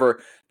 like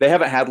whatever. They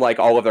haven't had like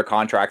all of their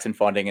contracts and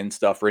funding and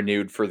stuff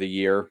renewed for the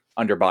year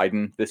under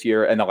Biden this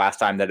year. And the last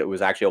time that it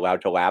was actually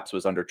allowed to lapse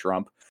was under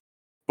Trump.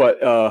 But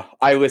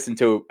I listened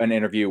to an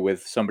interview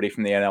with somebody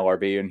from the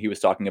NLRB, and he was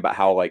talking about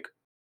how like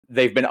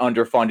they've been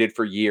underfunded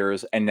for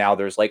years, and now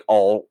there's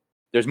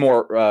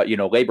more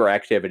labor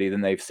activity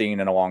than they've seen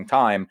in a long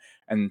time.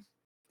 And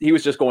he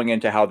was just going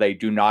into how they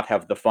do not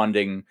have the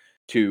funding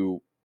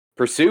to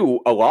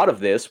pursue a lot of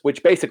this,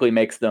 which basically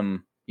makes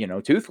them,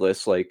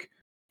 toothless. Like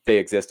they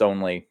exist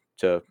only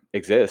to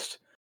exist.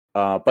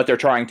 But they're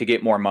trying to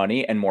get more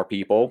money and more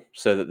people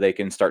so that they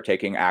can start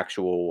taking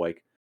actual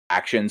like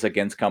actions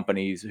against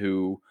companies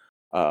who,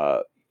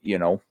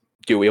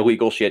 do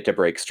illegal shit to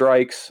break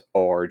strikes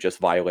or just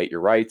violate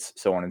your rights,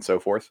 so on and so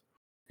forth.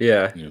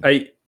 Yeah.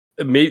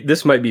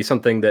 This might be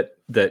something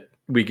that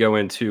we go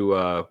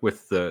into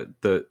with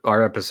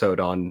our episode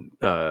on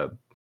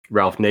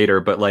Ralph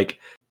Nader, but like,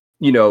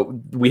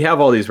 we have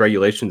all these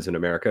regulations in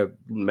America,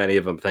 many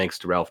of them thanks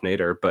to Ralph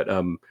Nader, but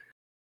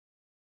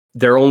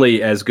they're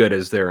only as good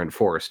as they're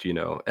enforced,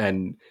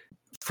 and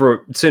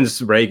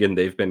since Reagan,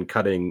 they've been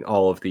cutting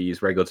all of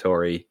these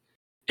regulatory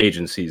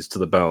agencies to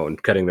the bone,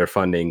 cutting their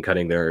funding,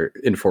 cutting their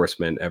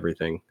enforcement,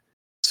 everything.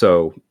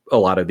 So a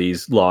lot of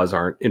these laws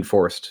aren't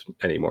enforced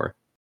anymore.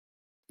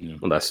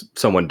 Unless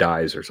someone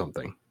dies or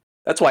something.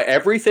 That's why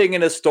everything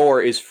in a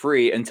store is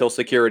free until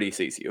security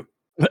sees you.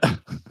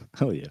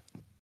 Hell yeah.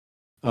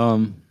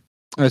 All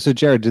right, so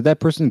Jared, did that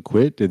person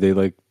quit? Did they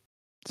like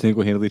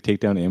single-handedly take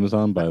down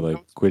Amazon by like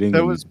quitting?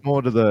 There was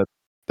more to the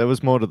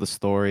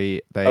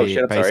story. They Oh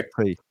shit, I'm sorry.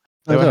 basically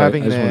they were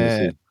having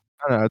their.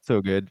 I don't know, it's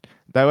all good.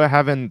 They were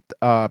having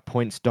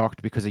points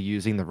docked because of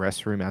using the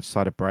restroom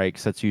outside of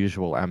breaks. That's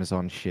usual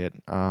Amazon shit.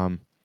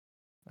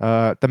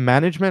 The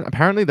management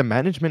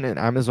in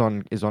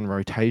Amazon is on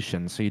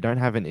rotation, so you don't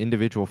have an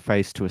individual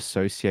face to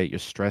associate your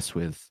stress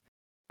with.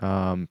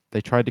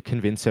 They tried to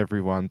convince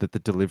everyone that the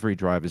delivery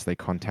drivers they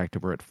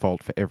contacted were at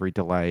fault for every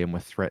delay and were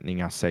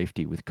threatening our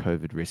safety with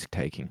COVID risk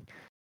taking.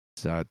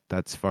 So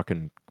that's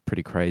fucking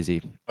pretty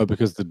crazy. Oh,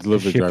 because the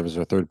delivery Shipped- drivers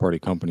are third-party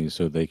companies,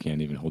 so they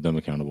can't even hold them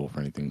accountable for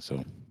anything.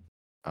 So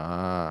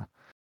And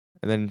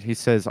then he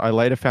says, I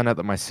later found out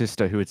that my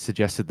sister, who had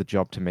suggested the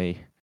job to me,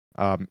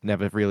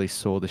 never really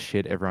saw the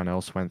shit everyone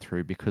else went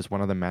through because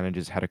one of the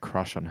managers had a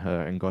crush on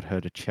her and got her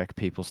to check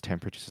people's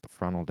temperatures at the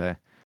front all day.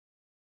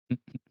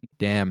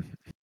 Damn,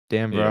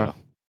 bro. Yeah.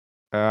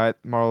 All right,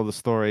 moral of the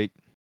story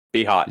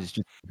Be hot. is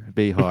just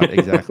be hot.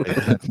 Exactly.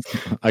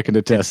 I can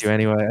Gets attest. you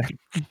anyway.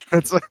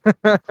 That's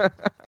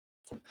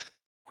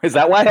Is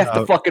that why I have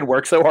to fucking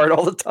work so hard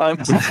all the time?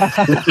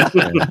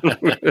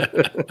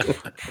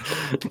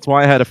 that's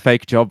why I had a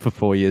fake job for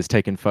 4 years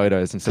taking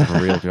photos instead of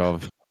a real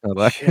job.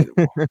 Shit.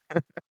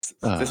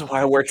 This is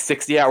why I work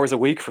 60 hours a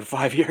week for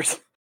 5 years.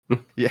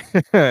 Yeah,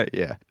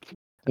 yeah.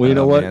 Well, you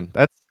know Oh, what? man,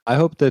 that's I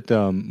hope that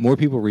more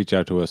people reach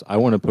out to us. I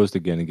want to post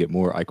again and get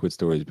more I Quit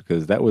stories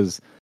because that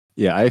was,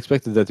 yeah, I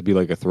expected that to be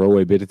like a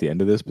throwaway bit at the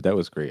end of this, but that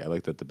was great. I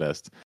liked that the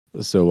best.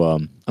 So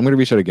I'm going to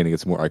reach out again and get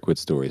some more I Quit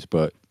stories.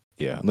 But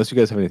yeah, unless you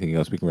guys have anything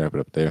else, we can wrap it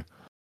up there.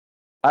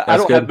 I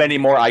don't have many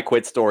more I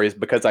Quit stories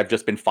because I've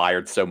just been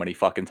fired so many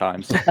fucking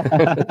times.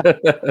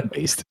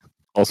 Based.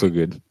 Also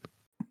good.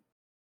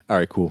 All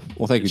right, cool.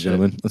 Well, thank you, Good shit.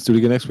 gentlemen. Let's do it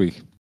again next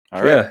week.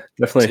 All right. Yeah,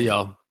 definitely. See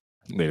y'all.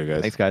 Later,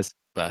 guys. thanks, guys.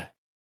 Bye.